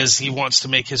 he is. He wants to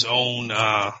make his own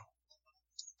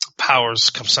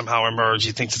powers somehow emerge.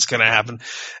 He thinks it's going to happen.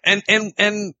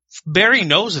 And Barry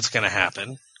knows it's going to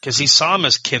happen because he saw him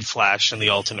as Kid Flash in the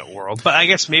alternate world. But I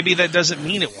guess maybe that doesn't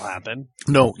mean it will happen.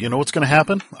 No, you know what's going to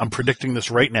happen? I'm predicting this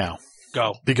right now.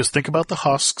 Go. Because think about the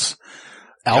husks.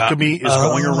 Alchemy is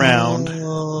going around.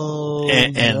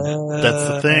 And that's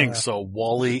the thing. So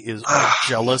Wally is all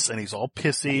jealous and he's all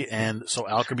pissy. And so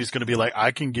Alchemy's going to be like,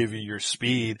 I can give you your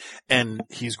speed. And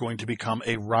he's going to become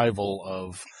a rival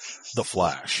of the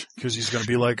Flash. Because he's going to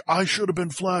be like, I should have been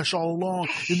Flash all along.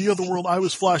 In the other world, I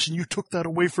was Flash and you took that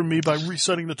away from me by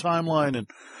resetting the timeline. And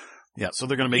yeah, so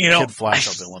they're going to make Kid Flash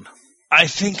a villain. I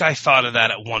think I thought of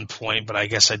that at one point, but I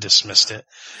guess I dismissed it.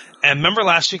 And remember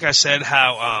last week I said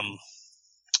how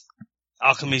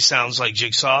Alchemy sounds like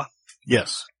Jigsaw?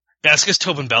 Yes. That's because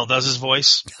Tobin Bell does his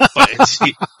voice, but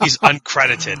he's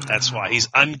uncredited. That's why. He's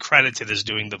uncredited as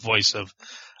doing the voice of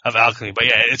Alchemy. But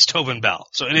yeah, it's Tobin Bell.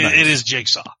 So it is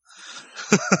Jigsaw.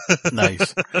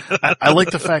 Nice. I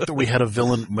like the fact that we had a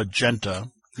villain Magenta,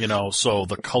 so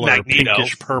the color Magneto.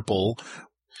 Pinkish purple,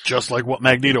 just like what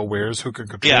Magneto wears, who can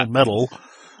control metal.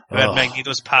 Had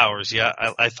Magneto's powers, yeah.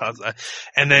 I thought that.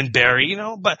 And then Barry,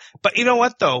 but you know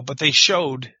what though? But they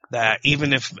showed that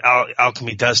even if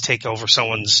Alchemy does take over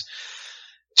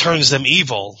turns them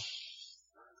evil,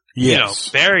 yes.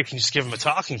 Barry can just give them a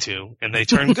talking to and they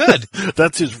turn good.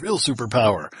 That's his real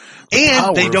superpower.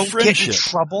 And they don't get in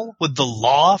trouble with the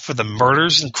law for the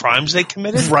murders and crimes they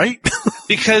committed. Right?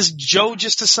 Because Joe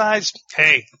just decides,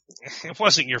 hey, it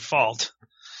wasn't your fault.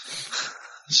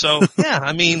 So, yeah,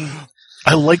 I mean,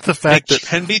 I like the fact that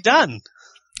can be done.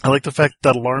 I like the fact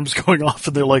that alarm's going off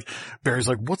and they're like, Barry's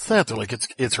like, what's that? They're like,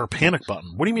 it's her panic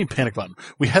button. What do you mean panic button?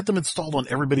 We had them installed on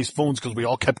everybody's phones because we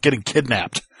all kept getting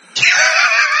kidnapped.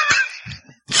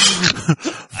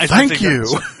 Thank you.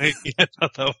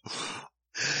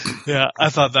 Yeah, I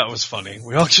thought that was funny.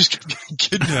 We all just kept getting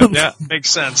kidnapped. Yeah,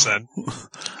 makes sense then.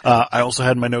 I also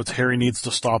had in my notes, Harry needs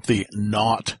to stop the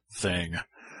not thing.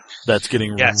 That's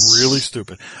getting really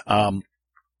stupid.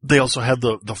 They also had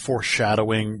the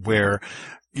foreshadowing where,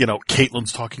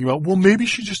 Caitlin's talking about, well, maybe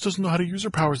she just doesn't know how to use her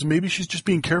powers, and maybe she's just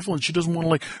being careful and she doesn't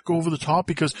want to, go over the top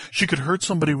because she could hurt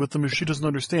somebody with them if she doesn't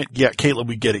understand. Yeah, Caitlin,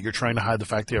 we get it. You're trying to hide the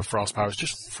fact that you have frost powers.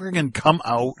 Just friggin' come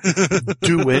out,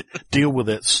 do it, deal with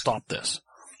it, stop this.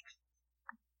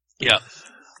 Yeah.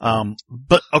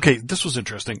 But, okay, this was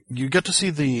interesting. You get to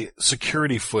see the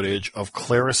security footage of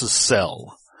Claris's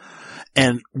cell.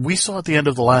 And we saw at the end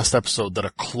of the last episode that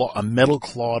a metal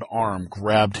clawed arm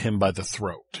grabbed him by the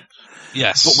throat.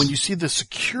 Yes. But when you see the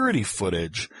security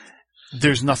footage,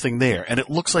 there's nothing there. And it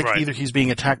looks like either he's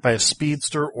being attacked by a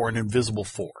speedster or an invisible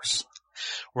force.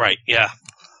 Right, yeah.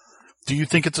 Do you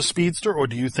think it's a speedster, or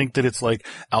do you think that it's like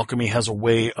Alchemy has a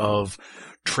way of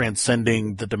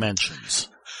transcending the dimensions?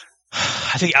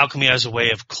 I think Alchemy has a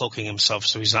way of cloaking himself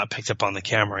so he's not picked up on the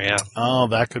camera, yeah. Oh,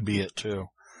 that could be it too.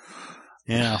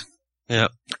 Yeah. Yeah.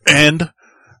 And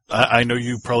I know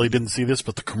you probably didn't see this,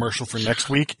 but the commercial for next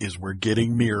week is we're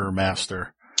getting Mirror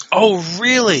Master. Oh,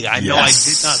 really? I know I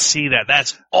did not see that.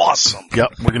 That's awesome.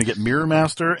 Yep, we're going to get Mirror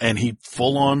Master, and he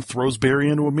full-on throws Barry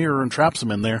into a mirror and traps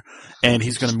him in there. And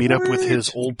he's going to meet up with his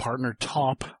old partner,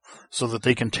 Top, so that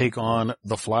they can take on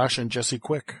The Flash and Jesse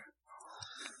Quick.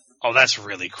 Oh, that's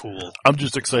really cool. I'm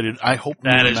just excited. I hope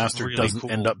Mirror Master really doesn't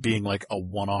cool. end up being like a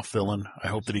one-off villain. I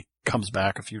hope that he comes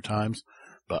back a few times.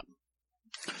 But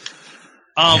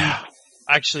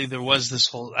actually, there was this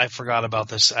whole. I forgot about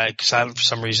this because I, for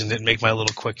some reason, didn't make my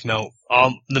little quick note.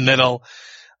 The middle,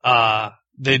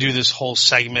 they do this whole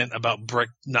segment about Brick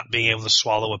not being able to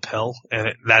swallow a pill,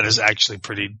 and that is actually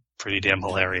pretty damn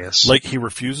hilarious. Like he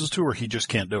refuses to, or he just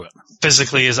can't do it.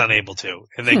 Physically is unable to,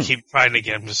 and they keep trying to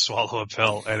get him to swallow a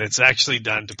pill, and it's actually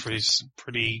done to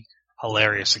pretty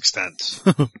hilarious extent.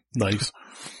 Nice.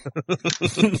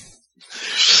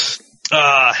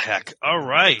 Heck. All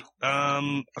right.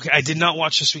 Okay, I did not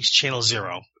watch this week's Channel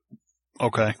Zero.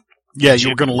 Okay. Yeah, you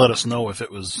were going to let us know if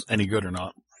it was any good or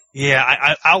not.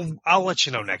 Yeah, I'll let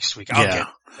you know next week. I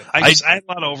had a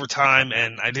lot of overtime,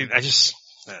 and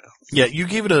Yeah, you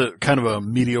gave it a kind of a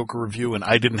mediocre review, and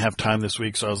I didn't have time this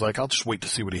week, so I was like, I'll just wait to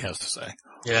see what he has to say.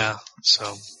 Yeah,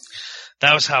 so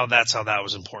that's how that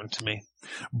was important to me.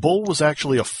 Bull was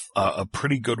actually a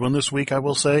pretty good one this week, I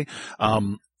will say.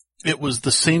 It was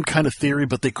the same kind of theory,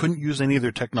 but they couldn't use any of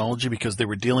their technology because they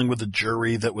were dealing with a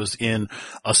jury that was in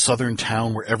a southern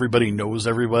town where everybody knows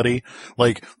everybody.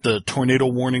 Like, the tornado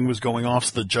warning was going off,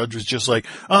 so the judge was just like,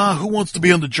 who wants to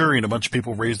be on the jury? And a bunch of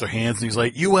people raised their hands, and he's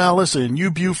like, you, Alice, and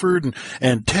you, Buford,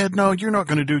 and Ted, no, you're not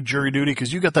going to do jury duty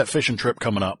because you got that fishing trip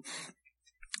coming up.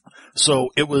 So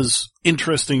it was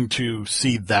interesting to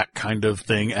see that kind of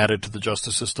thing added to the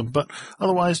justice system, but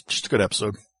otherwise, just a good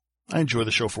episode. I enjoy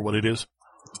the show for what it is.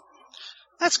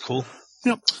 That's cool.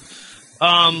 Yep.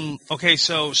 Okay,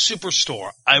 so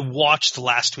Superstore. I watched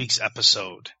last week's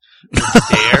episode with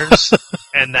Dares,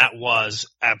 and that was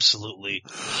absolutely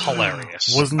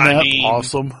hilarious. Wasn't that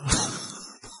awesome?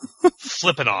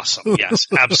 Flippin' awesome. Yes,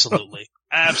 absolutely.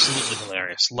 Absolutely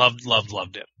hilarious.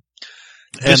 Loved it.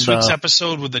 This week's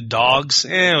episode with the dogs,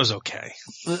 it was okay.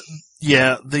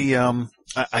 Yeah,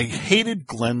 I hated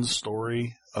Glenn's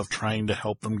story of trying to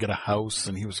help them get a house,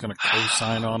 and he was going to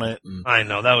co-sign on it. And I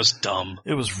know, that was dumb.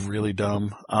 It was really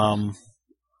dumb.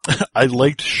 I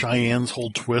liked Cheyenne's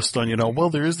whole twist on, well,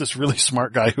 there is this really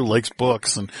smart guy who likes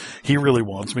books, and he really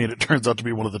wants me, and it turns out to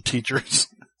be one of the teachers.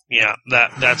 Yeah,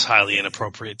 that's highly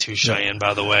inappropriate too, Cheyenne,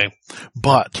 by the way.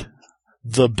 But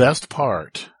the best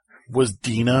part was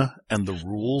Dina and the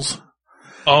rules.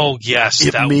 Oh, yes,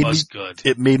 that was good.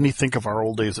 It made me think of our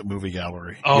old days at Movie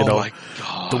Gallery. Oh, my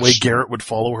gosh. The way Garrett would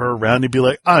follow her around, he'd be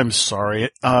like, I'm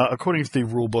sorry. According to the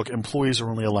rule book, employees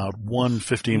are only allowed one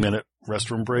 15-minute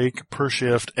restroom break per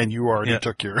shift, and you already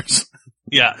took yours.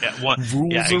 Yeah,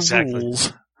 rules are exactly.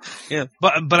 Rules. Yeah,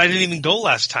 but I didn't even go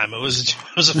last time. It was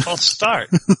a false start.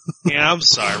 Yeah, I'm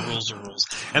sorry. Rules are rules.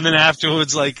 And then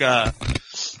afterwards,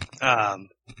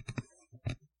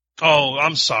 oh,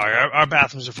 I'm sorry. Our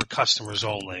bathrooms are for customers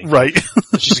only. Right.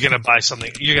 She's going to buy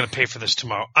something. You're going to pay for this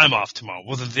tomorrow. I'm off tomorrow.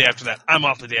 Well, the day after that, I'm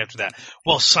off the day after that.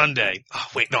 Well, Sunday. Oh,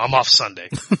 wait, no, I'm off Sunday.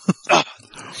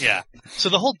 Yeah. So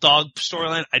the whole dog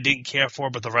storyline I didn't care for,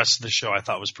 but the rest of the show I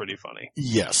thought was pretty funny.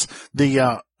 Yes.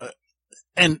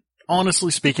 And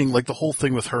honestly speaking, the whole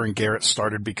thing with her and Garrett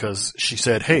started because she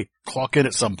said, hey, clock in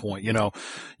at some point. You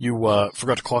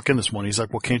forgot to clock in this morning. He's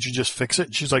like, well, can't you just fix it?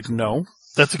 And she's like, no.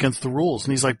 That's against the rules.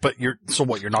 And he's like, but you're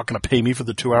not going to pay me for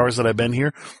the 2 hours that I've been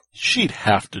here? She'd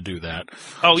have to do that.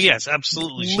 Oh, yes,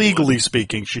 absolutely. Legally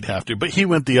speaking, she'd have to. But he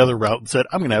went the other route and said,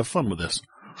 I'm going to have fun with this.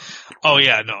 Oh,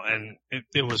 yeah, no, and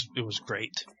it was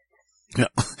great. Yeah.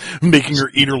 Making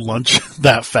her eat her lunch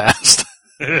that fast.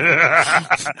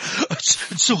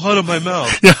 It's so hot in my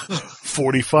mouth. Yeah.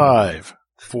 45.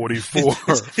 44.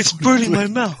 It's burning my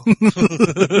mouth.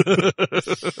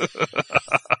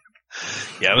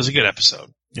 Yeah, it was a good episode.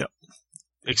 Yep.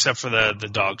 Except for the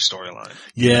dog storyline.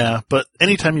 Yeah, but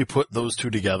anytime you put those two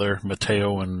together,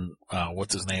 Mateo and,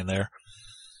 what's his name there,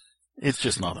 it's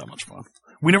just not that much fun.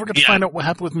 We never got to find out what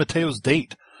happened with Mateo's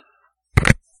date.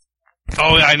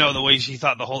 Oh, yeah, I know, the way she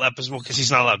thought the whole episode, because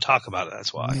he's not allowed to talk about it,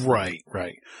 that's why. Right.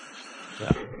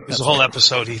 Yeah. Because the whole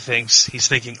episode he's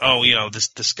thinking, oh,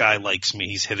 this guy likes me,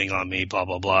 he's hitting on me, blah,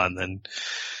 blah, blah, and then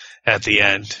at the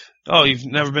end, oh, you've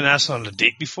never been asked on a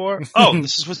date before? Oh,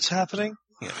 this is what's happening?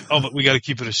 Yeah. Oh, but we gotta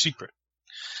keep it a secret.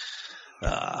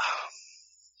 I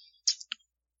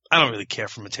don't really care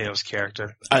for Mateo's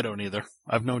character. I don't either.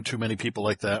 I've known too many people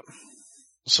like that.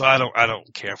 So I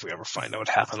don't care if we ever find out what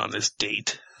happened on this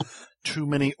date. Too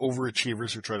many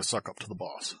overachievers who try to suck up to the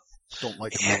boss. Don't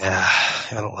like them. Yeah,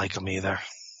 I don't like them either.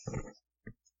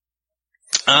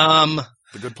 The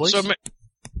Good Place? So,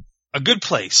 A Good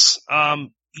Place.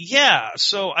 Yeah,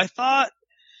 so I thought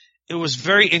it was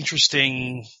very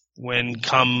interesting when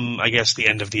I guess, the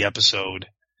end of the episode.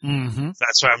 Mm-hmm.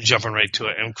 That's why I'm jumping right to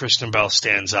it. And Kristen Bell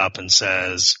stands up and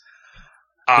says,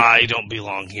 I don't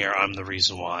belong here. I'm the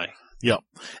reason why. Yep.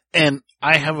 And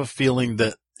I have a feeling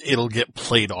that it'll get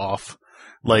played off.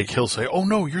 He'll say, oh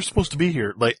no, you're supposed to be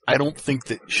here. I don't think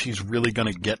that she's really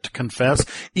gonna get to confess.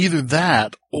 Either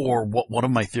that, or what one of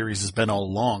my theories has been all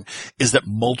along, is that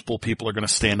multiple people are gonna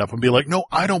stand up and be like, no,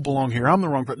 I don't belong here. I'm the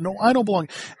wrong person. No, I don't belong.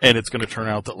 And it's gonna turn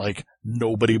out that,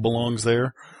 nobody belongs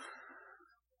there.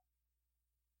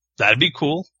 That'd be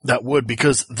cool. That would,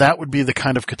 because that would be the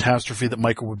kind of catastrophe that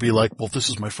Michael would be like, well, this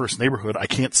is my first neighborhood. I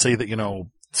can't say that,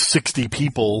 60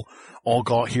 people all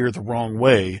got here the wrong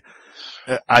way.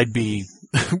 I'd be,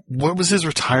 what was his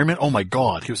retirement? Oh my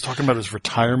God. He was talking about his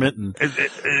retirement and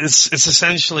it's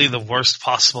essentially the worst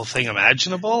possible thing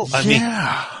imaginable. I mean,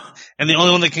 and the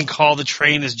only one that can call the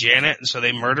train is Janet, and so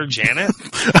they murder Janet.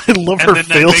 I love her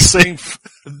fail-safe.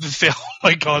 Oh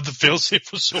my God, the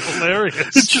fail-safe was so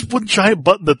hilarious. It's just one giant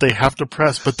button that they have to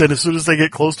press, but then as soon as they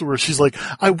get close to her, she's like,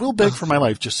 I will beg for my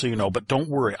life, just so you know, but don't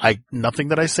worry. Nothing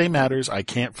that I say matters. I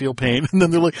can't feel pain. And then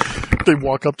they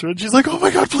walk up to her and she's like, oh my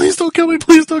God, please don't kill me.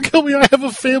 Please don't kill me. I have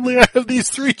a family. I have these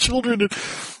 3 children. And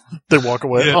they walk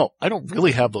away. Yeah. Oh, I don't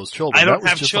really have those children. I don't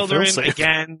have children.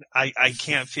 Again, I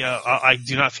can't feel, I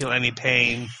do not feel any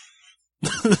pain.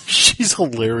 She's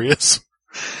hilarious.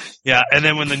 Yeah, and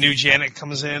then when the new Janet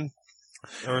comes in,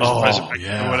 or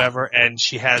whatever, and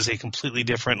she has a completely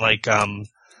different,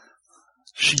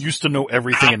 she used to know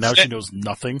everything outfit. And now she knows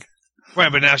nothing.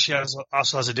 Right, but now she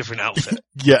also has a different outfit.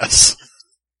 Yes.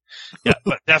 Yeah,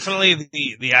 but definitely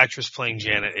the actress playing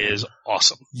Janet is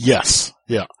awesome. Yes,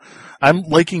 yeah. I'm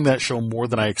liking that show more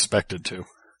than I expected to.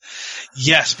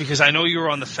 Yes, because I know you were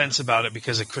on the fence about it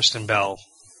because of Kristen Bell.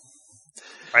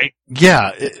 right?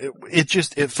 Yeah,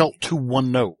 it felt too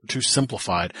one note, too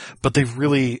simplified, but they've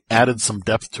really added some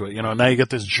depth to it. You know, now you get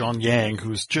this John Yang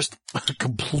who's just a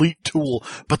complete tool,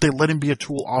 but they let him be a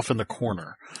tool off in the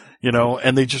corner. You know,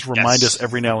 and they just remind us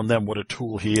every now and then what a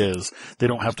tool he is. They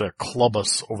don't have to club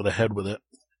us over the head with it.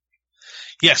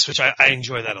 Yes, which I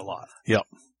enjoy that a lot. Yep.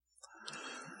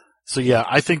 So yeah,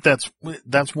 I think that's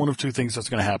one of two things that's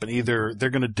going to happen. Either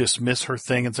they're going to dismiss her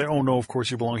thing and say, "Oh no, of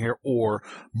course you belong here," or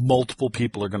multiple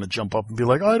people are going to jump up and be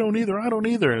like, "I don't either,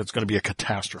 and it's going to be a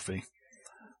catastrophe.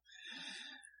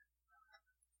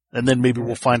 And then maybe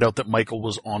we'll find out that Michael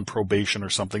was on probation or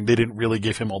something. They didn't really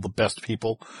give him all the best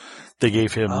people. They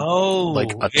gave him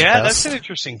like a test. That's an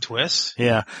interesting twist.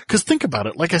 Yeah, because think about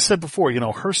it. Like I said before, you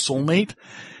know, her soulmate.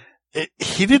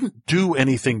 He didn't do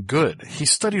anything good. He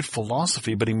studied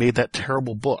philosophy, but he made that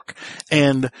terrible book.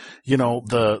 And, you know,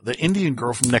 the Indian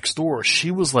girl from next door,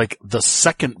 she was like the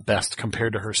second best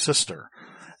compared to her sister.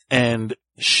 And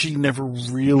she never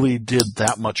really did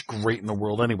that much great in the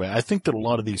world anyway. I think that a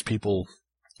lot of these people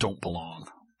don't belong.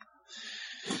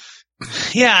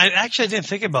 Yeah, I didn't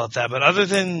think about that, but other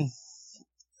than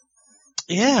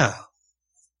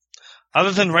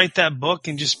write that book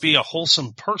and just be a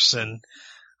wholesome person,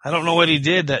 I don't know what he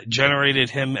did that generated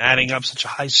him adding up such a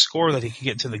high score that he could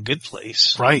get to the good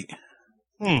place. Right.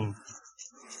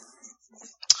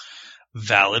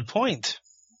 Valid point.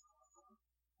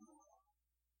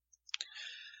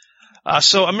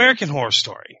 So American Horror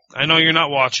Story. I know you're not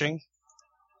watching.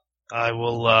 I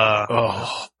will,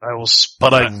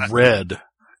 but I read.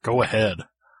 Go ahead.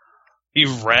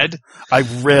 You've read? I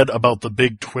read about the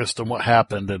big twist and what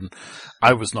happened, and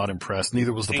I was not impressed.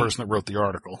 Neither was the person that wrote the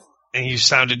article. And you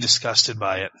sounded disgusted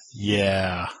by it.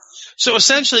 Yeah. So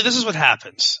essentially, this is what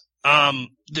happens. The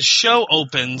show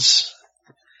opens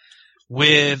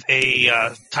with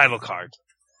a title card.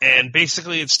 And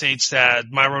basically it states that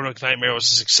My Roanoke Nightmare was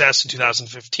a success in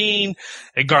 2015.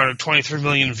 It garnered 23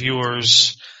 million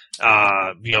viewers.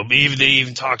 They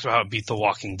even talked about how it beat The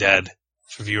Walking Dead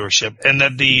for viewership. And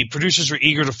that the producers were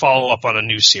eager to follow up on a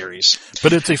new series.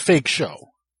 But it's a fake show.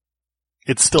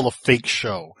 It's still a fake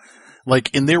show.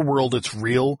 Like, in their world, it's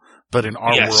real, but in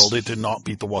our world, it did not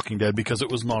beat The Walking Dead because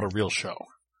it was not a real show.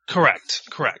 Correct.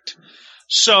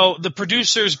 So the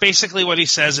producers, basically what he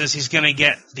says is he's going to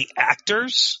get the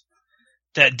actors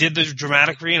that did the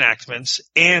dramatic reenactments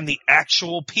and the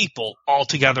actual people all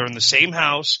together in the same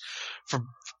house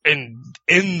in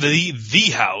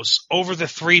the house over the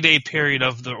 3-day period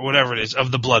of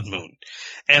the blood moon.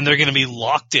 And they're going to be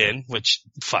locked in, which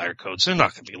fire codes, they're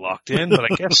not going to be locked in, but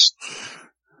I guess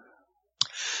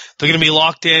they're going to be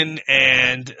locked in,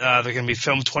 and they're going to be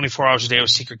filmed 24 hours a day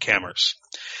with secret cameras.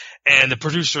 And the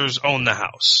producers own the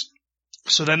house.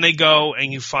 So then they go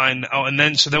and you find –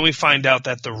 then we find out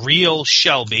that the real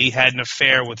Shelby had an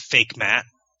affair with fake Matt,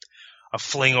 a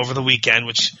fling over the weekend,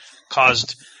 which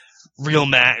caused real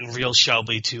Matt and real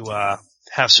Shelby to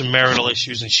have some marital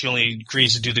issues, and she only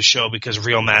agrees to do the show because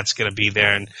real Matt's going to be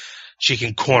there and she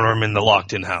can corner him in the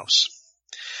locked-in house.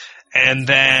 And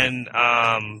then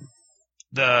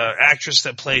the actress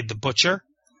that played the butcher,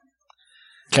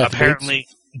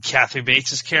 Kathy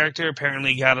Bates' character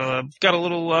apparently got a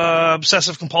little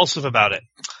obsessive compulsive about it,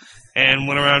 and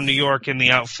went around New York in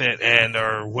the outfit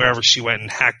or wherever she went and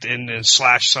hacked in and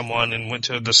slashed someone and went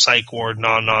to the psych ward and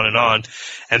on and on.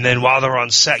 And then while they're on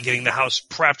set getting the house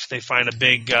prepped, they find a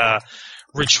big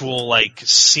ritual like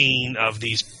scene of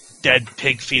these dead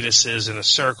pig fetuses in a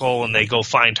circle, and they go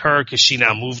find her because she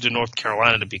now moved to North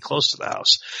Carolina to be close to the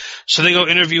house. So they go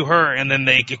interview her, and then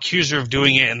they accuse her of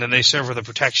doing it, and then they serve her the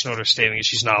protection order stating that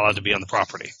she's not allowed to be on the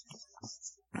property.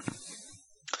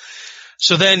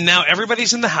 So then now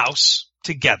everybody's in the house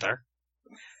together,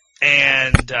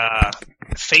 and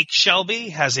fake Shelby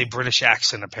has a British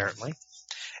accent apparently,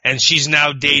 and she's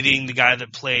now dating the guy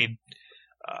that played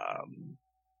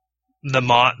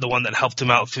the one that helped him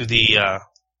out through the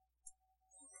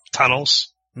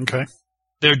tunnels. Okay.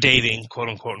 They're dating, quote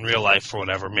unquote, in real life or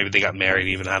whatever. Maybe they got married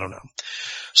even, I don't know.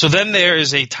 So then there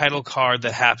is a title card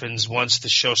that happens once the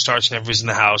show starts and everybody's in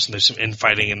the house and there's some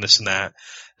infighting and this and that.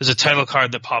 There's a title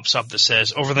card that pops up that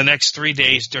says, over the next 3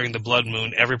 days during the blood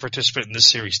moon, every participant in this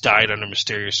series died under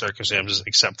mysterious circumstances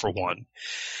except for one.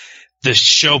 The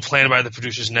show planned by the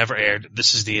producers never aired.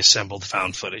 This is the assembled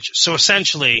found footage. So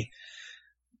essentially,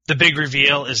 the big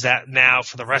reveal is that now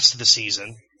for the rest of the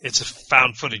season, it's a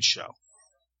found footage show.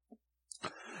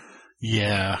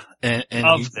 Yeah. And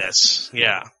this.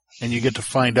 Yeah. And you get to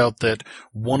find out that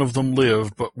one of them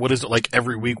lived, but what is it, like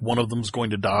every week one of them's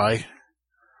going to die?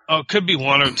 Oh, it could be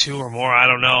one or two or more. I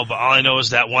don't know. But all I know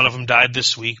is that one of them died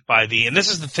this week and this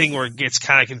is the thing where it gets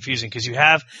kind of confusing because you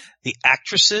have the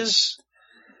actresses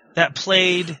that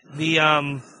played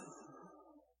the,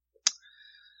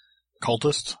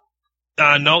 Cultist?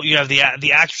 No, you have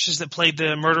the actresses that played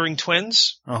the murdering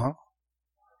twins. Uh-huh.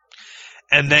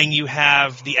 And then you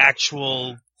have the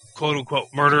actual quote unquote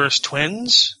murderous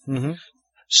twins. Mm-hmm.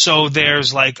 So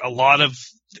there's like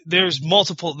there's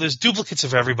duplicates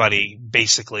of everybody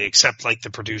basically, except like the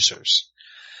producers,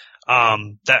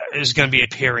 that is going to be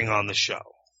appearing on the show.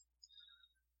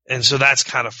 And so that's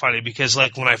kind of funny because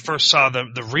like when I first saw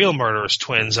the real murderous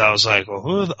twins, I was like,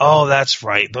 well, that's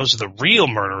right. Those are the real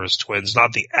murderous twins,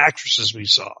 not the actresses we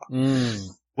saw,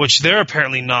 which they're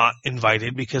apparently not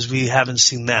invited because we haven't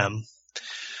seen them,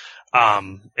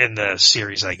 in the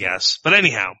series, I guess. But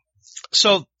anyhow,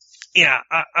 so yeah,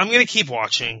 I'm going to keep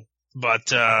watching.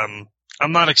 But I'm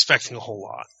not expecting a whole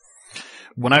lot.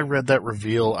 When I read that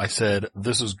reveal, I said,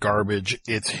 this is garbage.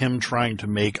 It's him trying to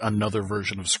make another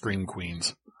version of Scream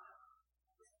Queens.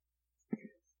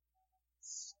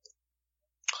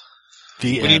 What do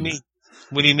you mean?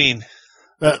 What do you mean?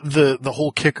 The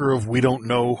whole kicker of we don't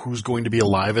know who's going to be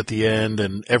alive at the end,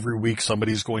 and every week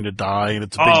somebody's going to die, and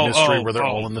it's a big mystery where they're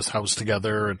all in this house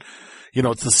together, and you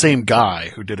know, it's the same guy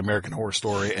who did American Horror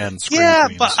Story and Scream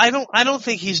Queens. But I don't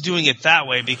think he's doing it that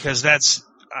way because that's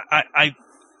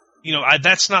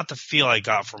not the feel I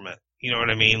got from it. You know what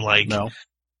I mean? Like, no,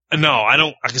 I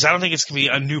don't, because I don't think it's going to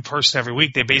be a new person every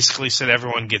week. They basically said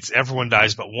everyone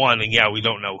dies but one, and yeah, we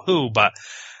don't know who, but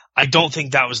I don't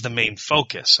think that was the main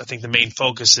focus. I think the main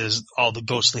focus is all the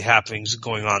ghostly happenings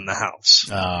going on in the house.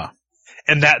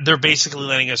 And that they're basically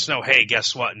letting us know, hey,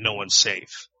 guess what? No one's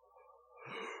safe.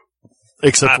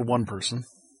 Except for one person.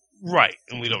 Right,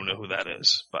 and we don't know who that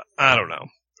is, but I don't know.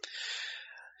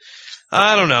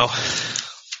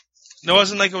 It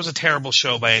wasn't like it was a terrible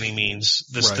show by any means,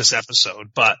 this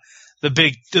episode, but the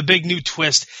big new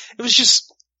twist, it was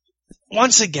just,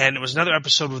 once again, it was another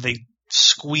episode where they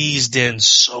squeezed in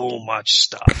so much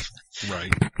stuff.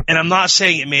 Right. And I'm not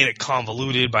saying it made it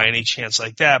convoluted by any chance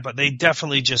like that, but they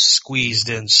definitely just squeezed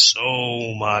in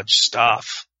so much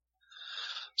stuff.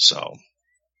 So,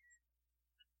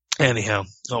 anyhow,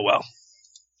 oh well.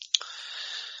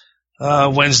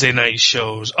 Wednesday night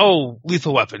shows. Oh,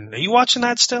 Lethal Weapon. Are you watching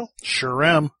that still? Sure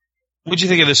am. What'd you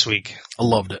think of this week? I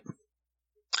loved it.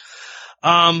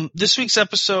 This week's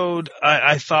episode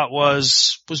I thought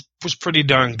was pretty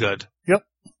darn good. Yep.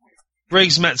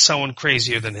 Riggs met someone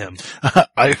crazier than him.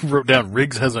 I wrote down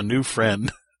Riggs has a new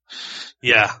friend.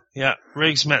 Yeah.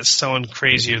 Riggs met someone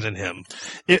crazier than him.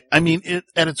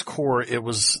 At its core, it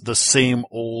was the same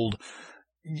old.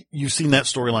 You've seen that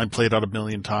storyline played out a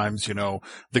million times. You know,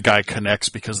 the guy connects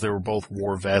because they were both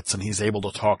war vets, and he's able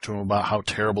to talk to him about how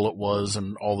terrible it was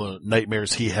and all the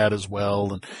nightmares he had as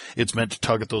well. And it's meant to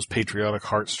tug at those patriotic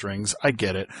heartstrings. I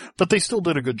get it, but they still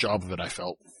did a good job of it, I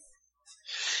felt.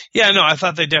 Yeah, no, I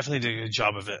thought they definitely did a good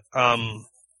job of it. I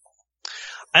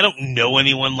don't know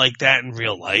anyone like that in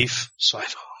real life, so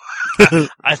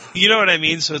you know what I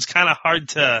mean? So it's kind of hard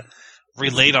to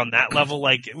relate on that level.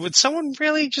 Like, would someone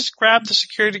really just grab the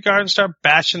security guard and start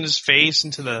bashing his face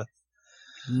into the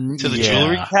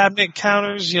jewelry cabinet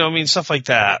counters? You know what I mean? Stuff like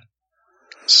that.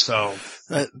 So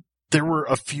there were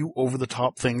a few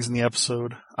over-the-top things in the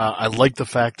episode. I like the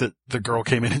fact that the girl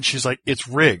came in and she's like, it's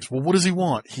Riggs. Well, what does he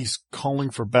want? He's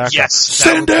calling for backup. Yes.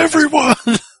 Send everyone!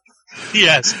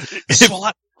 Yes.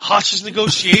 SWAT, hostage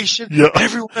negotiation,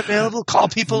 everyone available, call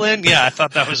people in. Yeah, I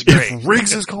thought that was great. If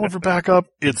Riggs is calling for backup,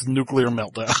 it's nuclear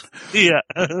meltdown. Yeah.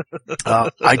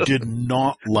 I did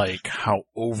not like how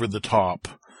over-the-top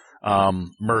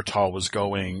Murtaugh was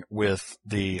going with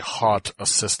the hot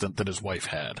assistant that his wife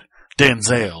had.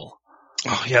 Denzel.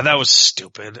 Oh, yeah, that was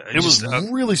stupid. It was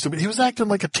really stupid. He was acting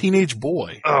like a teenage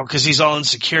boy. Oh, because he's all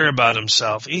insecure about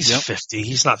himself. He's 50.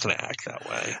 He's not going to act that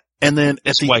way. And then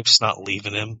his wife's not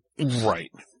leaving him.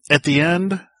 Right. At the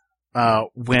end,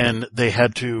 when they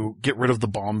had to get rid of the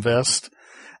bomb vest,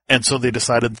 and so they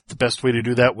decided the best way to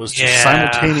do that was to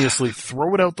simultaneously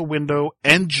throw it out the window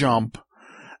and jump,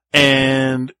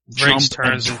 and Riggs jump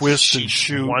turns and twist and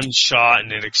shoot. One shot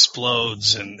and it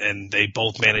explodes, and they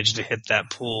both managed to hit that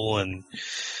pool, and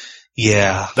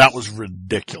that was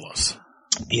ridiculous.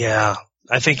 Yeah,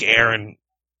 I think Aaron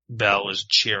Bell was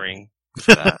cheering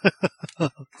for that.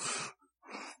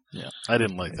 Yeah, I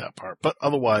didn't like that part, but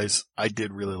otherwise, I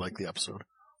did really like the episode.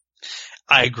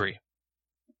 I agree.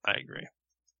 I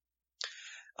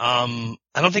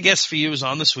don't think SVU is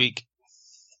on this week.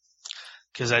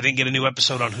 Because I didn't get a new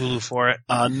episode on Hulu for it.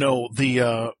 No,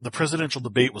 the presidential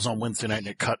debate was on Wednesday night and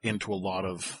it cut into a lot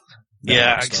of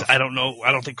Yeah, stuff. I don't know.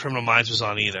 I don't think Criminal Minds was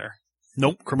on either.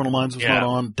 Nope, Criminal Minds was not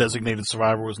on. Designated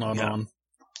Survivor was not on.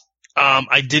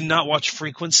 I did not watch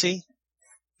Frequency.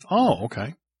 Oh,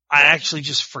 okay. I actually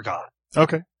just forgot.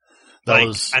 Okay.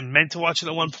 I meant to watch it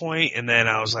at one point, and then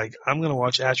I was like, I'm going to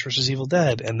watch Ash vs. Evil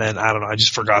Dead, and then, I don't know, I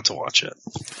just forgot to watch it.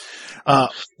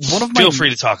 Feel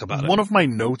free to talk about it. One of my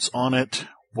notes on it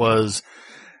was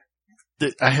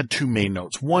that I had two main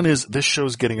notes. One is this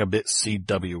show's getting a bit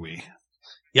CW-y.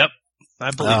 Yep,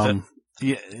 I believe it.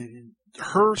 Yeah,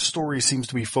 her story seems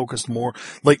to be focused more,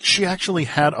 like she actually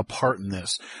had a part in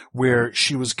this where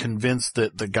she was convinced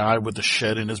that the guy with the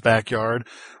shed in his backyard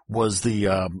was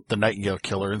the Nightingale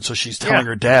killer. And so she's telling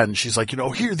her dad, and she's like,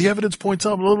 here, the evidence points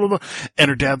out, blah, blah, blah. And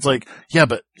her dad's like, yeah,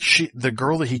 but the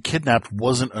girl that he kidnapped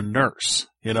wasn't a nurse.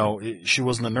 She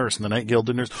wasn't a nurse, and the Nightingale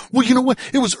did nurse. Well, you know what?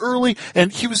 It was early,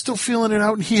 and he was still feeling it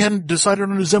out, and he hadn't decided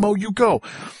on his MO. You go.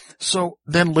 So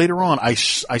then later on, I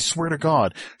swear to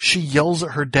God, she yells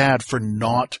at her dad for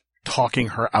not talking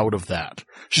her out of that.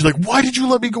 She's like, why did you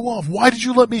let me go off? Why did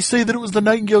you let me say that it was the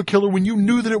Nightingale killer when you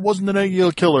knew that it wasn't the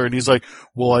Nightingale killer? And he's like,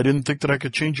 well, I didn't think that I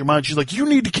could change your mind. She's like, you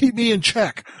need to keep me in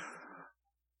check.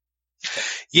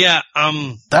 Yeah,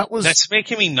 that's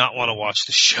making me not want to watch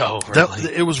the show,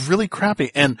 really. It was really crappy,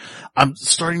 and I'm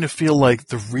starting to feel like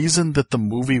the reason that the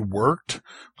movie worked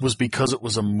was because it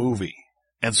was a movie.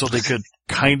 And so they could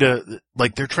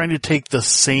they're trying to take the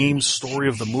same story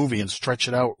of the movie and stretch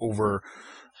it out over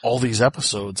all these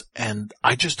episodes, and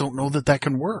I just don't know that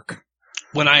can work.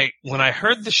 When I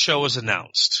heard the show was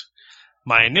announced,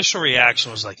 my initial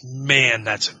reaction was like, man,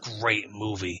 that's a great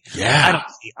movie. Yeah.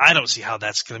 I don't see how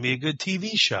that's going to be a good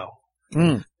TV show.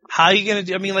 Mm. How are you going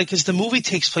to do, cause the movie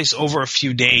takes place over a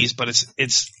few days, but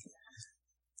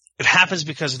it happens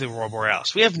because of the Aurora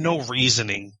Borealis. We have no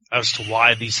reasoning as to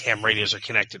why these ham radios are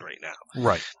connected right now.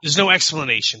 Right. There's no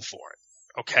explanation for it.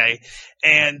 Okay.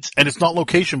 And it's not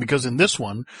location, because in this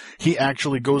one, he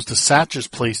actually goes to Satch's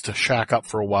place to shack up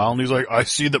for a while, and he's like, I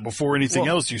see that before anything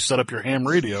else, you set up your ham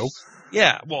radio.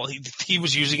 Yeah. Well, he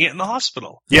was using it in the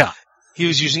hospital. Yeah. He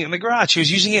was using it in the garage. He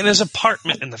was using it in his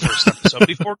apartment in the first episode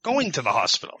before going to the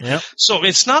hospital. Yep. So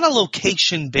it's not a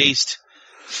location-based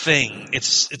thing.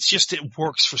 It's just, it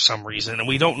works for some reason, and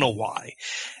we don't know why.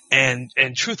 And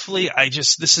truthfully,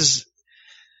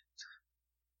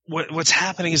 what's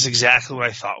happening is exactly what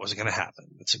I thought was going to happen.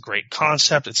 It's a great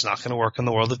concept. It's not going to work in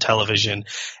the world of television.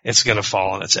 It's going to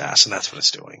fall on its ass, and that's what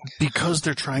it's doing. Because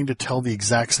they're trying to tell the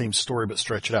exact same story but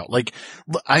stretch it out. Like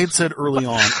I had said early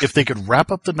on, if they could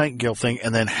wrap up the Nightingale thing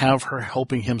and then have her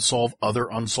helping him solve other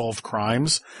unsolved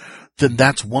crimes, then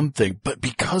that's one thing. But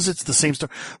because it's the same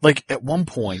story, like at one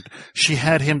point, she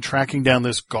had him tracking down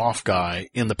this Goff guy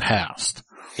in the past.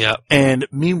 Yeah. And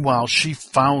meanwhile, she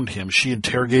found him. She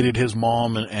interrogated his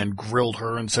mom and grilled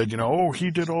her and said, he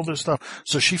did all this stuff.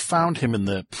 So she found him in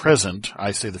the present.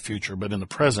 I say the future, but in the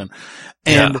present.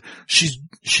 And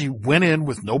she went in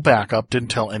with no backup, didn't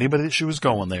tell anybody that she was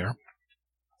going there.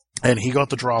 And he got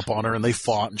the drop on her, and they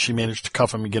fought, and she managed to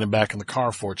cuff him and get him back in the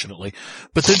car, fortunately.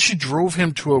 But then she drove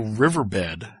him to a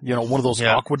riverbed, one of those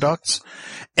aqueducts,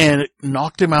 and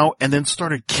knocked him out, and then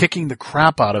started kicking the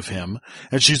crap out of him.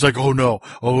 And she's like, oh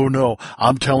no,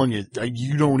 I'm telling you,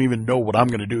 you don't even know what I'm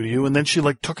going to do to you. And then she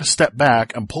took a step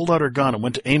back and pulled out her gun and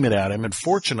went to aim it at him. And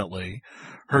fortunately,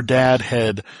 her dad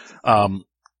had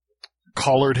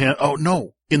collared him. Oh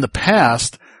no, in the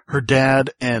past, her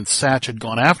dad and Satch had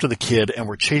gone after the kid and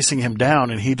were chasing him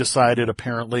down, and he decided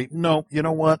apparently, no, you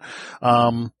know what?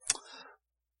 I'm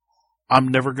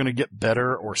never going to get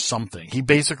better or something. He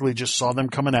basically just saw them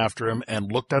coming after him and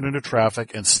looked out into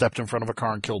traffic and stepped in front of a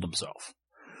car and killed himself.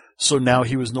 So now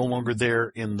he was no longer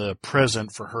there in the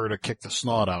present for her to kick the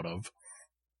snot out of.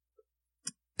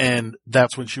 And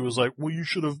that's when she was like, well, you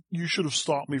should have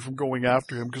stopped me from going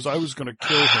after him because I was going to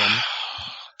kill him.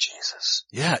 Jesus.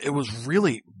 Yeah, it was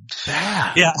really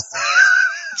bad. Yeah.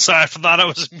 Sorry, I thought I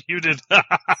was muted.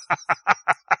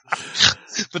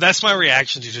 But that's my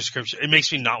reaction to your description. It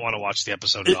makes me not want to watch the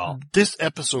episode at all. This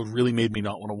episode really made me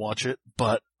not want to watch it,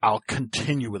 but I'll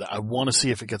continue with it. I want to see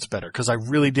if it gets better, because I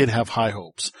really did have high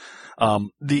hopes.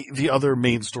 The other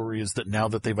main story is that now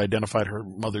that they've identified her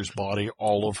mother's body,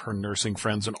 all of her nursing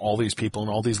friends and all these people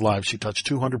and all these lives, she touched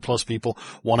 200 plus people,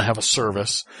 want to have a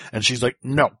service, and she's like,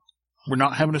 no. We're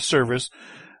not having a service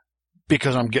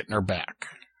because I'm getting her back.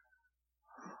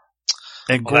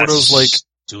 And Gordo's like,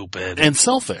 stupid and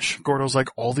selfish. Gordo's like,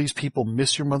 all these people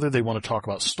miss your mother. They want to talk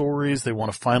about stories. They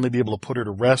want to finally be able to put her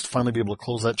to rest, finally be able to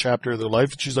close that chapter of their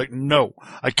life. And she's like, no,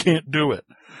 I can't do it.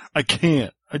 I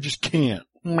can't. I just can't.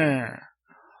 Meh.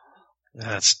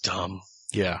 That's dumb.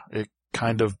 Yeah, it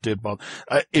kind of did bother.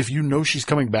 If you know she's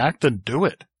coming back, then do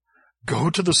it. go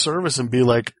to the service and be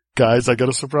like, guys, I got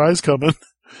a surprise coming.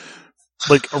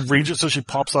 Like, arrange it so she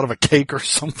pops out of a cake or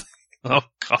something. Oh,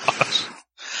 gosh.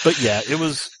 But yeah,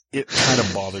 it kind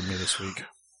of bothered me this week.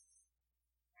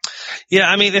 Yeah,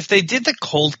 I mean, if they did the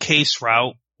cold case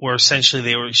route, where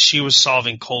essentially she was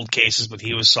solving cold cases, but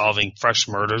he was solving fresh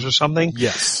murders or something.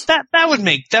 Yes. That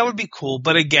would be cool.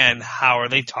 But again, how are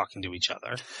they talking to each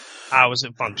other? How is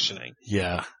it functioning?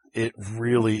 Yeah, it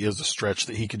really is a stretch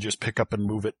that he could just pick up and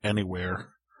move it anywhere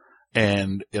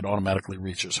and it automatically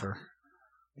reaches her.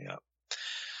 Yeah.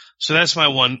 So that's my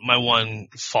one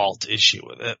fault issue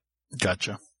with it.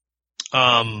 Gotcha.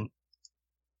 But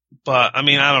I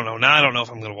mean, I don't know. Now I don't know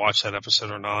if I'm going to watch that episode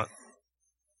or not.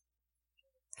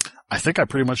 I think I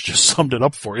pretty much just summed it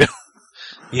up for you.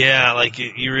 Yeah, like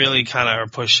you really kind of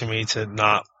are pushing me to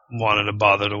not wanting to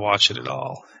bother to watch it at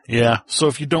all. Yeah, so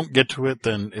if you don't get to it,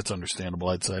 then it's understandable,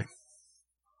 I'd say.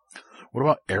 What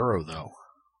about Arrow, though?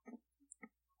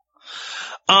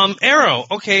 Arrow.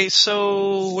 Okay,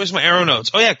 so where's my Arrow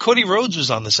notes? Oh yeah, Cody Rhodes was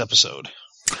on this episode.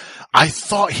 I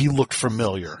thought he looked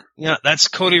familiar. Yeah, that's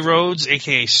Cody Rhodes,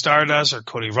 aka Stardust, or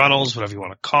Cody Runnels, whatever you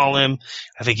want to call him.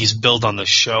 I think he's billed on the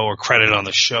show or credited on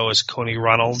the show as Cody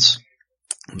Runnels.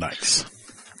 Nice.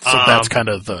 So that's kind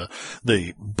of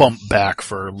the bump back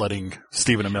for letting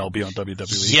Stephen Amell be on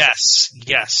WWE.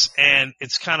 Yes. And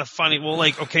it's kind of funny. Well,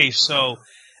 like, okay, so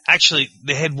actually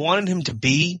they had wanted him to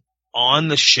be on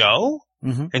the show,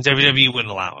 and WWE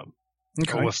wouldn't allow him.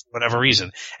 Okay. For whatever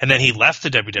reason. And then he left the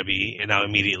WWE and now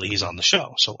immediately he's on the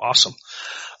show. So awesome.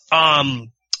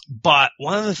 But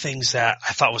one of the things that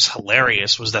I thought was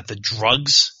hilarious was that the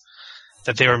drugs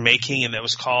that they were making and the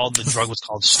drug was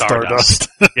called Stardust.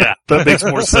 Yeah. That makes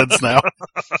more sense now.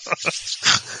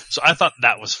 So I thought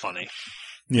that was funny.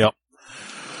 Yep.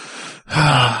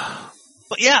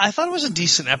 But yeah, I thought it was a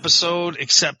decent episode,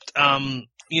 except,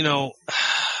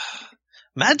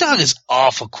 Mad Dog is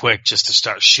awful quick just to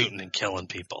start shooting and killing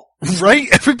people. Right?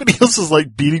 Everybody else is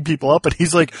like beating people up and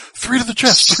he's like, 3 to the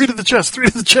chest, 3 to the chest, 3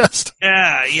 to the chest.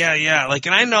 Yeah. Like,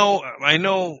 and I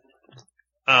know,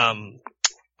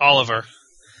 Oliver,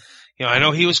 I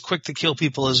know he was quick to kill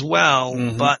people as well,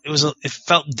 but it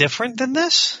felt different than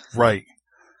this. Right.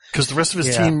 Because the rest of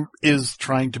his team is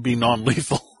trying to be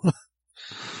non-lethal.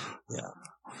 Yeah.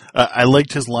 I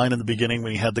liked his line in the beginning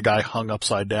when he had the guy hung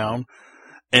upside down.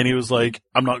 And he was like,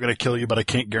 I'm not going to kill you, but I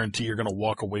can't guarantee you're going to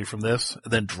walk away from this.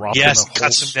 And then drop in the whole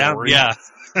cuts him story. down.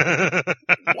 Yeah.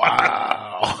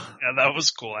 Wow. Yeah, that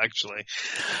was cool, actually.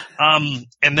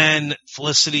 And then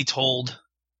Felicity told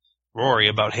Rory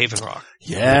about Haven Rock.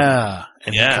 Yeah.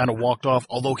 And he kind of walked off,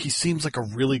 although he seems like a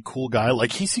really cool guy.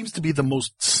 Like, he seems to be the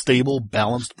most stable,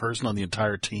 balanced person on the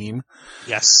entire team.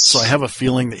 Yes. So I have a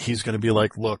feeling that he's going to be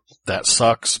like, look, that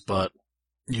sucks, but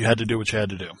you had to do what you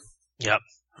had to do. Yep.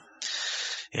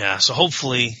 Yeah, so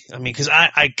hopefully, I mean, because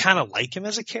I kind of like him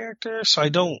as a character, so I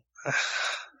don't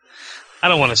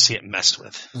want to see it messed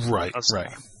with. Right.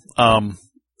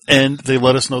 And they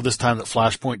let us know this time that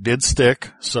Flashpoint did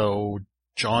stick, so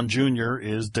John Jr.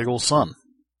 is Diggle's son.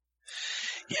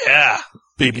 Yeah.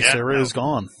 Baby Sarah is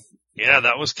gone. Yeah,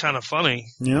 that was kind of funny.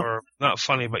 Yep. Or not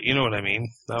funny, but you know what I mean.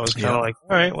 That was kind of like,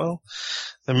 all right, well,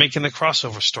 they're making the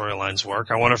crossover storylines work.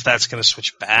 I wonder if that's going to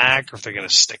switch back or if they're going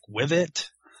to stick with it.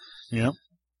 Yep.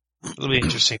 It'll be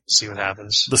interesting to see what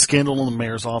happens. The scandal in the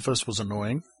mayor's office was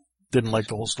annoying. Didn't like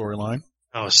the whole storyline.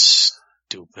 That was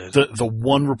stupid. The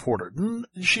one reporter,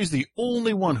 she's the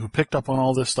only one who picked up on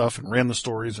all this stuff and ran the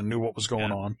stories and knew what was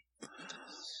going on.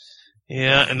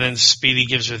 Yeah, and then Speedy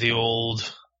gives her the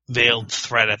old veiled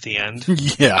threat at the end.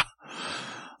 Yeah.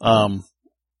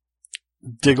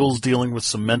 Diggle's dealing with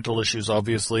some mental issues,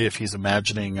 obviously, if he's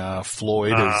imagining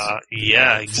Floyd as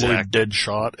Floyd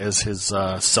Deadshot as his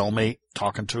cellmate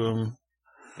talking to him.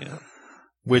 Yeah.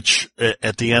 Which,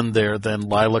 at the end there, then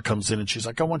Lila comes in and she's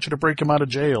like, I want you to break him out of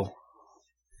jail.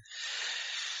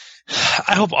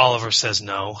 I hope Oliver says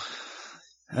no.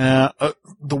 The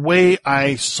way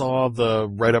I saw the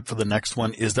write-up for the next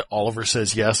one is that Oliver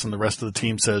says yes and the rest of the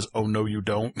team says, oh no you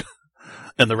don't.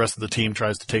 And the rest of the team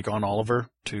tries to take on Oliver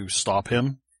to stop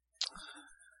him.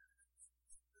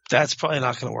 That's probably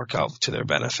not going to work out to their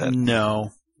benefit.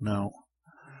 No.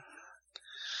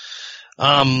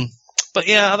 But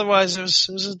yeah, otherwise it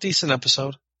was a decent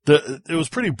episode. It was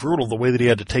pretty brutal the way that he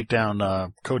had to take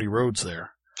down Cody Rhodes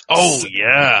there. Oh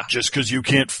yeah. Just because you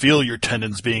can't feel your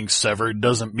tendons being severed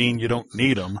doesn't mean you don't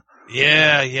need them.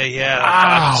 Yeah.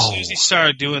 Ow. As soon as he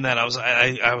started doing that, I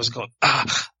was going,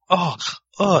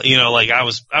 like I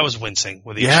was wincing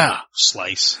with each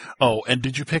slice. Oh, and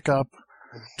did you pick up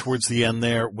towards the end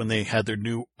there when they had their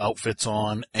new outfits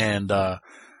on and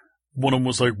one of them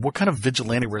was like, what kind of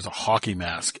vigilante wears a hockey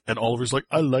mask? And Oliver's like,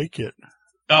 I like it.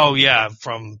 Oh, yeah,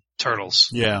 from Turtles.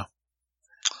 Yeah.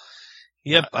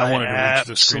 Yep. I wanted to reach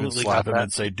the screen and absolutely slap got him that.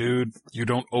 and say, dude, you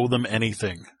don't owe them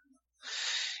anything.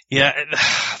 Yeah,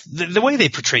 the way they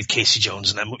portrayed Casey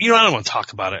Jones in that movie, I don't want to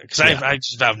talk about it, because I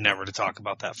just vowed never to talk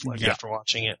about that flick after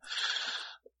watching it.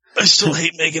 I still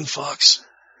hate Megan Fox.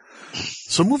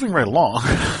 So moving right along.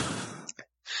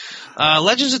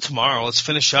 Legends of Tomorrow. Let's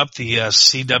finish up the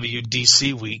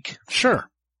CWDC week. Sure.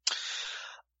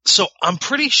 So I'm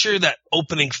pretty sure that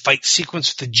opening fight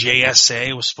sequence with the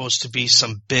JSA was supposed to be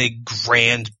some big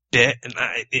grand bit, and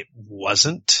it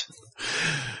wasn't.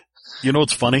 You know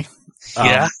what's funny?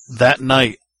 Yeah. That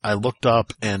night, I looked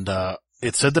up and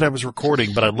it said that I was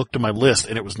recording, but I looked at my list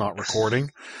and it was not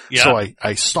recording. Yeah. So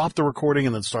I stopped the recording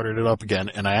and then started it up again,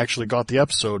 and I actually got the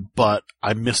episode, but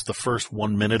I missed the first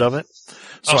 1 minute of it.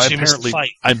 So you missed the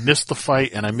fight. I missed the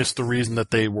fight, and I missed the reason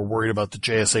that they were worried about the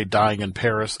JSA dying in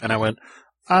Paris, and I went,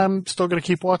 I'm still going to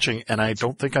keep watching, and I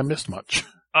don't think I missed much.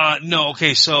 No,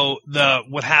 okay, so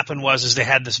what happened was they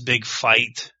had this big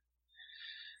fight.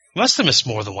 Must have missed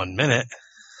more than 1 minute.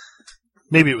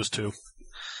 Maybe it was 2.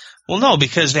 Well, no,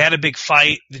 because they had a big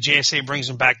fight. The JSA brings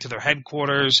them back to their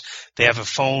headquarters. They have a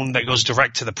phone that goes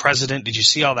direct to the president. Did you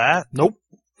see all that? Nope.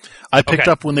 I picked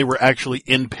up when they were actually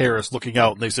in Paris looking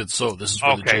out, and they said, so this is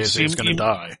where the JSA is going to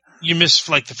die. You missed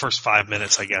like the first 5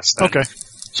 minutes, I guess. Then. Okay.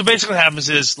 So basically what happens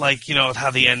is,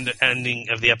 how the ending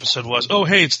of the episode was, oh,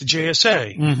 hey, it's the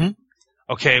JSA. Mm-hmm.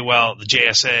 Okay, well, the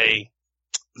JSA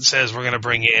says we're going to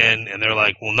bring you in, and they're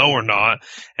like, well, no, we're not.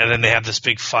 And then they have this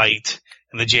big fight,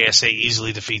 and the JSA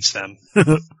easily defeats them,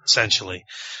 essentially.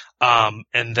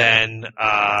 And then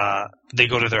they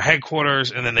go to their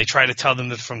headquarters, and then they try to tell them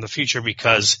that from the future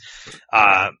because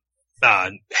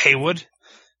Haywood,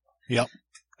 yep,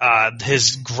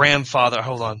 his grandfather.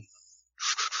 Hold on.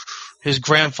 His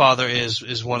grandfather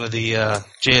is one of the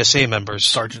JSA members.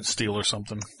 Sergeant Steele or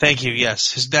something. Thank you,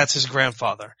 yes. That's his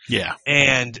grandfather. Yeah.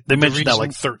 And they mentioned that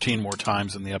like 13 more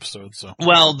times in the episode. So.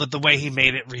 Well, but the way he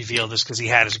made it revealed is because he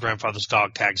had his grandfather's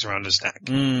dog tags around his neck.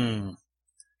 Mm.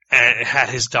 And it had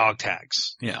his dog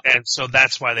tags. Yeah. And so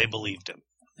that's why they believed him.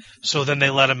 So then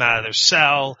they let him out of their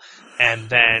cell, and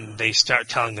then they start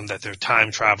telling them that they're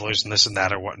time travelers and this and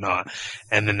that or whatnot.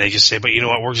 And then they just say, but you know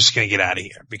what, we're just going to get out of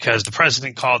here. Because the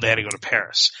president called, they had to go to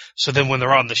Paris. So then when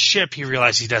they're on the ship, he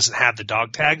realized he doesn't have the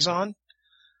dog tags on.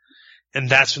 And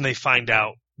that's when they find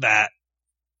out that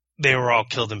they were all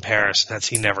killed in Paris, and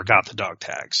he never got the dog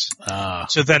tags.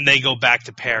 So then they go back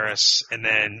to Paris, and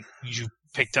then you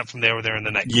picked up from there where they're in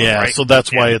the next Yeah, one, right? So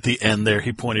that's why at the end there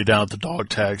he pointed down at the dog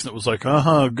tags, and it was like,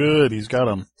 good, he's got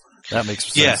them. That makes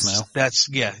sense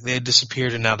now. They had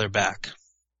disappeared and now they're back.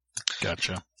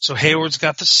 Gotcha. So Hayward's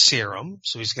got the serum,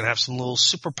 so he's going to have some little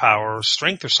superpower or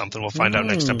strength or something. We'll find out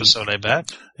next episode, I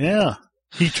bet. Yeah.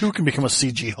 He too can become a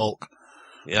CG Hulk.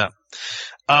 Yeah.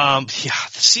 The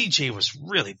CG was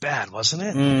really bad, wasn't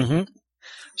it? Mm-hmm.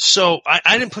 So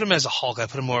I didn't put him as a Hulk, I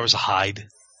put him more as a Hyde.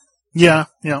 Yeah.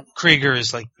 Krieger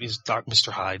is Dark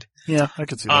Mr. Hyde. Yeah, I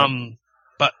could see that.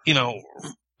 But,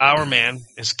 our man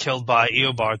is killed by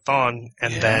Eobard Thawne,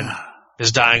 and then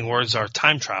his dying words are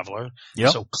time traveler. Yep.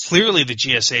 So clearly the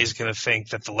GSA is going to think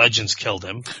that the Legends killed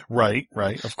him. Right,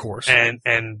 of course. And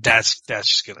that's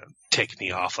just going to tick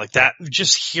me off. Like that,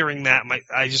 just hearing that,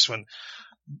 I just went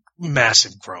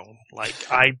massive groan.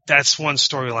 That's one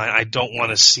storyline I don't want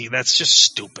to see. That's just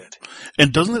stupid.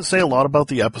 And doesn't it say a lot about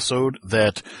the episode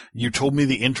that you told me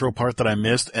the intro part that I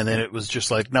missed, and then it was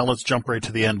just like, now let's jump right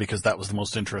to the end because that was the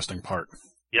most interesting part.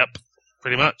 Yep,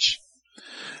 pretty much.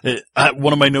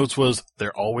 One of my notes was,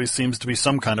 there always seems to be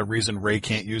some kind of reason Ray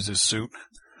can't use his suit.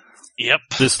 Yep.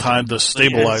 This time the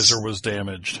stabilizer was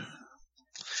damaged.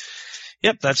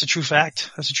 Yep, that's a true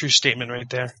fact. That's a true statement right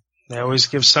there. They always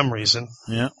give some reason.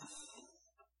 Yeah.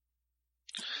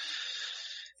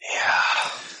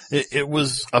 Yeah. It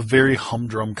was a very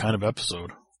humdrum kind of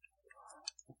episode.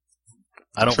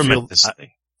 I don't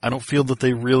feel that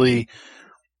they really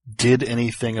did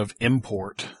anything of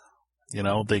import.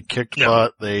 They kicked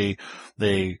butt. They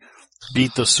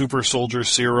beat the super soldier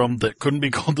serum that couldn't be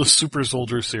called the super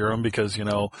soldier serum because,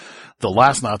 the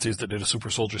last Nazis that did a super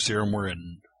soldier serum were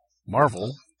in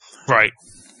Marvel. Right.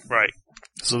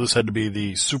 So this had to be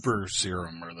the super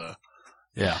serum or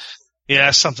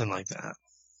Yeah, something like that.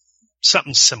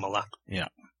 Something similar. Yeah.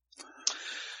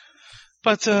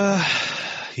 But,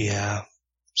 yeah.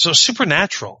 So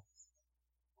Supernatural.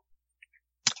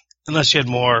 Unless you had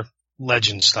more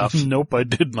Legend stuff. Nope, I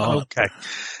did not. Okay.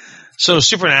 So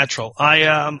Supernatural.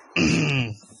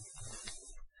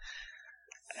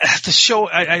 the show,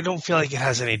 I don't feel like it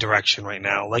has any direction right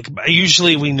now. Like,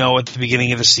 usually we know at the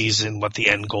beginning of the season what the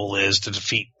end goal is to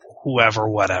defeat whoever,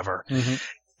 whatever. Mm-hmm.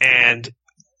 And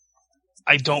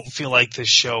I don't feel like this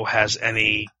show has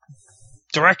any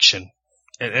direction.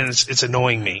 And it's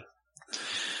annoying me.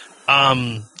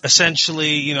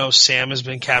 Essentially, Sam has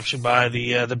been captured by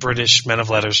the British Men of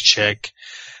Letters chick,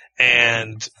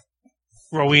 and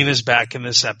Rowena's back in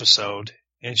this episode,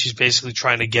 and she's basically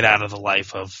trying to get out of the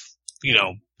life of,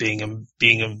 being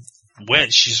a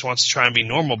witch. She just wants to try and be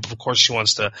normal, but of course she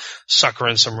wants to sucker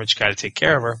in some rich guy to take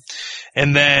care of her.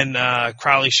 And then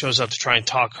Crowley shows up to try and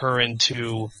talk her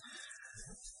into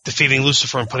defeating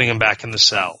Lucifer and putting him back in the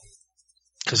cell,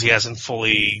 because he hasn't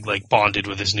fully bonded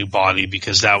with his new body,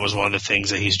 because that was one of the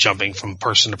things that he's jumping from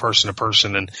person to person to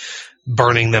person and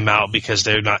burning them out because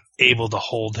they're not able to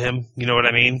hold him. You know what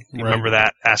I mean? You remember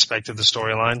that aspect of the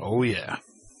storyline? Oh, yeah.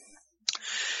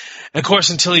 And of course,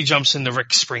 until he jumps into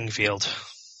Rick Springfield.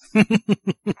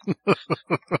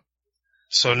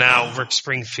 So now Rick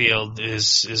Springfield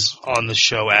is on the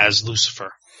show as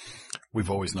Lucifer.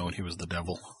 We've always known he was the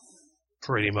devil.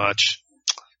 Pretty much.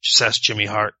 Just ask Jimmy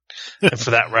Hart. And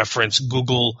for that reference,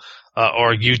 Google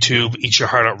or YouTube, Eat Your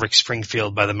Heart Out, Rick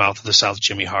Springfield by the Mouth of the South,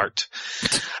 Jimmy Hart.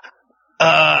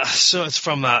 So it's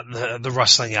from the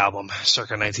wrestling album,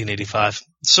 circa 1985.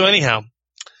 So anyhow,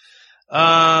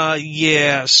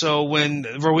 so when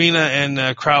Rowena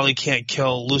and Crowley can't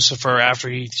kill Lucifer after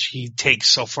he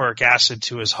takes sulfuric acid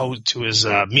to his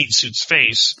meat suit's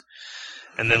face,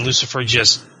 and then Lucifer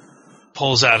just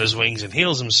pulls out his wings and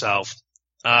heals himself,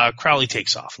 Crowley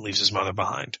takes off and leaves his mother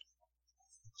behind.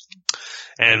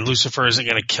 And Lucifer isn't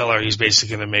going to kill her. He's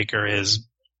basically going to make her his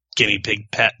guinea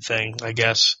pig pet thing, I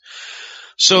guess.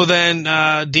 So then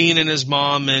Dean and his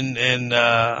mom and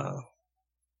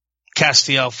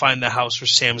Castiel find the house where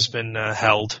Sam's been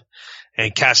held.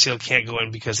 And Castiel can't go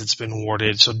in because it's been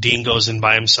warded. So Dean goes in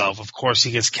by himself. Of course,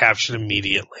 he gets captured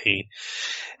immediately.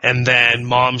 And then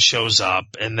Mom shows up,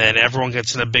 and then everyone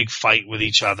gets in a big fight with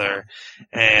each other.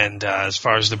 And as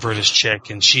far as the British chick,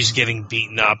 and she's getting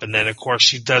beaten up. And then, of course,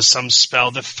 she does some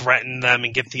spell to threaten them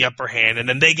and get the upper hand. And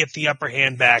then they get the upper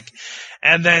hand back.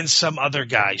 And then some other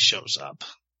guy shows up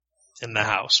in the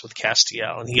house with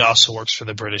Castiel, and he also works for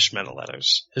the British Men of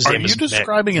Letters. His name is Mick. Are you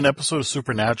describing an episode of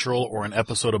Supernatural or an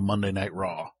episode of Monday Night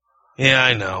Raw? Yeah,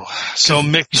 I know. So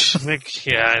Mick,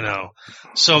 yeah, I know.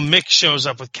 So Mick shows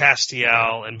up with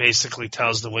Castiel and basically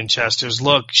tells the Winchesters,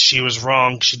 look, she was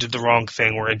wrong. She did the wrong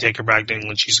thing. We're going to take her back to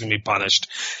England. She's going to be punished.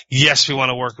 Yes, we want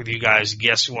to work with you guys.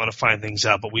 Yes, we want to find things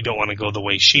out, but we don't want to go the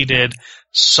way she did.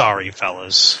 Sorry,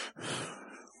 fellas.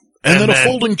 And then a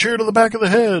folding chair to the back of the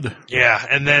head. Yeah,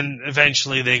 and then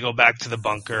eventually they go back to the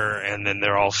bunker, and then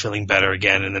they're all feeling better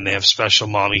again, and then they have special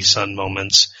mommy-son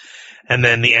moments. And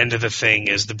then the end of the thing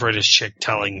is the British chick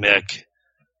telling Mick,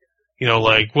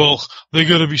 well, they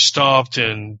gotta be stopped,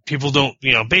 and people don't,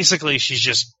 basically she's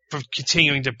just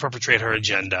continuing to perpetrate her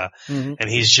agenda. Mm-hmm. And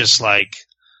he's just like,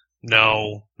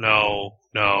 no,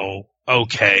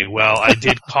 okay, well, I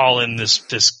did call in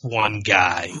this one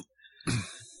guy.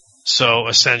 So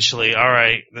essentially, all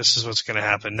right, this is what's going to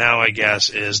happen now, I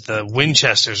guess, is the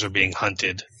Winchesters are being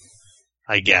hunted,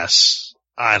 I guess.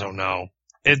 I don't know.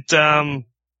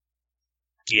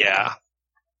 Yeah,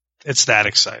 it's that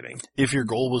exciting. If your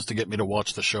goal was to get me to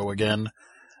watch the show again,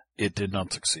 it did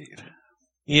not succeed.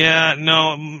 Yeah,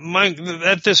 no,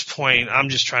 at this point, I'm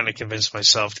just trying to convince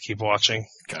myself to keep watching.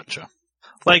 Gotcha.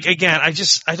 Again,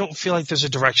 I don't feel like there's a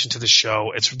direction to the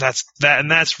show.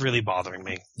 That's really bothering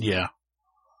me. Yeah.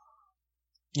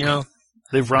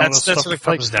 They've rounded us that's what it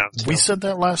comes down to. We said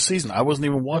that last season. I wasn't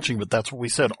even watching, but that's what we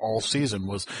said all season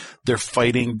was they're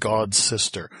fighting God's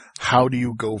sister. How do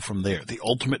you go from there? The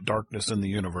ultimate darkness in the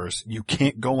universe. You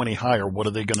can't go any higher. What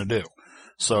are they going to do?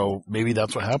 So maybe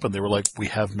that's what happened. They were like, we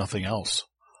have nothing else.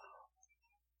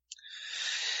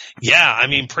 Yeah, I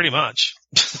mean, pretty much.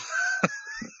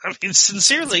 I mean,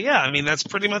 sincerely, yeah. I mean, that's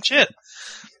pretty much it.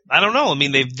 I don't know. I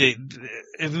mean,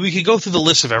 if we could go through the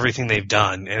list of everything they've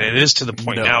done, and it is to the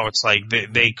point now. It's like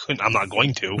they couldn't. I'm not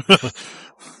going to,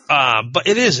 but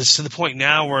it is. It's to the point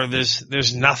now where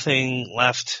there's nothing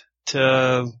left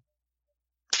to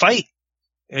fight.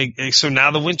 So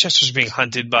now the Winchesters are being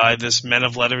hunted by this Men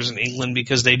of Letters in England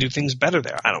because they do things better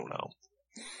there. I don't know.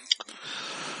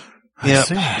 Yeah.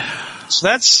 So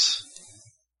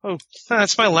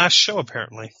that's my last show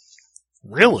apparently.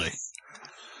 Really?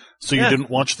 So you didn't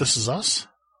watch This Is Us?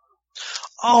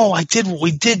 Oh, I did.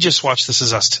 We did just watch This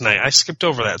Is Us tonight. I skipped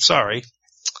over that. Sorry.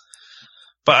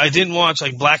 But I didn't watch,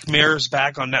 like, Black Mirror's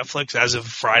back on Netflix as of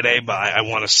Friday, but I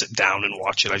want to sit down and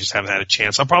watch it. I just haven't had a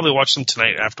chance. I'll probably watch them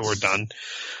tonight after we're done.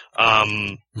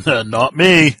 Not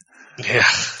me. Yeah.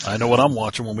 I know what I'm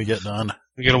watching when we get done.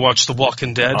 You're going to watch The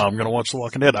Walking Dead? I'm going to watch The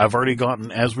Walking Dead. I've already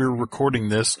gotten, as we were recording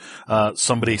this,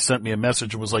 somebody sent me a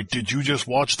message and was like, did you just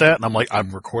watch that? And I'm like,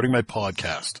 I'm recording my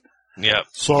podcast. Yeah.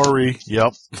 Sorry.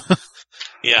 Yep.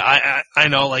 Yeah, I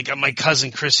know, like, my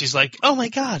cousin Chrissy's like, oh my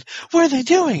God, what are they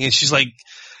doing? And she's like,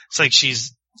 it's like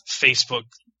she's Facebook,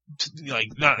 like,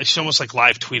 she's almost like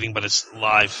live tweeting, but it's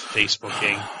live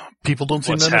Facebooking. People don't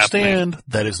seem to understand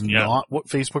that is not what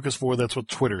Facebook is for, that's what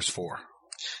Twitter's for.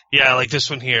 Yeah, like this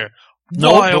one here.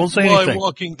 No, don't say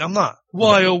anything. I'm not.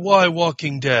 Why, oh, why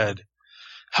Walking Dead?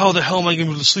 How the hell am I going to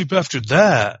be able to sleep after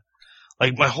that?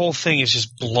 Like, my whole thing is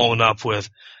just blown up with,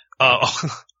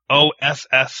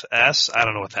 OFFS? I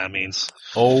don't know what that means.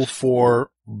 O for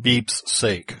beep's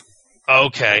sake.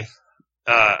 Okay.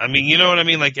 I mean, you know what I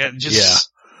mean? Like, just...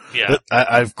 Yeah.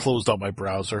 I've closed out my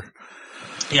browser.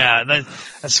 Yeah,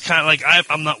 that's kind of like,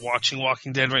 I'm not watching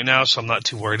Walking Dead right now, so I'm not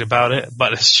too worried about it,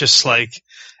 but it's just like,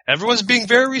 everyone's being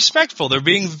very respectful. They're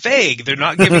being vague. They're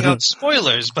not giving out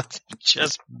spoilers, but they're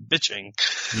just bitching.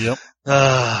 Yep.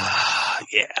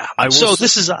 Yeah. So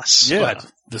this is us. Yeah.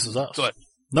 This is us. Go ahead.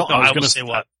 No, I was going to say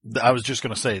what? I was just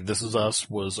going to say, This Is Us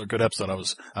was a good episode.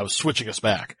 I was switching us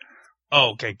back.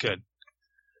 Oh, okay, good.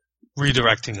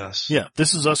 Redirecting us. Yeah,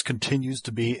 This Is Us continues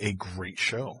to be a great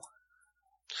show.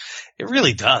 It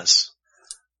really does.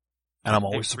 And I'm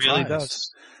always surprised. It really does.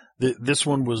 This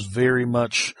one was very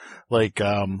much like,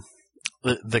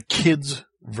 the kids'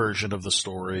 version of the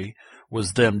story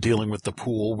was them dealing with the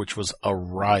pool, which was a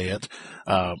riot.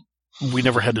 We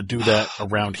never had to do that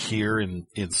around here in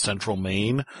central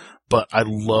Maine, but I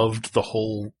loved the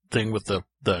whole thing with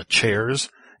the chairs.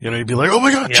 You know, you'd be like, oh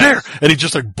my God, chair! And he'd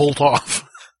just like bolt off.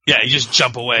 Yeah, you just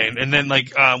jump away. And then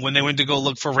like, when they went to go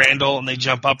look for Randall and they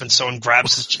jump up and someone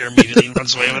grabs his chair immediately and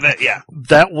runs away with it. Yeah.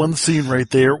 That one scene right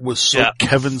there was so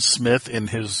Kevin Smith in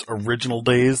his original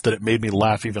days that it made me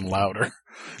laugh even louder.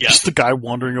 Yeah. Just the guy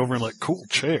wandering over and like, cool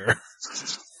chair.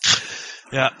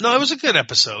 Yeah. No, it was a good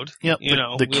episode. Yeah.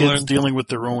 The kids dealing with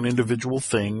their own individual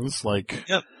things. Like,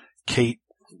 Kate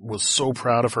was so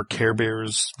proud of her Care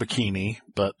Bears bikini,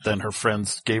 but then her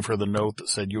friends gave her the note that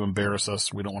said, you embarrass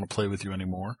us. We don't want to play with you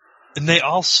anymore. And they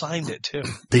all signed it too.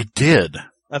 They did.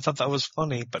 I thought that was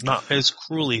funny, but not as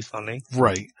cruelly funny.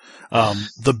 Right.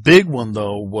 The big one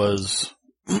though was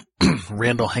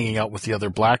Randall hanging out with the other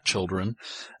black children.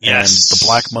 Yes. And the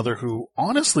black mother who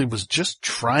honestly was just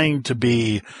trying to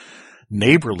be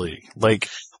neighborly. Like,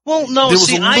 well, no, there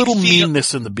was a little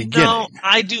meanness in the beginning. No,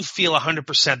 I do feel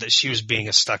 100% that she was being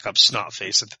a stuck-up snot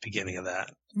face at the beginning of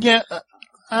that. Yeah.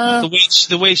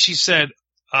 The way she said,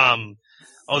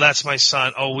 oh, that's my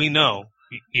son. Oh, we know.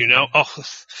 You know? Oh,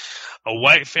 a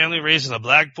white family raising a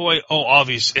black boy? Oh,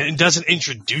 obvious. And doesn't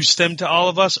introduce them to all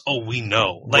of us? Oh, we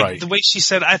know. Like, the way she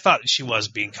said, I thought she was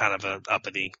being kind of a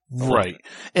uppity. Right.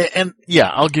 And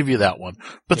yeah, I'll give you that one.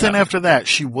 But then after that,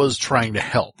 she was trying to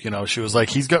help. You know, she was like,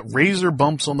 he's got razor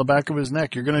bumps on the back of his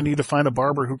neck. You're going to need to find a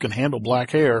barber who can handle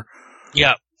black hair.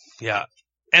 Yeah. Yeah.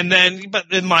 But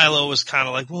then Milo was kind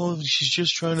of like, well, she's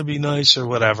just trying to be nice or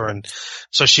whatever. And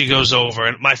so she goes over.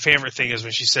 And my favorite thing is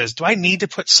when she says, do I need to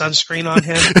put sunscreen on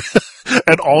him?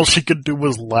 And all she could do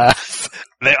was laugh.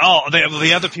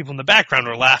 The other people in the background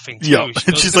were laughing too. Yeah.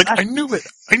 And she's like, I knew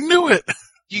it.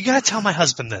 You gotta tell my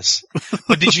husband this.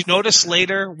 But did you notice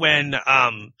later when,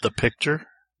 the picture?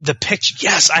 The picture,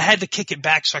 yes, I had to kick it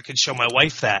back so I could show my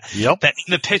wife that. Yep. That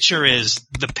in the picture is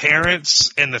the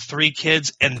parents and the 3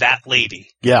 kids and that lady.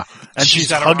 Yeah. And she's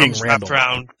got hugging her Randall.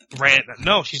 Around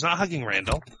No, she's not hugging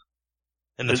Randall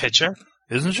in the picture.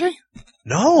 Isn't she?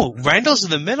 No, Randall's in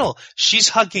the middle. She's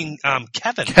hugging,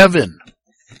 Kevin. Kevin.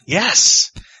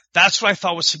 Yes. That's what I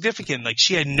thought was significant. Like,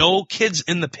 she had no kids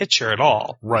in the picture at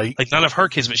all. Right. Like, none of her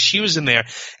kids, but she was in there,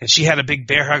 and she had a big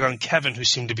bear hug on Kevin, who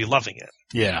seemed to be loving it.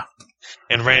 Yeah.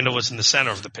 And Randall was in the center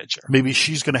of the picture. Maybe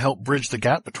she's going to help bridge the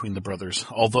gap between the brothers,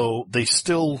 although they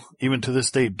still, even to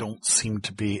this day, don't seem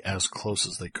to be as close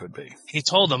as they could be. He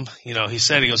told him, he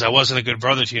goes, I wasn't a good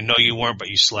brother to you. No, you weren't, but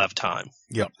you still have time.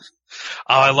 Yep.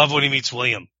 Oh, I love when he meets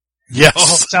William. Yes.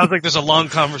 Oh, sounds like there's a long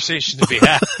conversation to be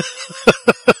had.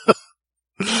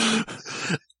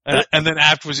 And then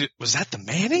afterwards, was that the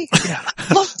Manny? Yeah,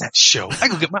 I love that show. I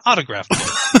go get my autograph.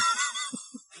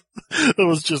 It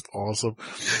was just awesome.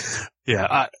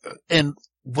 Yeah. And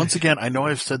once again, I know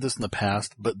I've said this in the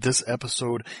past, but this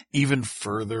episode even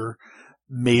further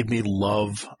made me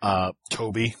love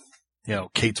Toby,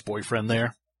 Kate's boyfriend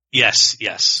there. Yes,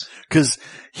 yes. Because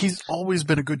he's always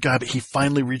been a good guy, but he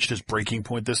finally reached his breaking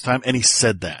point this time, and he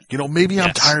said that. Maybe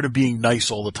I'm tired of being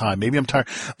nice all the time. Maybe I'm tired.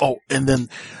 Oh, and then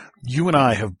you and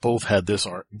I have both had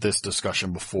this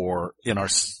discussion before in our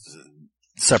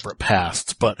separate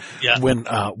pasts, but when,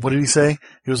 what did he say?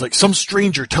 He was like, some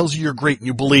stranger tells you you're great and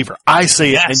you believe her. I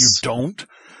say it and you don't.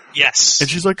 Yes. And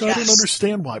she's like, I don't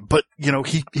understand why. But,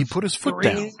 he put his foot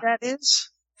down. That is?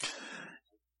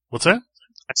 What's that?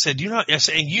 I said,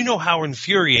 you know how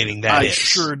infuriating that is. I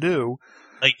sure do.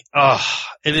 Like,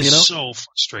 it is so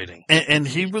frustrating. And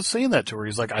he was saying that to her.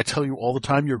 He's like, I tell you all the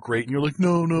time you're great. And you're like,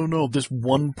 no. This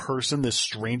one person, this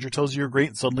stranger tells you you're great.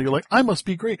 And suddenly you're like, I must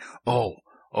be great. Oh,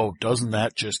 doesn't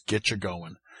that just get you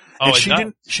going?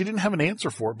 And she didn't have an answer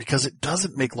for it because it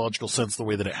doesn't make logical sense the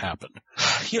way that it happened.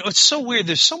 It's so weird.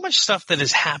 There's so much stuff that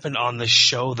has happened on this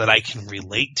show that I can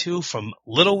relate to, from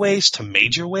little ways to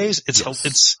major ways.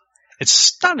 It's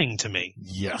stunning to me.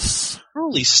 Yes.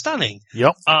 Truly stunning.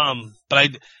 Yep. But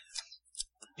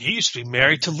he used to be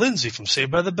married to Lindsay from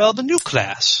Saved by the Bell, the new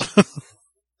class.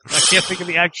 I can't think of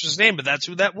the actress's name, but that's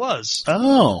who that was.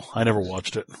 Oh, I never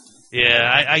watched it.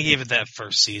 Yeah, I gave it that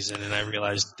first season, and I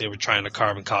realized they were trying to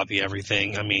carbon copy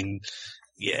everything. I mean,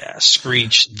 yeah,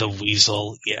 Screech, the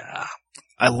Weasel, yeah.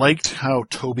 I liked how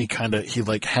Toby he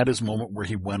had his moment where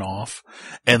he went off,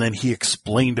 and then he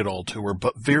explained it all to her,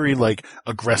 but very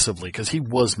aggressively, because he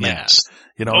was mad.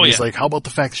 Yes. He's like, how about the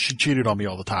fact that she cheated on me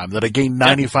all the time, that I gained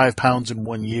 95 pounds in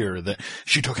 1 year, that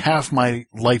she took half my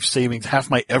life savings, half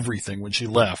my everything when she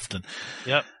left, and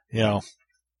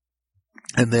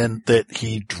and then that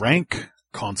he drank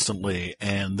constantly,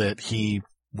 and that he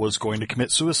was going to commit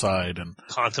suicide and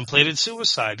contemplated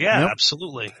suicide. Yeah,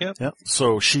 absolutely. Yep.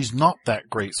 So she's not that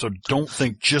great. So don't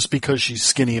think just because she's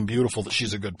skinny and beautiful that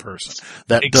she's a good person.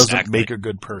 That doesn't make a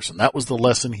good person. That was the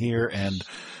lesson here, and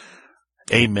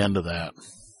amen to that.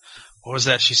 What was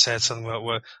that? She said something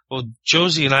about,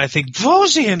 Josie and I think,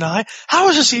 Rosie and I? How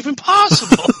is this even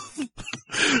possible?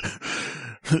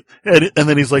 And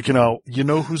then he's like, you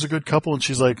know who's a good couple? And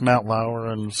she's like, Matt Lauer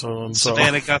and so and so.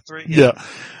 Savannah Guthrie? Yeah.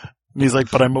 And he's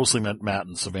like, but I mostly meant Matt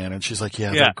and Savannah. And she's like,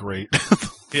 they're great.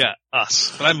 Yeah,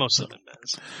 us. But I mostly meant Matt.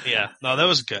 Yeah. No, that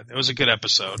was good. It was a good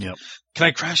episode. Yep. Can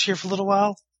I crash here for a little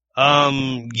while?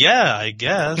 Yeah, I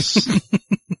guess.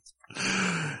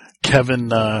 Kevin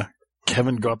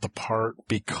got the part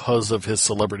because of his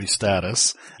celebrity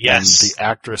status. Yes. And the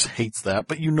actress hates that,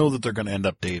 but you know that they're going to end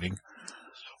up dating.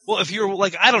 Well, if you're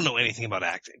I don't know anything about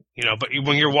acting, but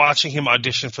when you're watching him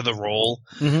audition for the role,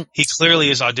 he clearly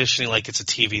is auditioning like it's a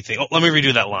TV thing. Oh, let me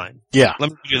redo that line. Yeah.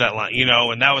 Let me redo that line,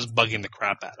 and that was bugging the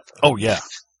crap out of her. Oh, yeah.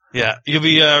 Yeah. You'll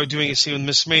be, doing a scene with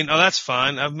Miss Maine. Oh, that's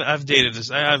fine. I've dated this.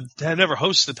 I've never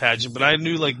hosted a pageant, but I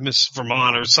knew Miss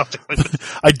Vermont or something like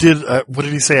that. I did, what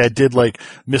did he say? I did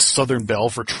Miss Southern Belle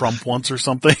for Trump once or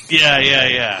something.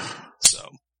 Yeah. So.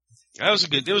 It was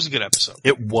a good episode.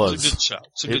 It was. It was a good show.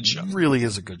 It's a good show. It really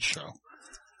is a good show.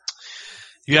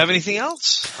 You have anything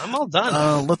else? I'm all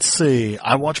done. Let's see.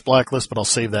 I watched Blacklist, but I'll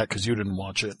save that because you didn't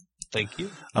watch it. Thank you.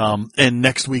 And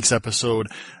next week's episode,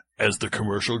 as the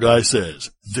commercial guy says,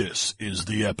 this is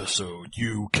the episode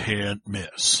you can't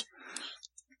miss.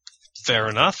 Fair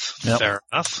enough. Yep. Fair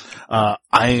enough.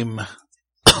 I'm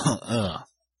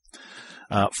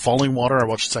Falling Water, I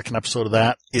watched the second episode of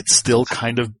that. It's still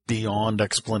kind of beyond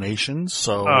explanation,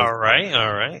 so... All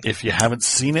right. If you haven't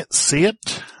seen it, see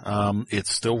it. It's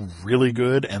still really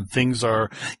good, and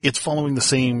it's following the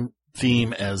same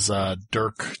theme as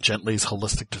Dirk Gently's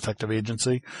Holistic Detective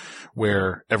Agency,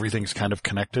 where everything's kind of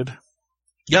connected.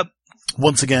 Yep.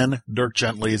 Once again, Dirk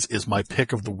Gently's is my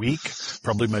pick of the week,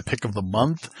 probably my pick of the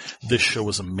month. This show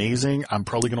is amazing. I'm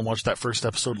probably going to watch that first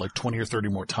episode 20 or 30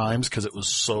 more times because it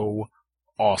was so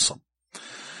awesome.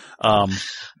 I'm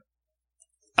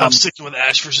sticking with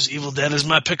Ash vs. Evil Dead as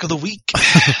my pick of the week.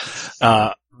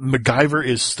 MacGyver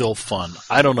is still fun.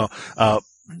 I don't know.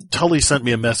 Tully sent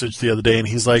me a message the other day, and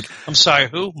he's like... I'm sorry,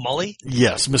 who? Mully?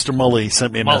 Yes, Mr. Mully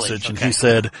sent me a message, and he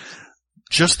said,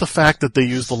 just the fact that they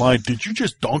used the line, did you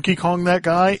just Donkey Kong that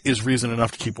guy, is reason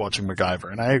enough to keep watching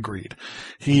MacGyver, and I agreed.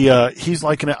 He's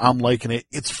liking it, I'm liking it.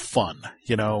 It's fun.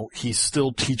 He's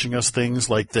still teaching us things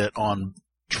like that on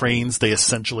trains. They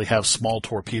essentially have small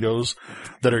torpedoes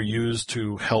that are used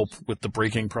to help with the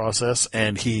braking process,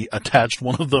 and he attached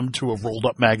one of them to a rolled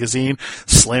up magazine,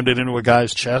 slammed it into a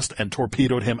guy's chest, and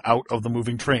torpedoed him out of the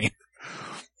moving train.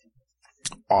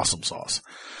 Awesome sauce.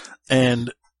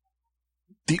 And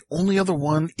the only other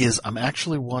one is I'm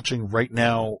actually watching right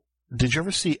now. Did you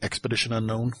ever see Expedition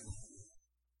Unknown?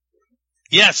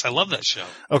 Yes, I love that show.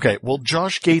 Okay, well,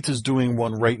 Josh Gates is doing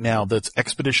one right now that's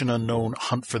Expedition Unknown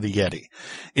Hunt for the Yeti.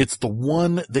 It's the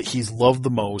one that he's loved the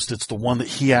most. It's the one that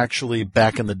he actually,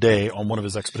 back in the day, on one of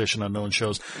his Expedition Unknown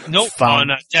shows,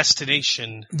 on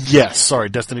Destination. Yes, sorry,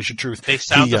 Destination Truth. They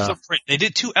found the footprint. They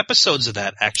did 2 episodes of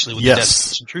that, actually, with the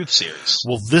Destination Truth series.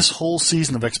 Well, this whole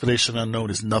season of Expedition Unknown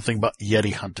is nothing but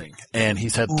Yeti hunting. And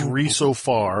he's had 3 so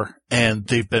far, and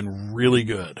they've been really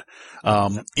good.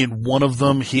 In one of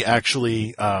them, he actually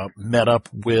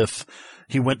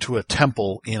he went to a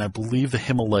temple in, I believe, the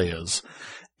Himalayas,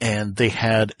 and they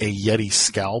had a Yeti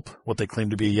scalp, what they claimed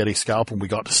to be a Yeti scalp, and we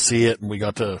got to see it, and we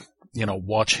got to,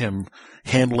 watch him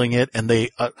handling it, and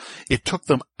it took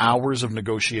them hours of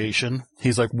negotiation.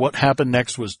 He's like, what happened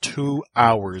next was 2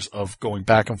 hours of going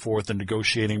back and forth and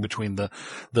negotiating between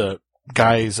the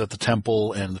guys at the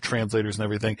temple and the translators and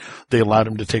everything. They allowed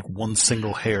him to take one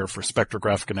single hair for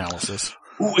spectrographic analysis.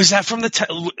 Ooh, is that from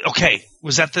okay,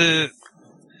 was that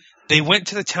they went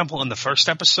to the temple in the first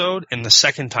episode and the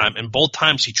second time, and both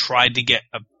times he tried to get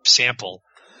a sample.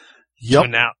 Yep. So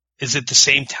now, is it the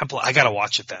same temple? I gotta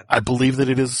watch it then. I believe that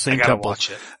it is the same temple. I gotta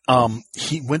watch it.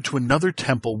 He went to another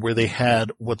temple where they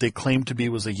had what they claimed to be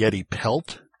was a Yeti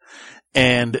pelt,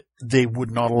 and they would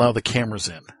not allow the cameras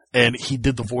in. And he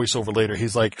did the voiceover later.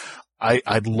 He's like,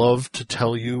 I'd love to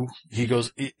tell you. He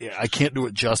goes, I can't do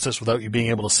it justice without you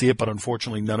being able to see it, but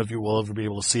unfortunately none of you will ever be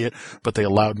able to see it. But they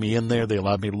allowed me in there. They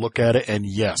allowed me to look at it. And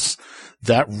yes,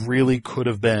 that really could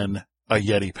have been a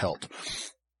Yeti pelt.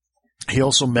 He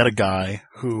also met a guy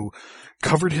who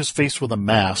covered his face with a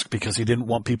mask because he didn't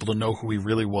want people to know who he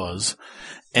really was.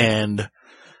 And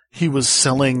he was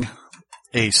selling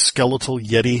a skeletal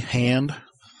Yeti hand.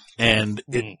 And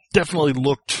it definitely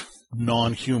looked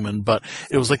non-human, but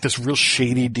it was like this real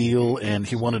shady deal, and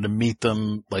he wanted to meet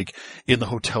them like in the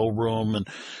hotel room, and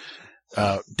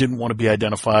didn't want to be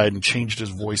identified, and changed his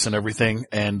voice and everything.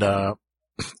 And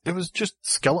it was just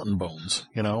skeleton bones,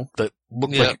 that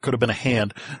looked like it could have been a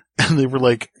hand. And they were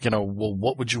like, well,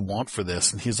 what would you want for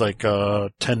this? And he's like,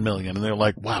 10 million. And they're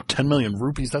like, wow, 10 million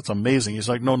rupees? That's amazing. He's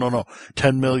like, no,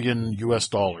 10 million US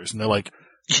dollars. And they're like,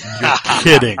 you're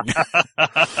kidding.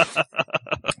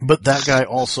 But that guy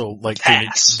also,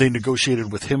 they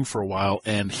negotiated with him for a while,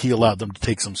 and he allowed them to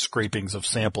take some scrapings of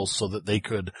samples so that they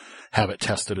could have it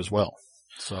tested as well.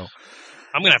 So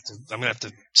I'm gonna have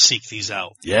to seek these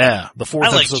out. Yeah, the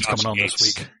 4th episode's coming on this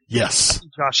week. Yes,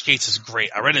 Josh Gates is great.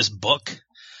 I read his book.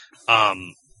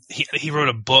 He wrote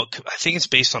a book. I think it's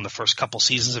based on the first couple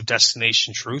seasons of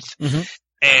Destination Truth. Mm-hmm.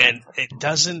 And it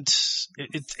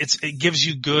gives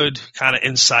you good kind of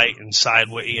insight inside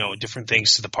what, different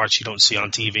things to the parts you don't see on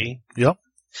TV. Yep.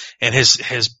 And his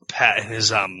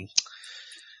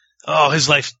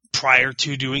life prior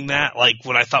to doing that, like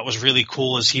what I thought was really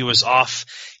cool is he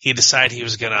decided he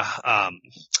was gonna,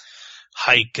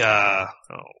 hike,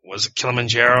 was it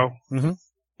Kilimanjaro? Mm-hmm.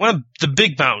 One of the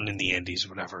big mountain in the Andes,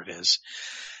 whatever it is.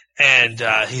 And,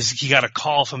 he got a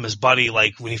call from his buddy,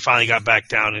 like when he finally got back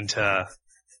down into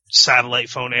satellite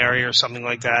phone area or something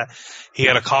like that. He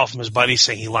got a call from his buddy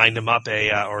saying he lined him up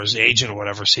or his agent or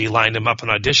whatever. So he lined him up an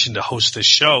audition to host this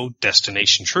show,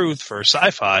 Destination Truth, for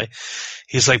Sci-Fi.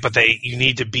 He's like, but you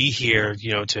need to be here,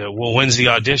 when's the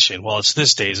audition? Well, it's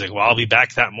this day. He's like, well, I'll be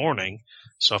back that morning.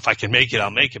 So if I can make it,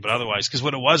 I'll make it. But otherwise, because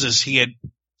what it was is he had,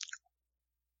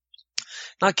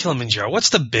 not Kilimanjaro.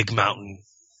 What's the big mountain?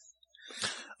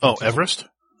 Oh, Everest?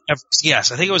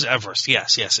 Yes, I think it was Everest.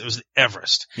 Yes, it was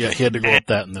Everest. Yeah, he had to go up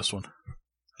that in this one.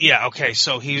 Yeah, okay,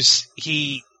 so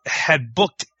he had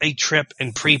booked a trip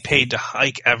and prepaid to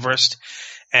hike Everest,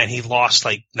 and he lost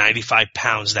like 95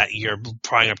 pounds that year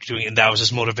prior up to doing it, and that was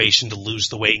his motivation to lose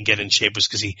the weight and get in shape, was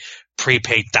because he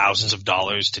prepaid thousands of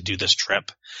dollars to do this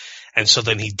trip. And so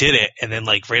then he did it, and then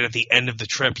like right at the end of the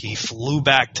trip, he flew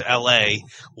back to LA,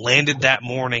 landed that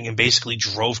morning, and basically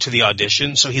drove to the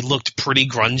audition. So he looked pretty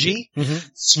grungy,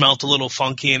 smelt a little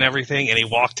funky and everything, and he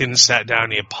walked in and sat down,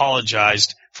 and he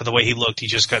apologized for the way he looked. He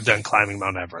just got done climbing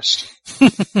Mount Everest.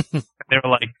 They were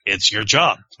like, it's your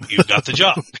job. You've got the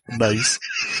job. Nice.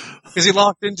 Because he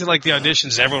walked into like the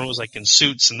auditions, everyone was like in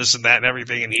suits and this and that and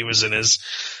everything, and he was in his,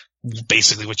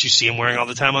 basically what you see him wearing all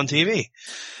the time on TV.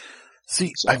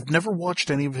 See, I've never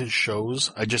watched any of his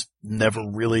shows. I just never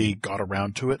really got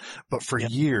around to it. But for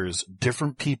years,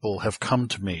 different people have come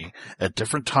to me at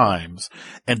different times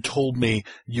and told me,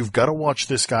 you've got to watch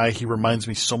this guy. He reminds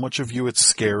me so much of you. It's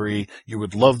scary. You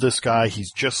would love this guy.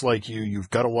 He's just like you. You've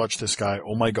got to watch this guy.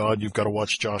 Oh my God, you've got to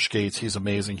watch Josh Gates. He's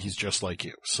amazing. He's just like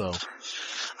you. So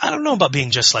I don't know about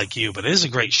being just like you, but it is a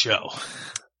great show.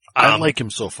 I like him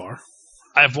so far.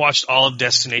 I've watched all of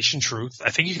Destination Truth.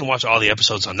 I think you can watch all the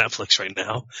episodes on Netflix right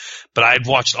now. But I've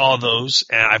watched all of those,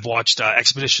 and I've watched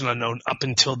Expedition Unknown up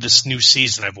until this new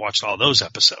season. I've watched all those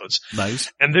episodes.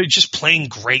 Nice. And they're just plain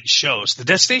great shows. The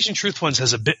Destination Truth ones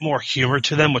has a bit more humor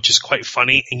to them, which is quite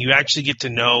funny, and you actually get to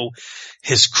know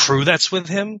his crew that's with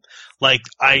him. Like,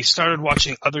 I started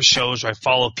watching other shows where I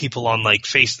follow people on, like,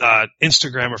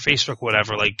 Instagram or Facebook,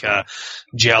 whatever, like,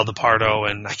 JL DePardo,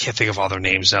 and I can't think of all their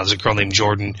names now. There's a girl named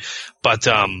Jordan. But,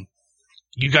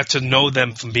 you got to know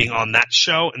them from being on that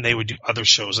show, and they would do other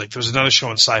shows. Like, there was another show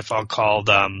on Sci-Fi called,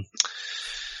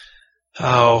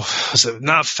 was it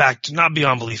not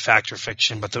Beyond Belief, Fact or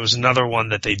Fiction, but there was another one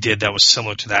that they did that was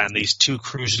similar to that, and these two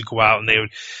crews would go out and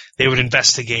they would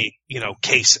investigate,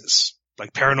 cases.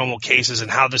 Like paranormal cases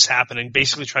and how this happened, and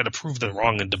basically try to prove them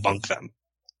wrong and debunk them.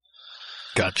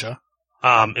 Gotcha.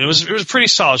 It was a pretty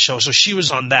solid show, so she was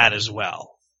on that as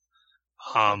well.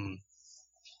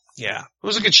 Yeah, it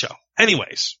was a good show.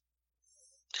 Anyways,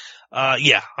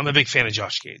 yeah, I'm a big fan of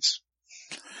Josh Gates.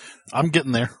 I'm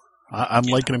getting there. I'm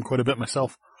liking him quite a bit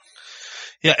myself.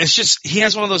 Yeah, it's just he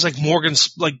has one of those like Morgan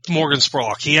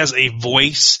Spurlock. He has a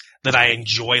voice that I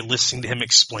enjoy listening to him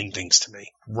explain things to me.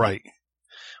 Right.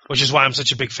 Which is why I'm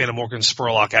such a big fan of Morgan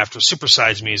Spurlock after Super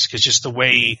Size Me, is because just the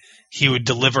way he would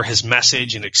deliver his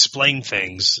message and explain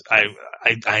things,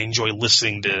 I enjoy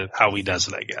listening to how he does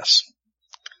it, I guess.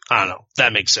 I don't know if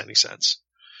that makes any sense.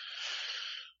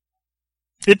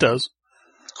 It does.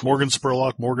 Morgan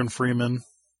Spurlock, Morgan Freeman.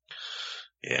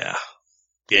 Yeah.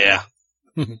 Yeah.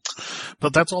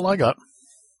 But that's all I got.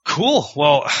 Cool.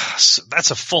 Well, that's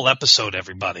a full episode,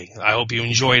 everybody. I hope you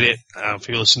enjoyed it. I don't know if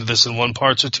you listened to this in one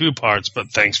part or two parts,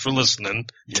 but thanks for listening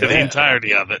to the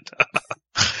entirety of it.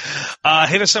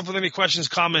 Hit us up with any questions,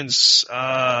 comments,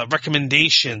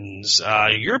 recommendations,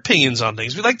 your opinions on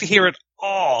things. We'd like to hear it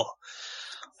all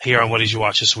here on What Did You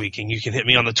Watch This Week? And you can hit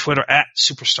me on the Twitter at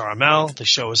SuperstarML. The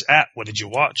show is at What Did You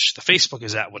Watch? The Facebook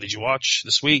is at What Did You Watch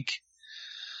This Week?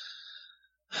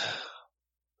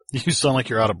 You sound like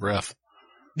you're out of breath.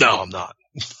 No, I'm not.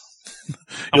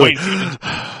 I'm waiting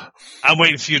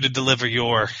for you to deliver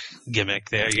your gimmick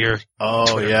there.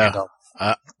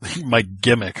 My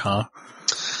gimmick, huh?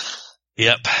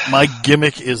 Yep. My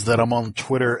gimmick is that I'm on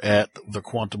Twitter at The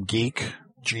Quantum Geek,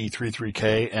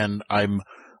 G33K, and I'm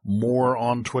more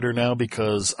on Twitter now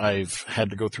because I've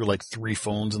had to go through like 3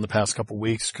 phones in the past couple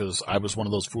weeks because I was one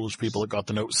of those foolish people that got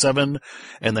the Note 7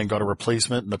 and then got a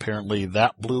replacement, and apparently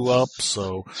that blew up,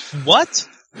 so... What?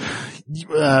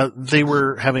 They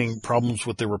were having problems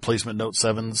with their replacement Note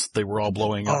 7s. They were all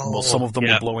blowing up. Well, some of them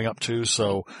were blowing up too,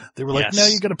 so they were like, no,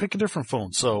 you gotta pick a different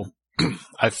phone. So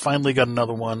I finally got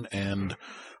another one, and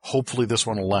hopefully this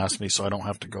one will last me so I don't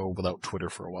have to go without Twitter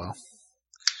for a while.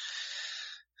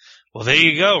 Well, there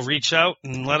you go. Reach out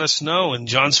and let us know, and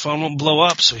John's phone won't blow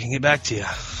up so he can get back to you.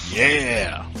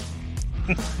 Yeah.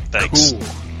 Thanks. Cool.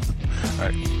 All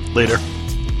right. Later.